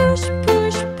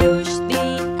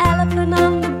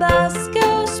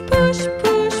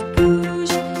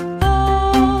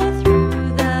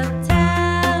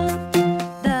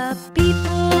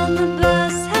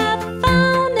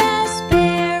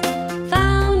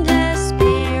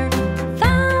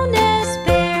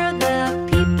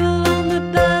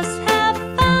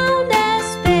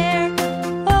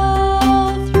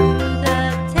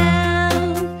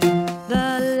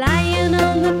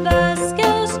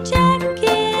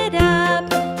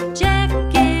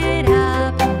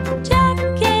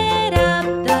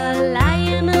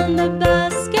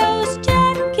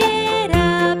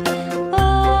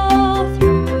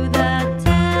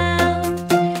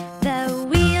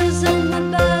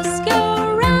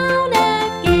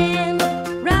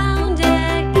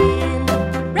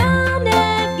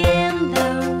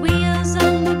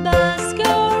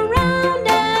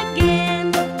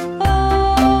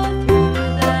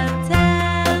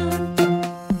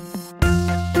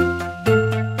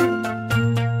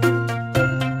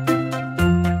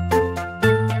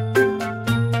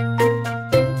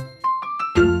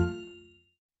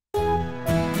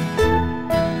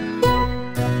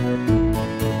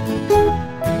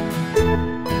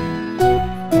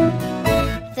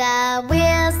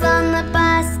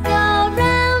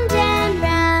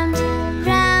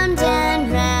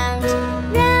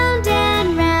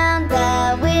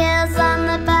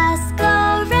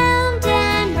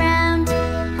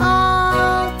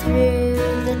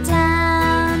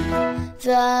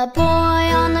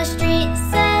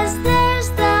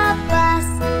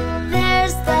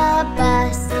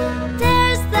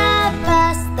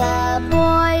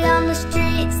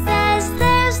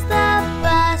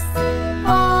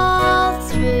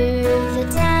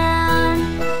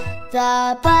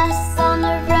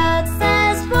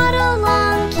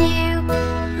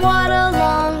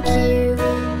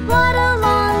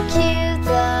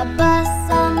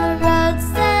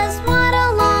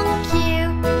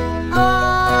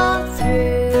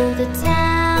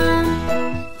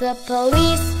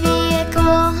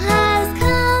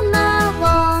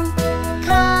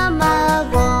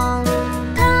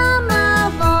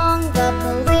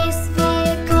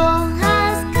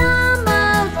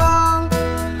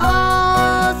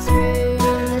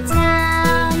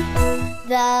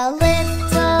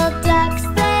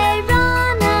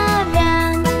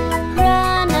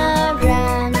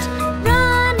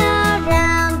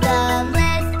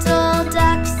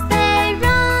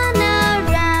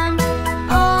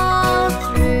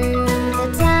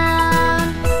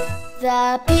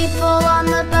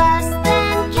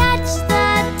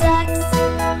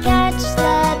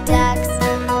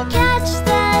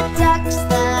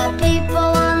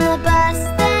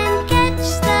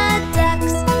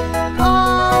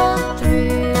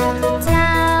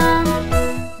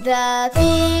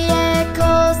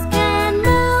 vehicles can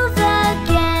move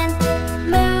again,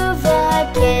 move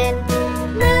again,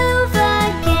 move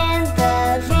again.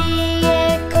 The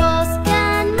vehicles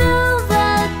can move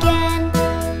again,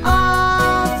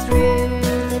 all through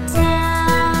the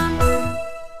town.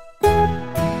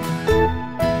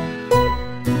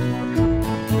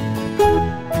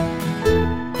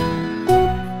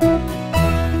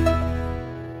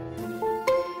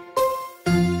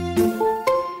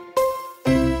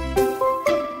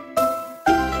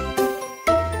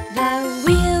 The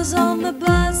wheels on the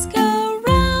bus go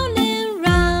round and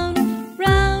round,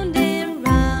 round and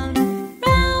round,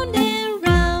 round and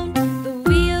round. The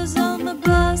wheels on the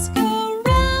bus go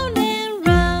round and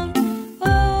round,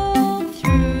 all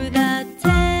through the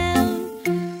town.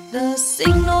 The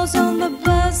signals on the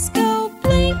bus go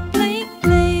blink, blink,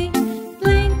 blink,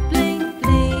 blink, blink,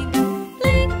 blink,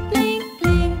 blink, blink,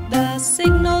 blink. The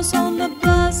signals on the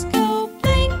bus go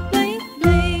blink, blink,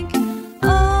 blink,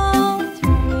 all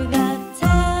through the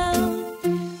town.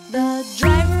 The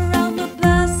driver on the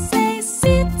bus says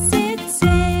sit, sit,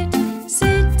 sit,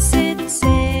 sit, sit,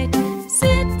 sit,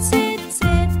 sit, sit,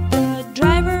 sit. The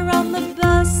driver on the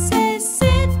bus says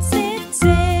sit, sit,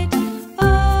 sit,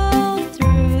 all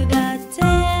through the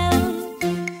town.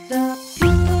 The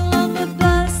people on the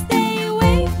bus, they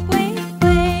wave, wave,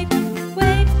 wave,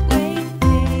 wave, wave,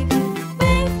 wave,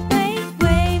 wave, wave,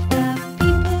 wave. The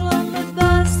people on the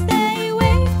bus, they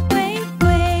wave, wave,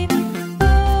 wave,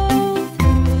 all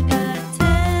through the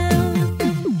town.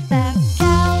 The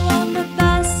cow on the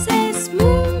bus says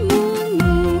moo, moo,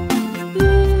 moo,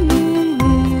 moo, moo,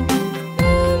 moo, moo,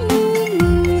 moo,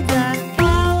 moo. The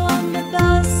cow on the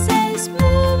bus says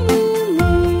moo, moo,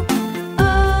 moo,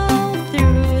 all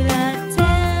through the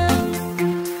town.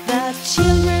 The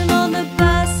children on the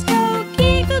bus go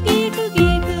giggle, giggle,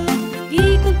 giggle,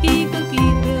 giggle, giggle,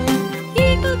 giggle,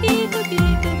 giggle, giggle,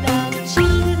 giggle. The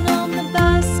children on the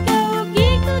bus go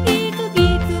giggle, giggle,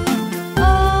 giggle,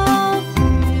 all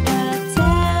through the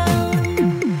town.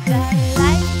 The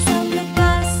lights on the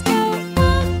bus go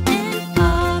on and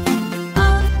off,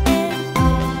 on and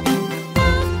off,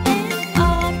 on and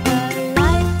off. The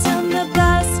lights on the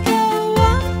bus go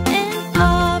on and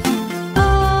off,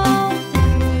 all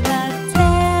through the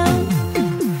town.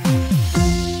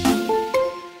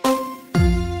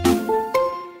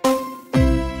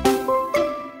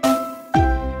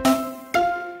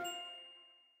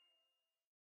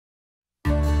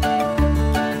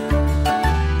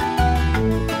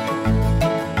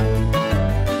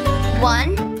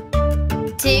 One,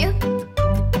 two,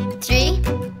 three,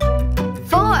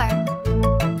 4,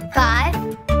 5,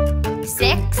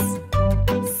 6,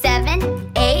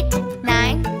 7, 8,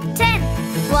 9, 10.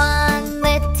 1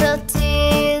 little, 2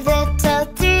 little,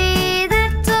 3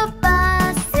 little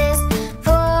buses.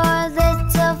 4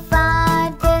 little,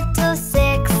 5 little,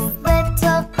 6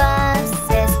 little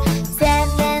buses.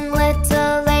 7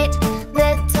 little, 8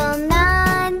 little,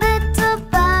 9 little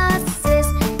buses.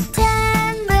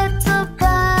 10 little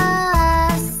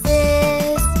buses.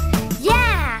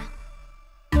 Yeah!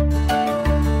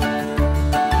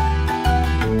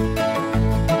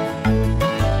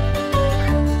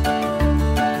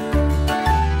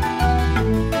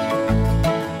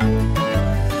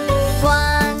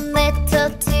 1 little,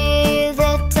 2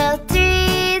 little,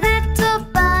 3 little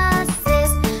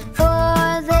buses.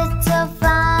 4 little,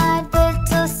 5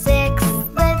 little, 6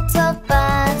 little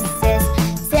buses.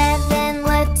 7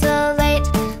 little, 8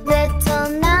 little,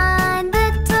 9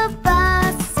 little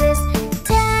buses.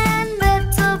 10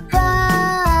 little buses.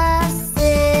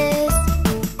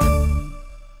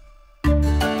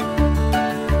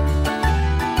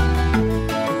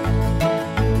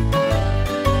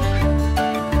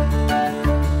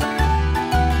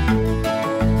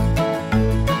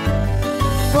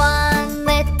 1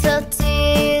 little,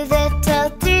 2 little,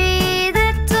 3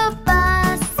 little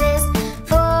buses.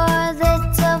 4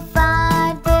 little,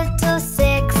 5 little,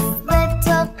 6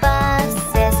 little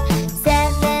buses.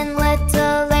 7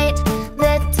 little, 8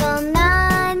 little,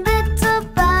 9 little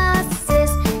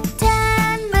buses.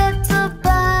 10 little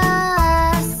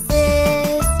buses.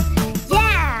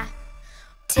 Yeah!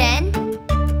 10,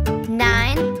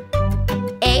 9,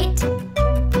 8,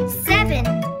 7,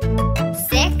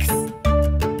 6,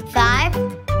 5,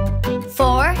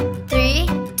 4, 3,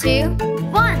 2,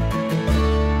 1.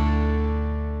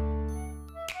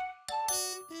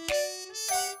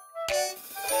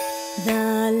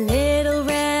 The little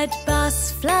red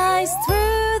bus flies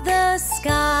through the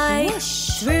sky,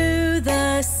 through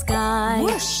the sky,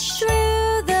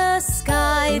 through the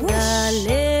sky. The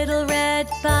little red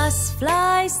bus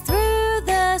flies through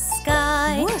the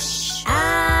sky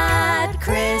at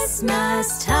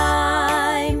Christmas time.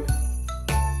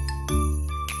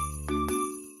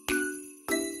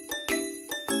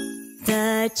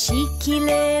 cheeky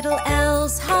little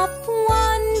elves hop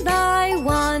one by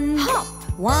one. Hop!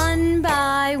 One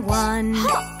by one.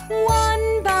 Hop!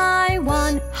 One by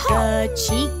one. Hop! The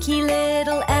cheeky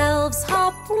little elves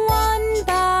hop one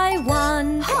by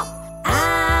one. Hop!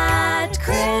 At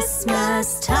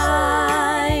Christmas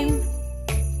time.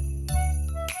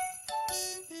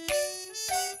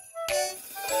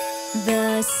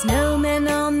 The snowmen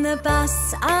on the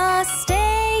bus are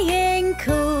staying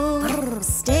cool.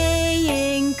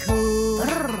 Staying cool.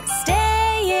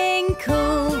 Staying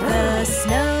cool. The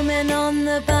snowmen on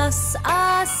the bus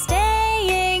are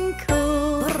staying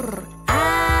cool.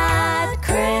 At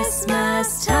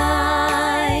Christmas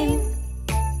time.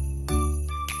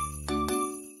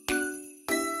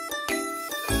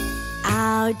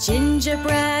 Our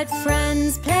gingerbread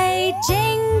friends play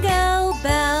jingle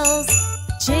bells.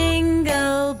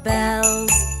 Jingle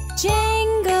bells,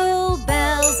 jingle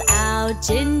bells. Our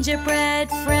gingerbread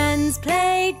friends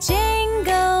play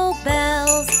jingle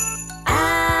bells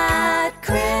at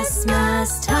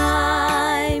Christmas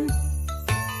time.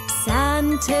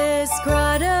 Santa's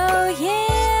grotto,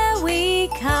 here we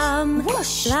come.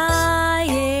 Whoosh!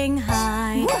 Flying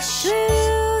high. Whoosh!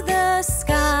 Through the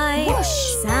sky.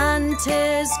 Whoosh!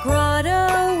 Santa's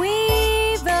grotto,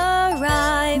 we've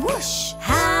arrived. Whoosh!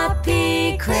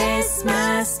 Happy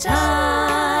Christmas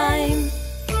time.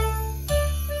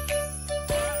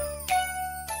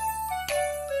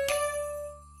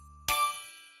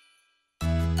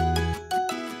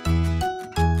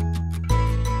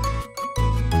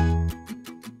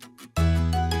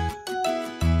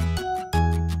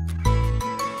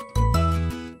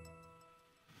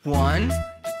 One,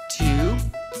 two,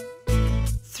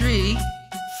 three,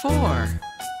 4,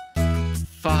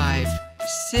 5,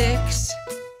 6,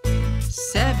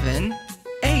 7,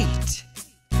 8,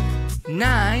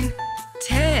 9,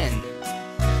 10.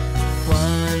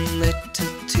 1 little,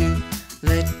 2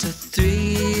 little,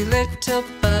 3 little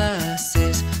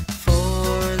buses. 4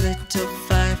 little,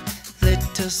 5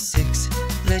 little, 6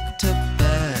 little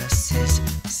buses.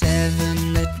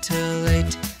 7 little,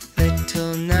 8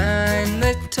 little, 9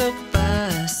 little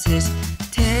buses.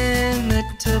 10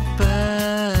 little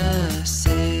buses.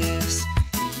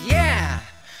 Yeah!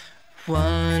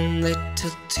 1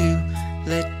 little, 2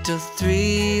 little,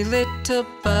 3 little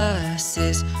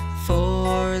buses.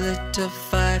 4 little,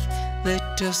 5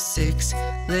 little, 6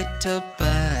 little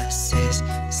buses.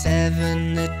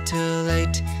 7 little,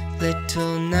 8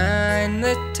 little, 9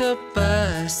 little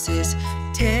buses.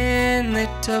 10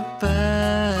 little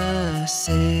buses.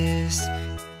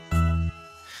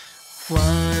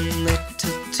 1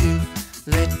 little, 2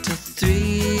 little,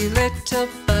 3 little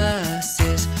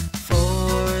buses. 4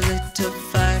 little,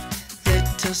 5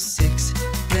 little, 6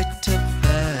 little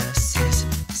buses.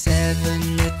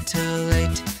 7 little,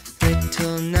 8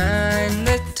 little, 9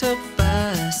 little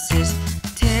buses.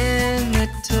 10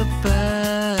 little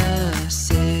buses.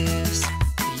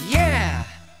 Yeah!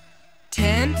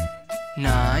 10,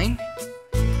 9,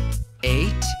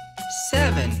 8,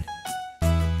 7,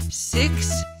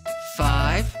 6,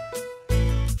 5,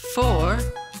 4,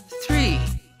 3,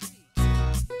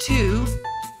 2,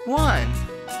 1.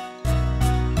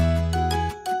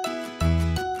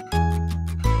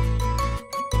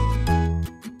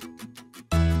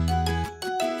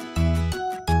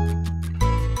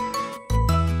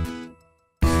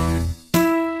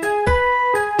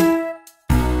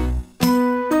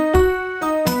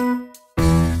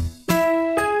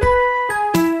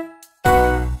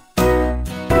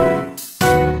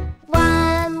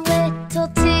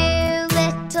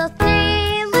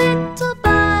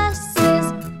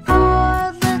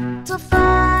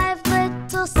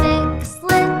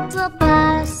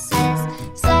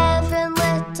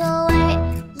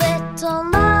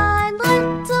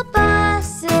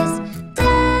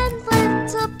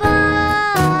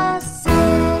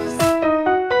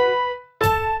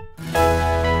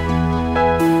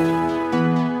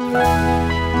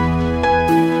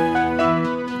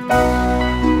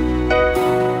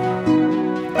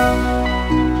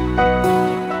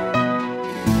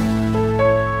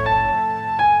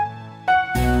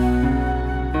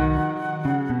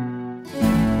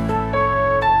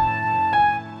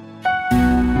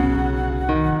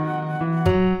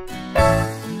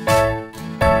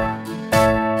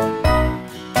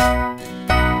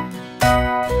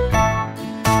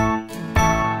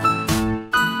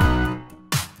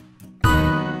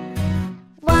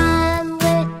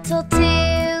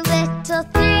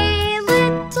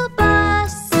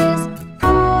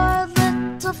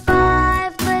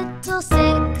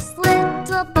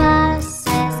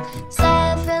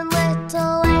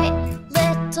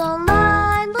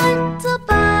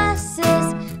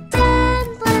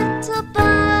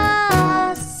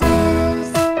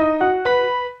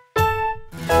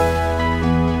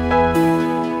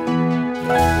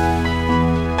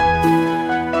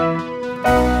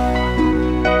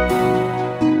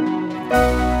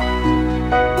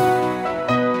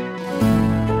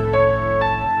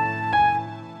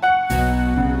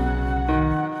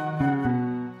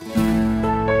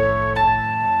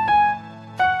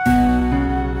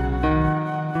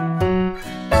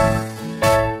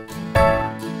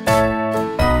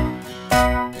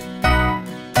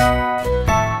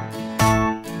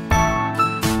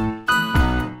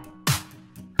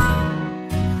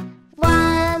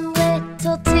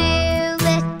 little 2,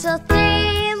 little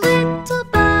 3, little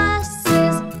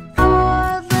buses.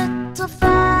 4, little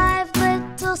 5,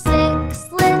 little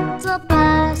 6, little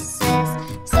buses.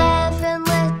 7,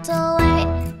 little 8,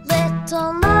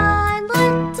 little 9,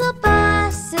 little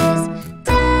buses.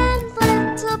 10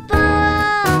 little buses.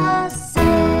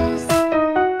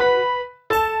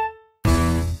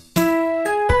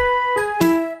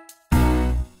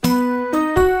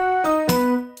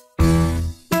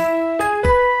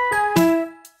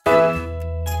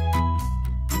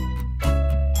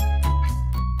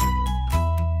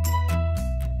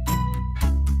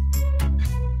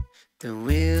 The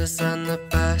wheels on the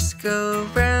bus go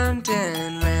round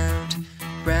and round,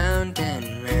 round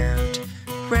and round,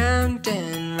 round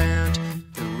and round.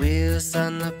 The wheels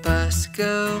on the bus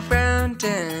go round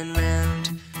and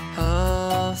round,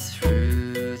 all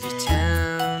through the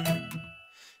town.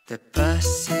 The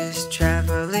bus is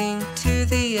traveling to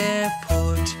the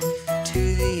airport,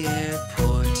 to the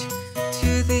airport,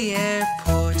 to the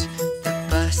airport. The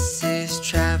bus is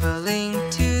traveling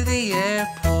to the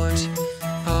airport,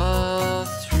 all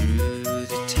through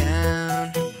the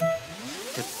town.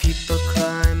 The people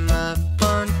climb up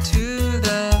onto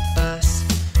the bus,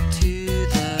 to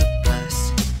the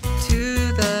bus,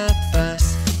 to the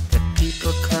bus. The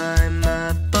people climb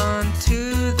up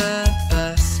onto the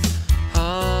bus,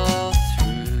 all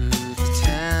through the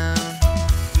town.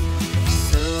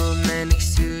 So many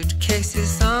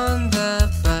suitcases on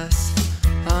the bus,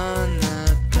 on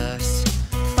the bus,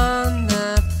 on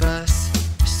the bus.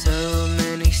 So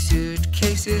many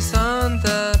suitcases on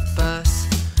the bus,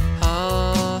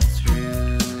 all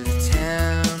through the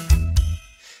town.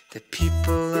 The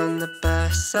people on the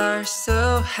bus are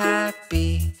so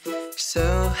happy,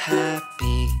 so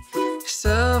happy,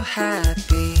 so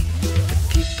happy. The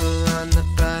people on the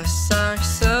bus are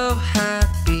so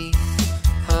happy,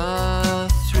 all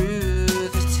through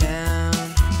the town.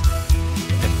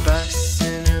 The bus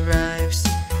soon arrives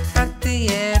at the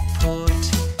airport,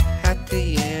 at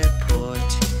the airport,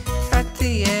 at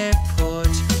the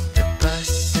airport. The bus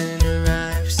soon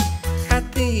arrives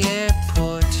at the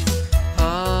airport,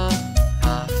 all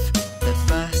off the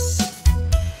bus.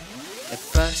 The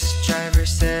bus driver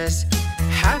says,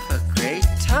 "Have a great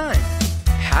time,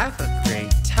 have a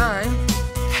great time,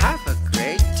 have a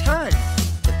great time."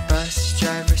 The bus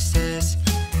driver says,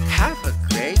 "Have a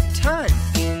great time,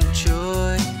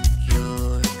 enjoy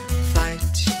your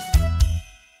flight."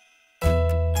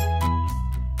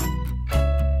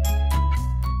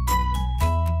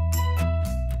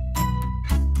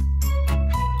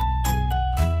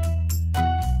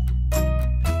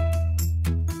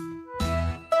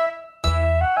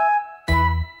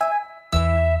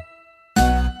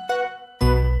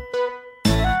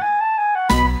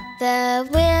 The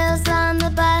wheels on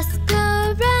the bus go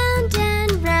round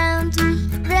and round,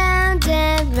 round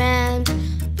and round,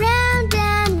 round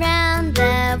and round.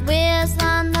 The wheels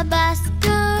on the bus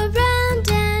go round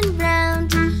and round,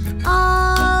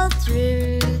 all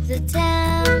through the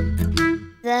town.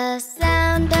 The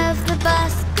sound of the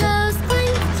bus goes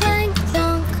clink, clank,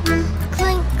 clonk,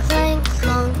 clink, clank,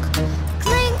 clonk,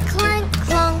 clink, clank,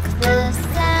 clonk. The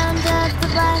sound of the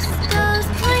bus goes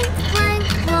clink, clank,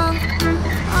 clonk,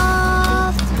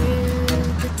 all through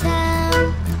the town.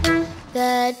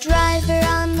 The driver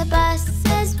on the bus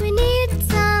says, "We need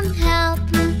some help,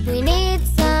 we need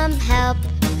some help,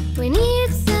 we need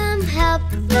some help."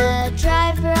 The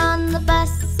driver on the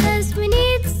bus says, "We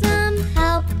need some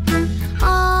help,"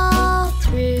 all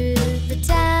through the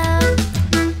town.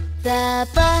 The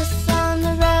bus on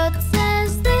the road says,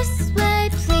 "This way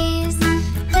please,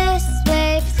 this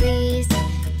way please,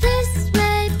 this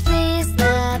way please."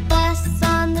 The bus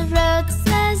on the road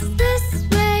says, "This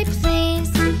way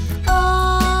please,"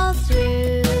 all through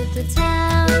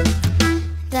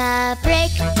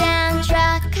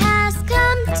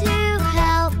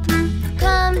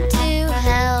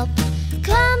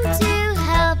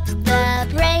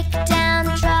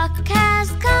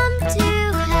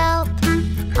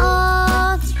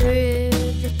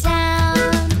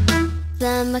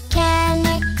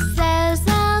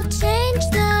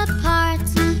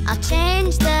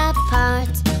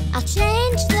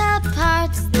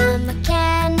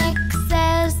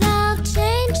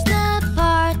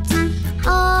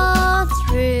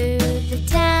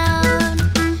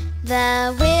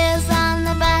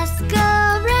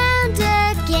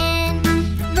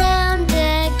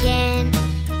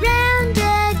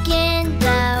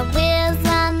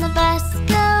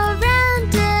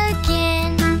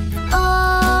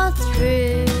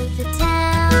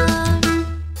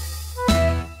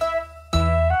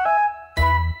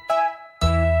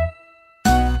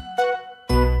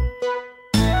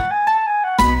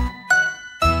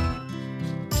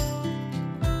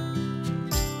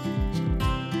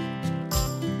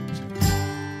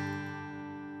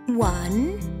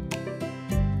 1,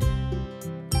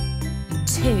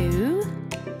 2,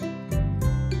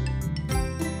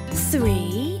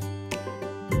 3,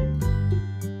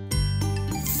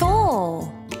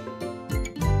 4,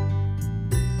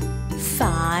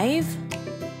 5,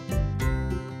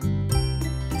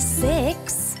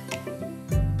 6,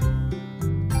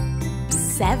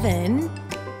 7,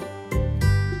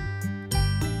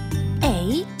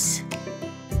 8,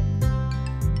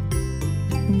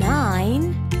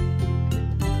 9,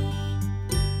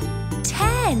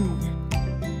 10.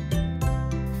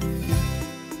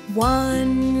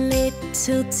 1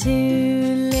 little, 2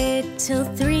 little,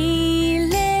 3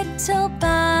 little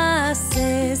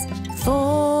buses,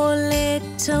 4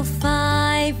 little,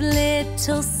 5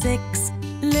 little, 6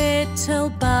 little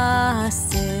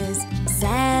buses,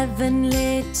 7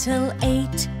 little,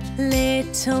 8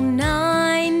 little,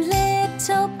 9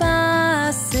 little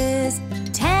buses,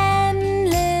 10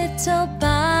 little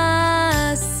buses.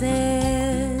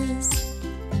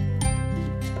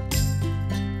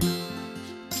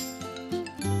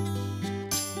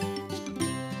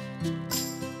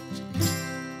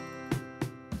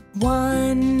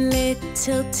 1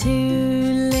 little, 2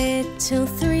 little,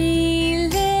 3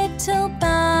 little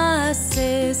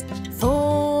buses,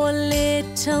 4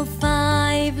 little,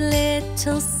 5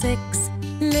 little, 6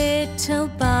 little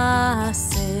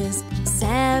buses,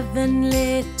 7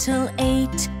 little,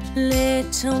 8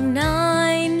 little,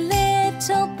 9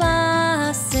 little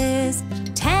buses,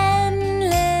 10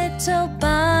 little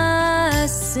buses.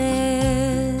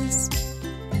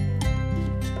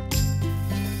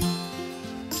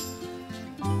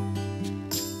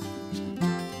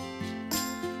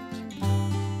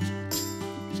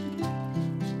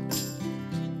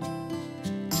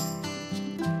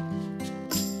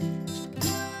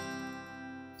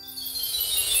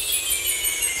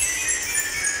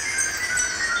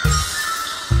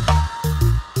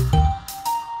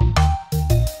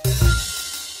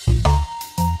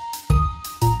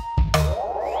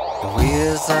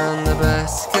 'Wheels on the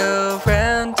bus go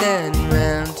round and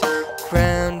round,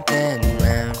 round and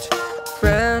round,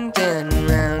 round and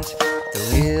round. The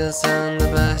wheels on the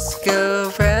bus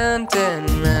go round and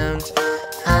round.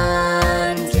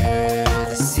 Under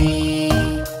the sea,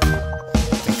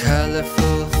 the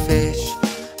colorful fish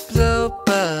blow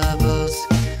bubbles,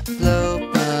 blow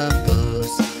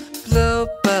bubbles, blow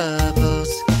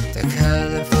bubbles. The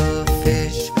colorful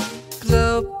fish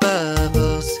blow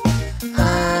bubbles.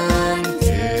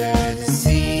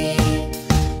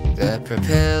 The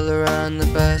propeller on the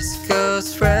bus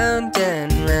goes round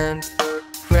and round,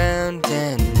 round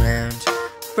and round,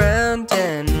 round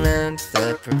and round.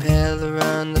 The propeller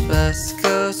on the bus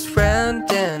goes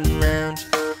round and round.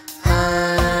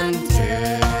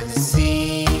 Under the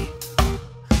sea,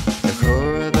 the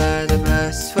coral by the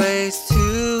bus sways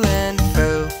to and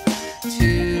fro,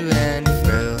 to and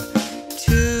fro,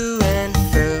 to and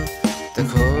fro. The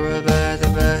coral by the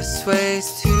bus sways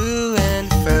to and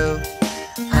fro.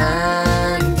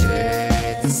 Under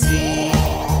the sea,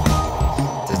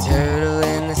 the turtle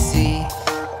in the sea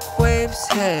waves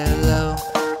hello,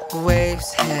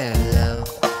 waves hello,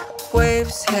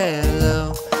 waves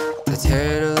hello. The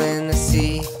turtle in the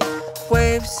sea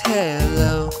waves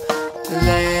hello.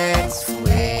 Let's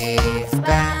wave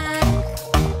back.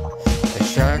 The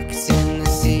sharks in the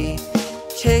sea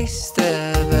chase the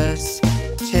bus,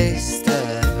 chase the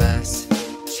bus,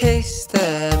 chase the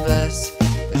bus.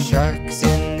 The sharks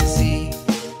in the sea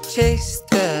chase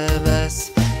the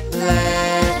bus.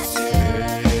 Let's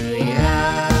hurry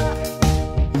up.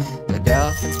 The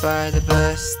dolphins by the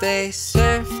bus, they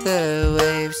surf the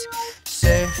waves,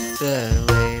 surf the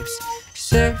waves,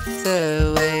 surf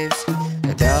the waves.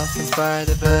 The dolphins by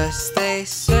the bus, they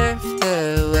surf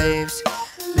the waves.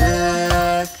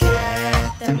 Look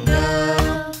at them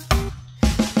go.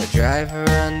 The driver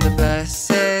on the bus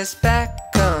says back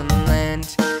on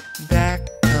land, back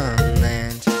on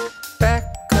land, back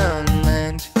on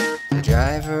land. The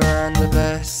driver on the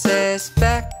bus says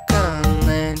back on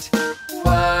land.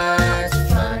 What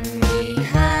fun we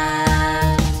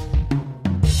had.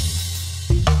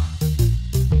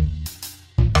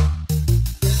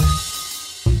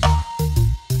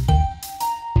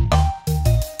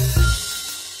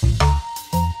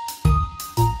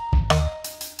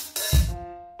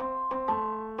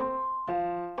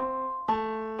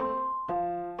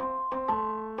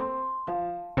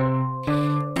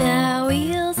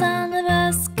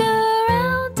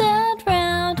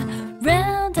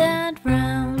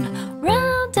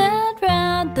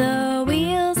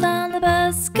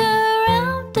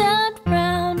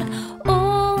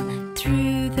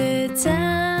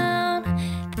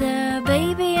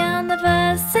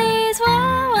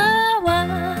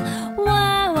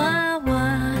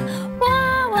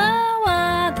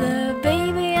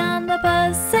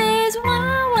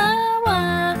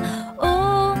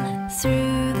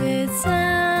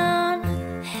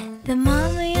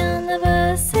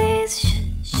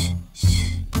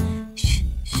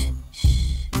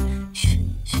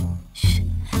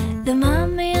 The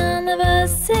mommy on the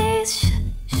bus says shh,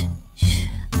 shh, shh,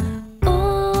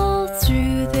 all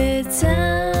through the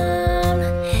town.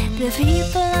 The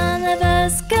people on the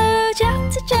bus go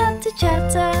chatter, chatter,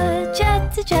 chatter,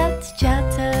 chatter, chatter,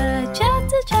 chatter,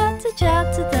 chatter, chatter,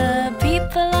 chatter. The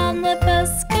people on the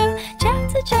bus go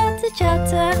chatter, chatter,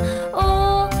 chatter,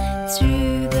 all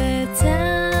through the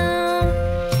town.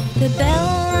 The bell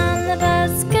on the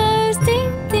bus goes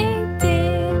ding, ding,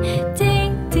 ding,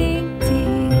 ding, ding,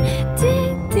 ding,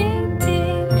 ding, ding,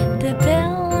 ding. The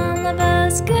bell on the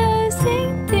bus goes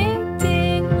ding, ding,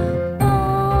 ding,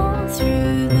 all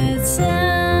through the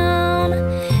town.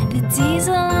 The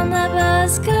diesel on the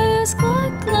bus goes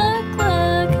cluck, cluck,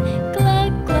 cluck,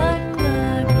 cluck, cluck,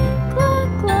 cluck, cluck,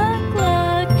 cluck,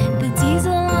 cluck. The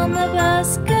diesel on the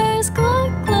bus goes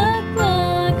cluck, cluck,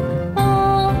 cluck,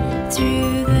 all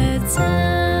through the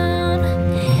town.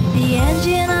 The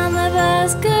engine on the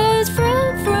bus goes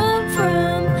vroom, vroom,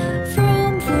 vroom,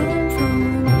 vroom, vroom,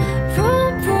 vroom,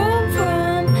 vroom, vroom,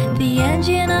 vroom. The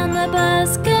engine on the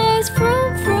bus goes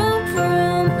vroom, vroom,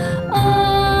 vroom,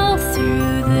 all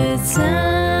through the town.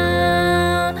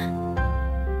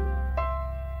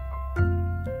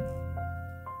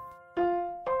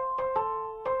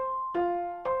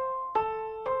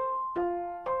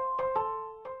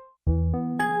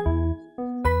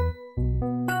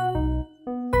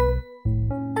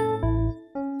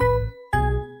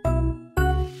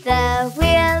 The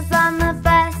wheels on the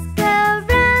bus go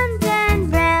round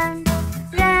and round,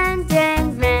 round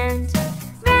and round,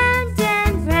 round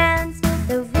and round.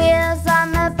 The wheels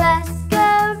on the bus go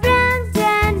round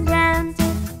and round,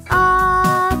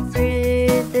 all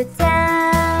through the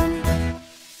town.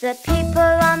 The people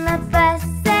on the bus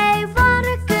say, what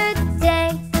a good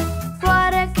day,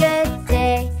 what a good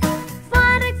day,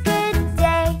 what a good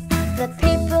day. The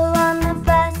people on the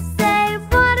bus say,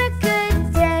 what a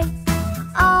good day,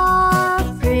 all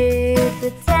through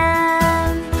the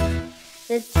town.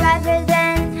 The driver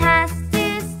then has to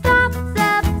stop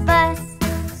the bus,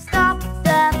 stop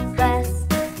the bus,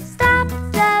 stop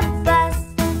the bus.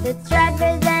 The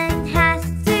driver then has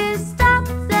to stop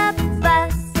the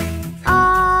bus,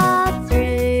 all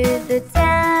through the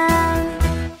town.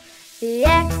 The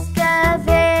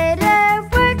excavator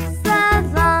works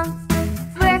along,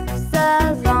 works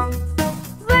along,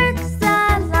 works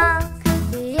along.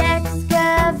 The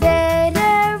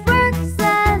excavator works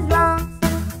along,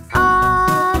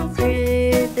 all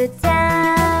through the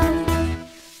town.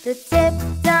 The tip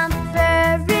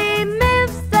dumper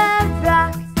removes the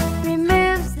rock,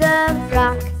 removes the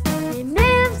rock,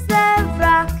 removes the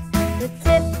rock. The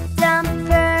tip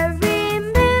dumper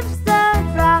removes the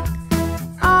rock,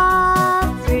 all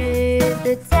through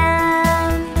the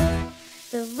town.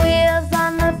 The wheels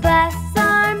on the bus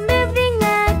are moving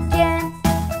again,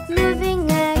 moving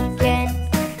again,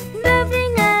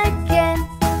 moving again.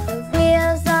 The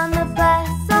wheels on the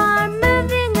bus are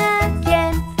moving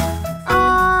again,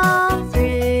 all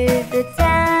through the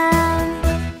town.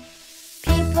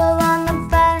 People on the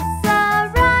bus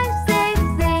arrive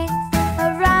safely,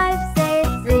 arrive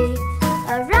safely,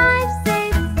 arrive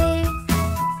safely.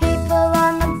 People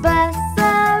on the bus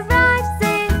arrive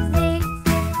safely,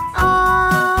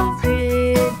 all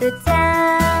through the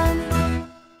town.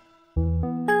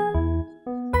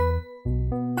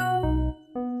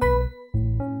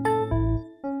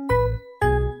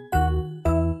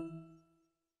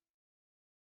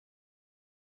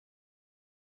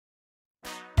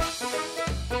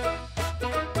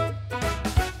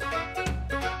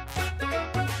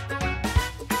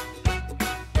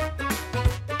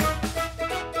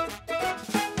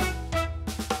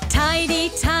 Tidy,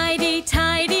 tidy,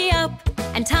 tidy up,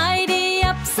 and tidy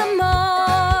up some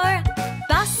more.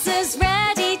 Bus is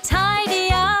ready, tidy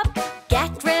up.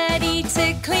 Get ready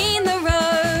to clean the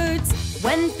roads.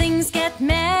 When things get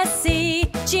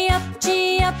messy, gee up,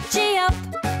 gee up, gee up.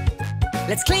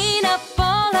 Let's clean up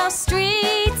all our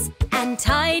streets and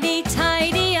tidy,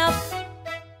 tidy up.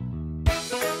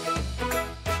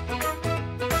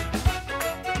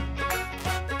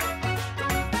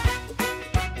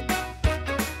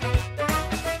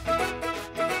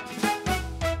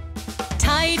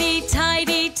 Tidy,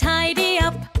 tidy, tidy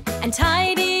up, and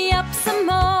tidy up some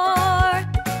more.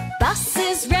 Bus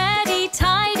is ready,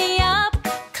 tidy up.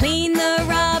 Clean the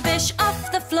rubbish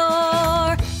off the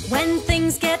floor. When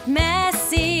things get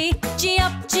messy, gee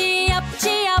up, gee up,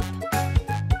 gee up.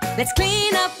 Let's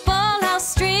clean up all our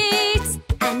streets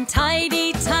and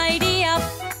tidy, tidy up.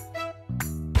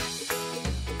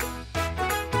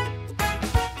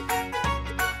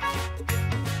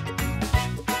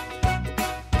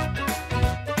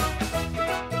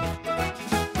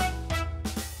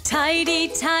 Tidy, tidy,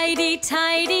 tidy,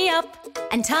 tidy up,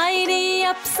 and tidy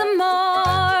up some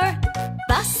more.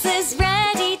 Bus is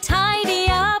ready, tidy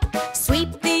up,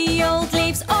 sweep the old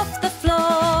leaves off the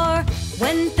floor.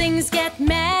 When things get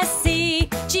messy,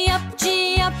 gee up,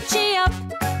 gee up, gee up.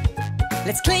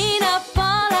 Let's clean up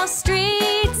all our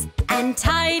streets and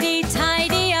tidy,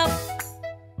 tidy up.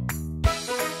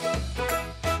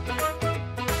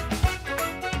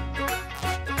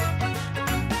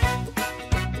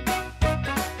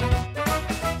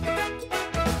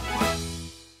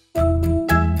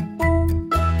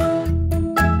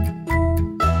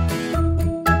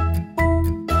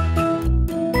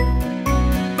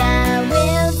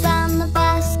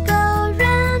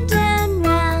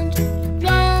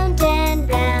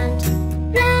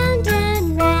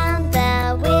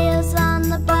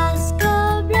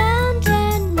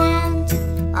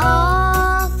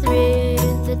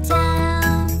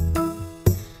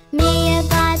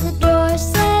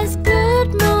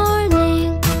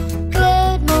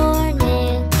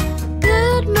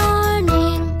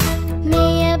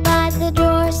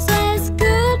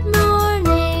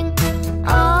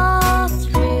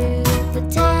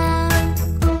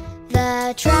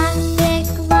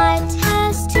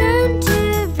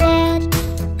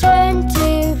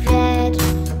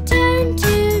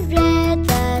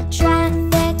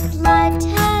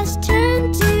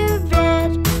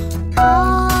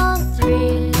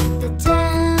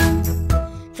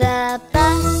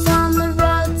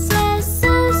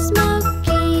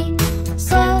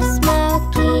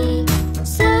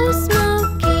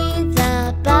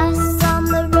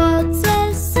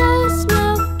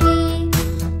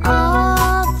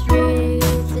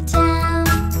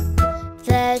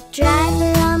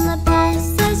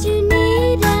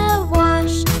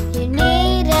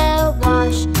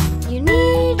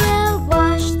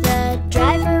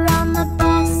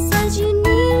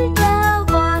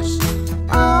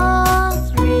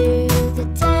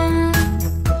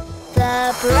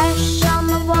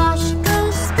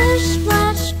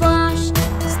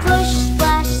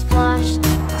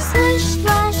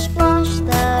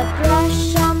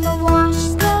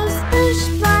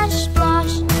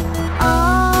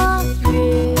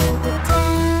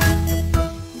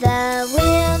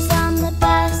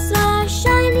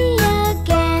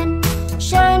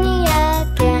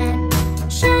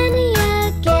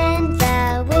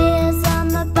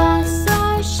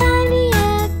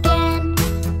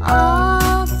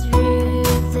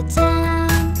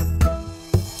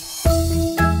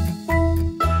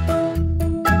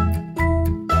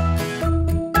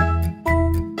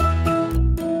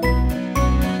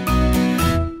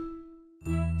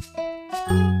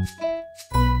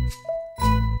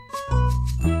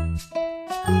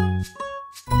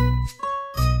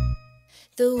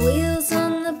 The wheels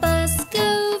on the bus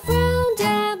go round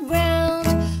and round,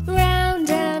 round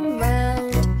and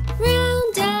round,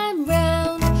 round and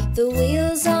round. The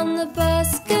wheels on the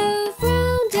bus go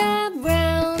round and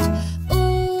round,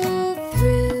 all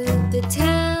through the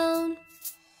town.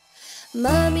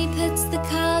 Mummy puts the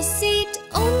car seat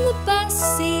on the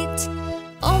bus seat,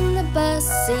 on the bus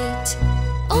seat,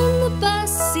 on the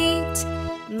bus seat.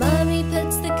 Mummy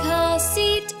puts the car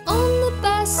seat on the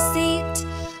bus seat,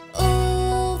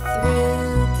 all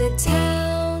through the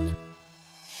town.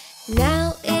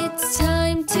 Now it's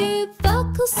time to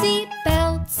buckle seat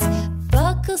belts,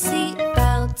 buckle seat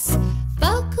belts,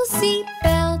 buckle seat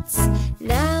belts.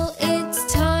 Now it's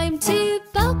time to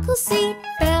buckle seat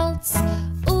belts,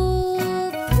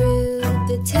 all through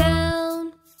the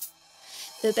town.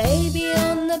 The baby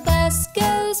on the bus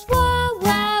goes wah,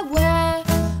 wah, wah,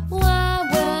 wah,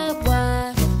 wah,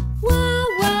 wah, wah,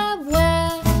 wah,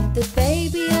 wah. The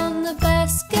baby on the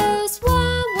bus goes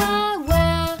wah, wah,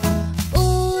 wah,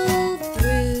 all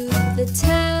through the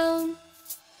town.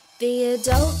 The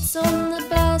adults on the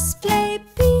bus play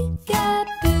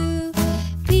peekaboo,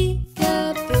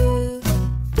 peekaboo,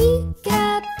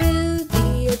 peekaboo.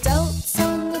 The adults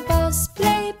on the bus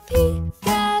play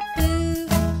peekaboo,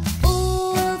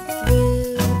 all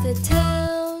through the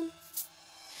town.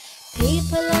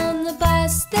 People on the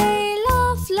bus, they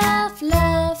laugh, laugh,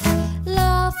 laugh,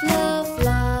 laugh, laugh,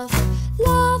 laugh,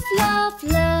 laugh, laugh,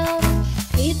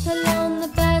 laugh. People on the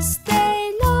bus,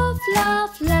 they laugh,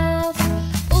 laugh, laugh,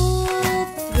 all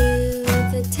through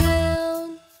the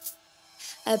town.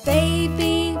 A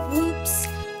baby whoops,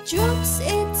 drops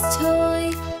its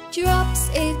toy, drops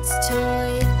its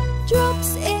toy,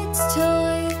 drops its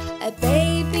toy. A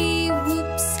baby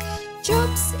whoops,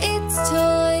 drops its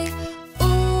toy,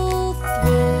 all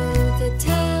through the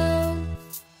town.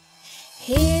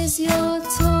 Here's your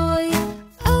toy,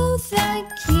 oh thank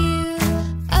you,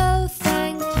 oh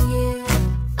thank you,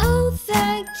 oh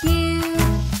thank you.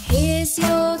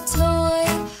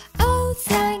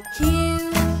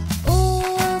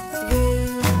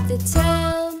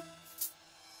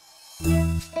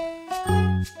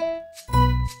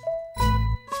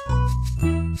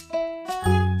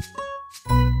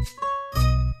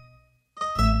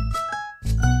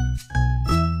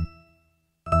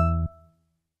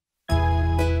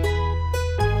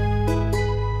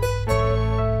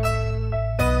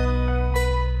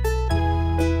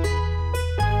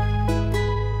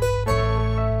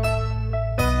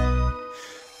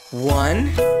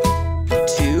 1,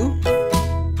 2,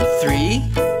 3,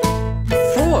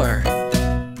 4,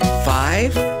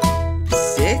 5,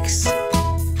 6,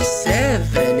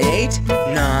 7, 8,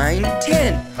 9,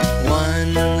 10.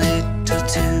 1 little,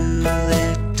 2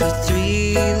 little,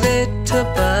 3 little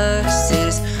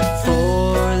buses.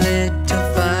 4 little,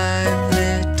 5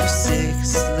 little,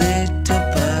 6 little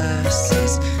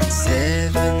buses.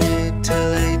 7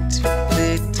 little, 8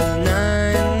 little,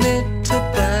 9 little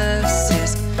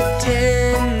buses.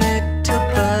 10 little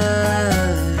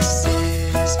buses.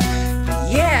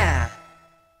 Yeah!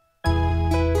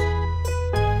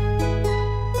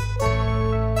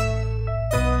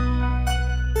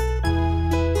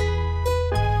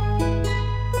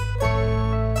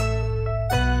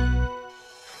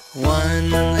 One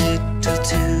little,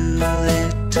 2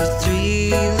 little,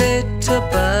 3 little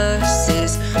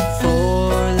buses.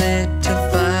 4 little,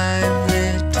 5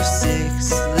 little,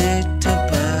 6 little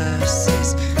buses.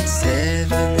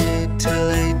 7 little,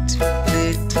 8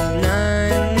 little,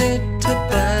 9 little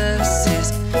buses.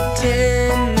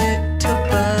 10 little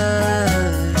buses.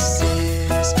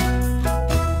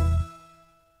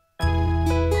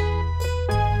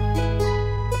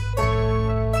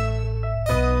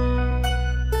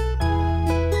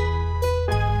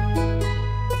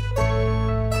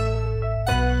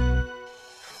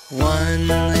 One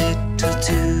little,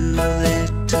 2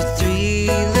 little, 3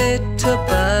 little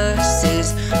buses.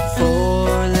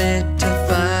 4 little,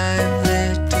 5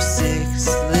 little, 6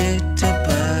 little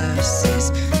buses.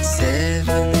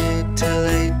 7 little,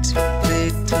 8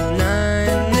 little,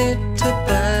 9 little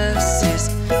buses.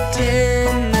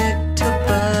 10 little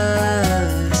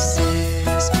buses.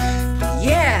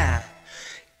 Yeah!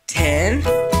 10,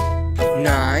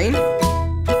 9,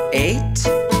 8,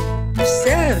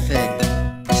 7,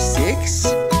 6,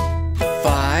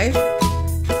 5,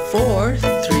 4,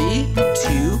 3,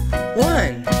 2,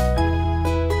 1.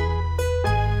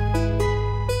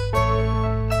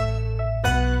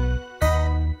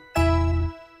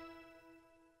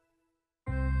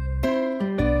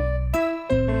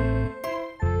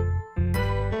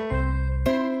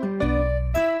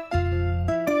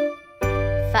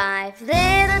 Five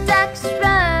little ducks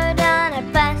rode on a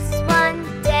bus one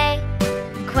day.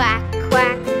 Quack,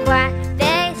 quack, quack,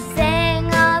 they sang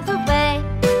all the way.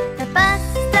 The bus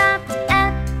stopped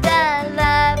at the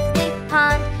lovely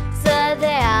pond, so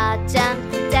they all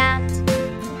jumped out,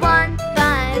 one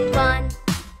by one.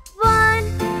 1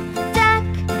 duck,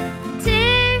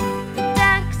 2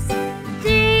 ducks,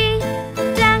 3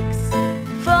 ducks,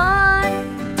 4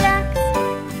 ducks,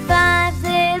 5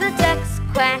 little ducks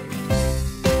quack.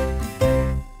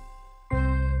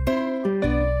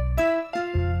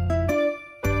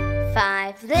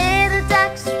 Five little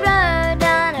ducks rode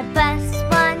on a bus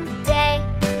one day.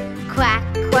 Quack,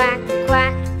 quack,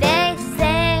 quack, they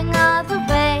sang all the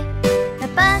way. The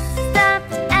bus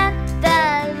stopped at the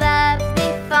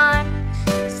lovely farm,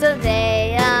 so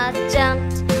they all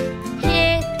jumped.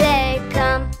 Here they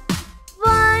come.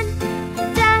 1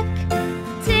 duck,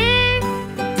 2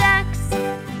 ducks,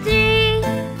 3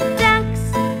 ducks,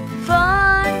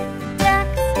 4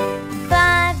 ducks,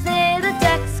 5 little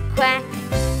ducks quack.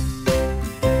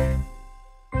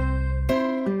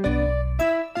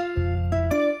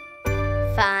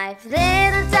 Five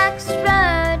little ducks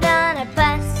rode on a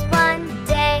bus one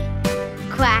day.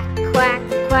 Quack, quack,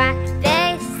 quack,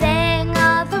 they sang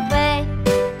all the way.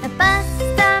 The bus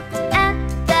stopped at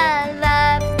the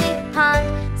lovely pond,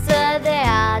 so they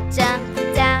all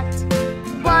jumped out,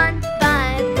 one by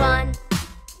one.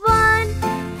 1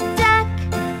 duck,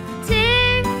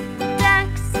 2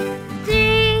 ducks,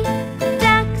 3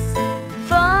 ducks,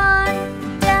 4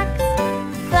 ducks,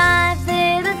 5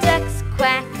 little ducks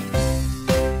quack.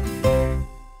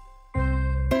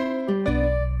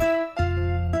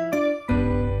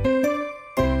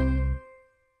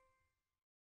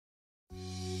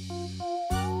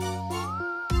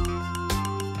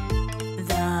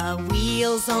 The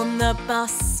wheels on the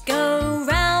bus go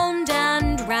round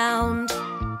and round,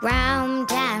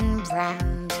 Round and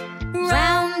round,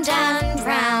 round and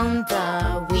round.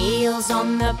 The wheels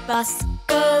on the bus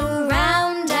go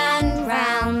round and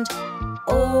round,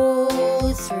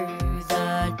 all through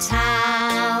the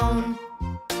town.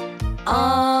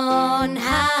 On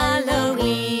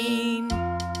Halloween,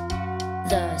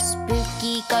 the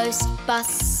spooky ghost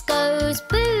bus goes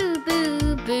boo,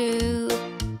 boo, boo.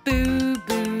 Boo,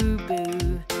 boo,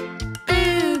 boo.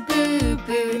 Boo, boo,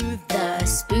 boo. The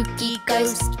spooky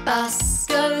ghost bus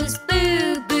goes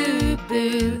boo, boo,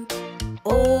 boo.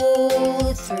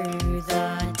 All through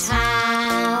the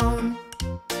town.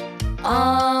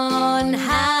 On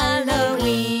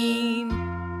Halloween,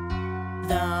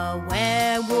 the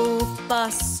werewolf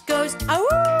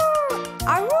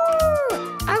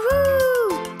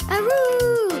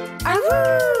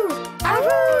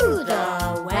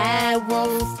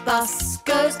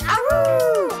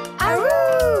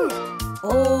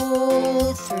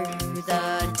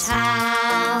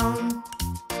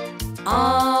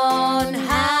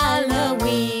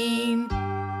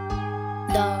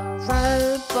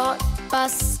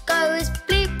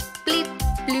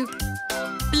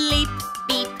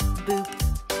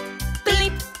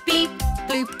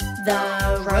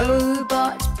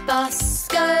robot bus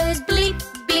goes bleep,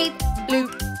 bleep,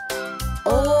 bloop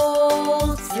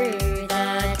all through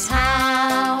the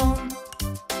town.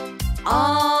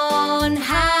 On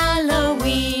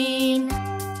Halloween,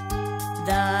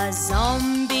 the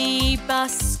zombie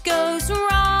bus goes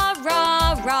rah,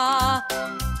 rah, rah.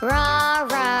 Rah,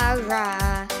 rah,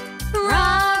 rah.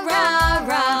 Rah, rah,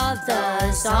 rah.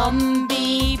 The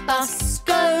zombie bus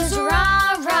goes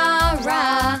rah, rah,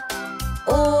 rah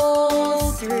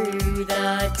all through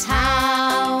the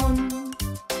town.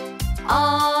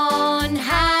 On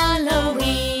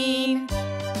Halloween.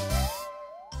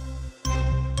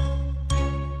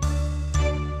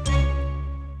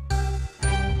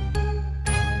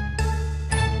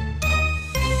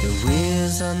 The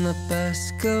wheels on the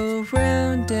bus go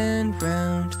round and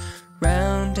round,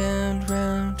 round and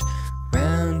round,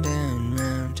 round and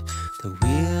round. The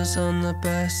wheels on the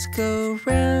bus go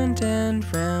round and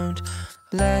round.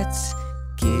 Let's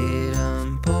get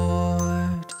on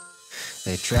board.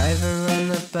 The driver on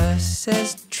the bus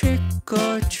says trick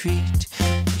or treat,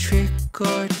 trick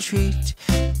or treat,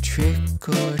 trick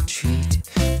or treat.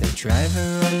 The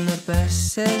driver on the bus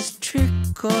says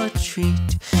trick or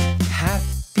treat.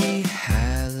 Happy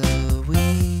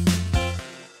Halloween.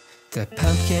 The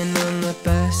pumpkin on the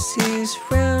bus is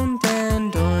round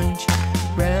and orange,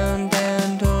 round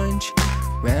and orange,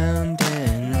 round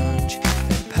and orange.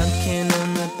 The pumpkin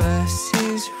on the bus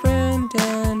is round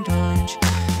and orange.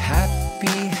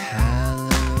 Happy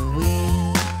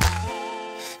Halloween.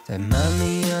 The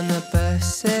mummy on the bus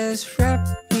says wrap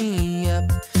me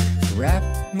up,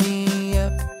 wrap me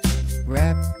up,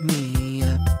 wrap me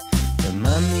up. The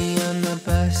mummy on the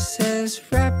bus says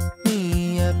wrap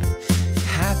me up.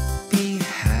 Happy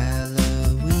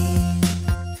Halloween.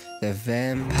 The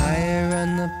vampire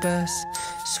on the bus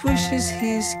swishes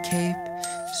his cape,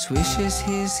 swishes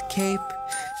his cape,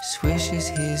 swishes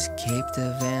his cape.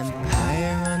 The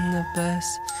vampire on the bus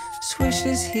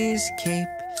swishes his cape.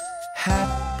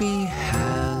 Happy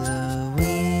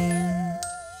Halloween.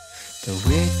 The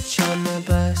witch on the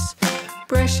bus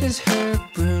brushes her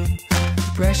broom,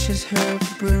 brushes her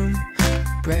broom,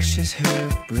 brushes her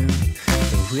broom.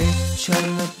 The witch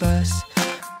on the bus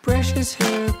brushes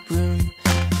her broom.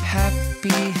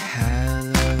 Happy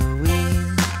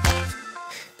Halloween.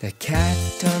 The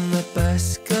cat on the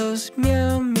bus goes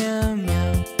meow, meow,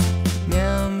 meow,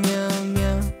 meow, meow,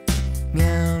 meow,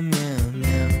 meow, meow,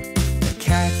 meow. The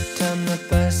cat on the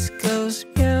bus goes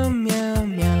meow, meow,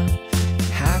 meow.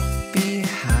 Happy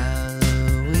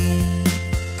Halloween.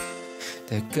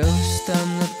 The ghost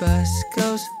on the bus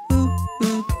goes ooh,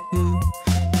 ooh, ooh,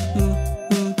 ooh,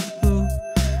 ooh, ooh, ooh,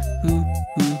 ooh,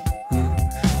 ooh.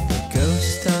 The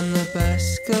ghost on the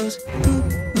bus goes ooh,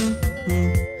 ooh,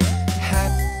 ooh.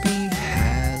 Happy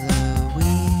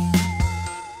Halloween.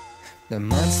 The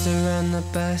monster on the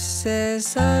bus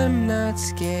says I'm not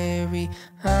scary,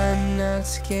 I'm not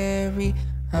scary,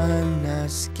 I'm not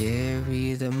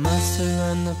scary. The monster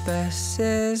on the bus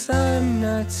says I'm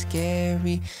not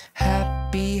scary.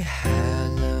 Happy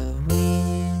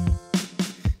Halloween.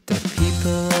 The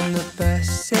people on the bus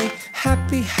say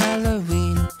Happy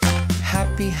Halloween,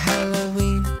 Happy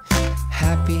Halloween,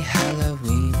 Happy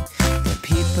Halloween. The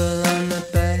people on the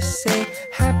bus say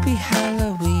Happy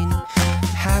Halloween,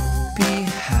 Happy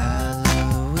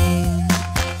Halloween.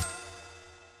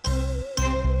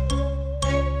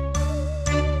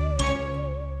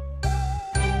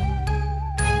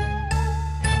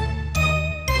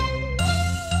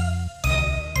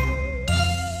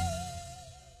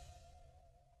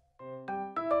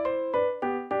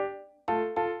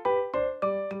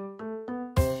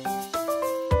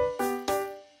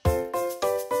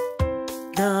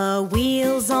 The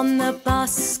wheels on the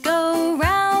bus go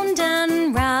round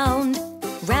and round,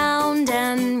 round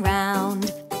and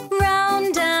round,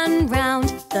 round and round.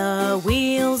 The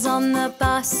wheels on the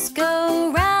bus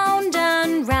go round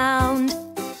and round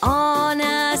on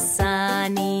a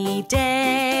sunny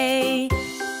day.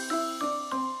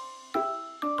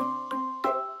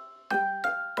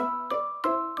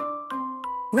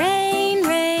 Rain,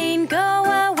 rain, go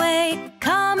away,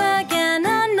 come again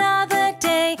another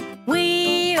day.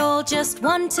 We all just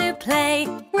want to play.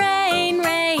 Rain,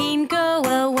 rain, go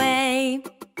away.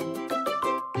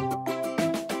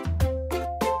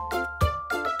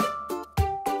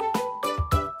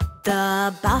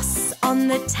 The bus on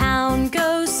the town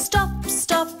goes stop,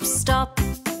 stop, stop,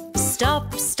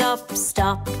 stop, stop,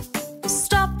 stop,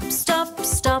 stop, stop,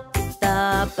 stop.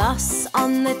 The bus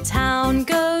on the town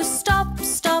goes stop,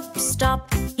 stop,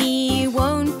 stop. He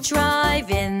won't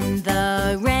drive in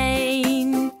the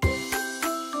rain.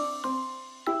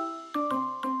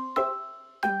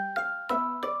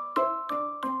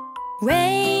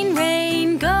 Rain,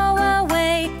 rain, go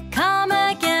away. Come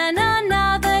again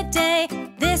another day.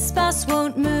 This bus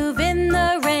won't move in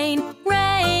the rain.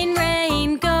 Rain,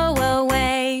 rain, go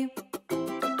away.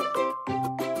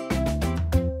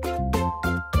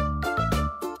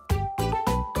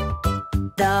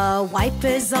 The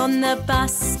wipers on the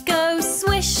bus go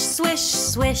swish, swish,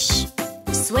 swish.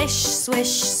 Swish,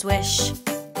 swish, swish.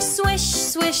 Swish,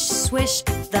 swish, swish.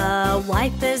 The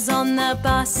wipers on the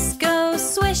bus go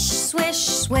swish, swish,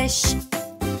 swish.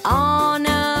 On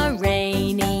a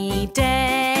rainy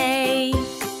day.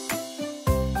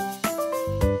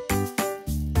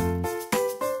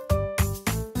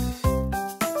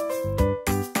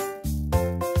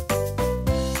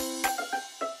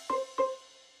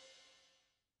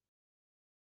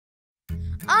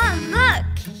 Oh, look!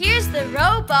 Here's the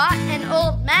robot and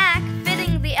old Mac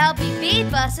fitting the LBB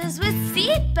buses with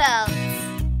seat belts.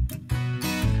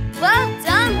 Well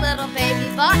done, little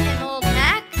baby bot and old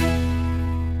Mac.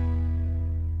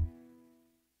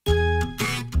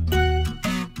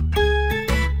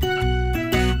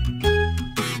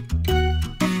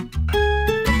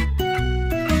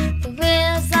 The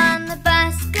wheels on the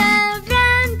bus go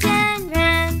round and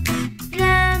round,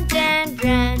 round and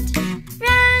round,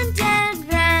 round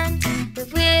and round. The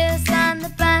wheels on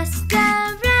the bus go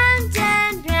round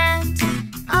and round,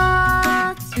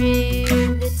 all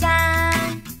through the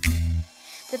town.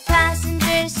 The passengers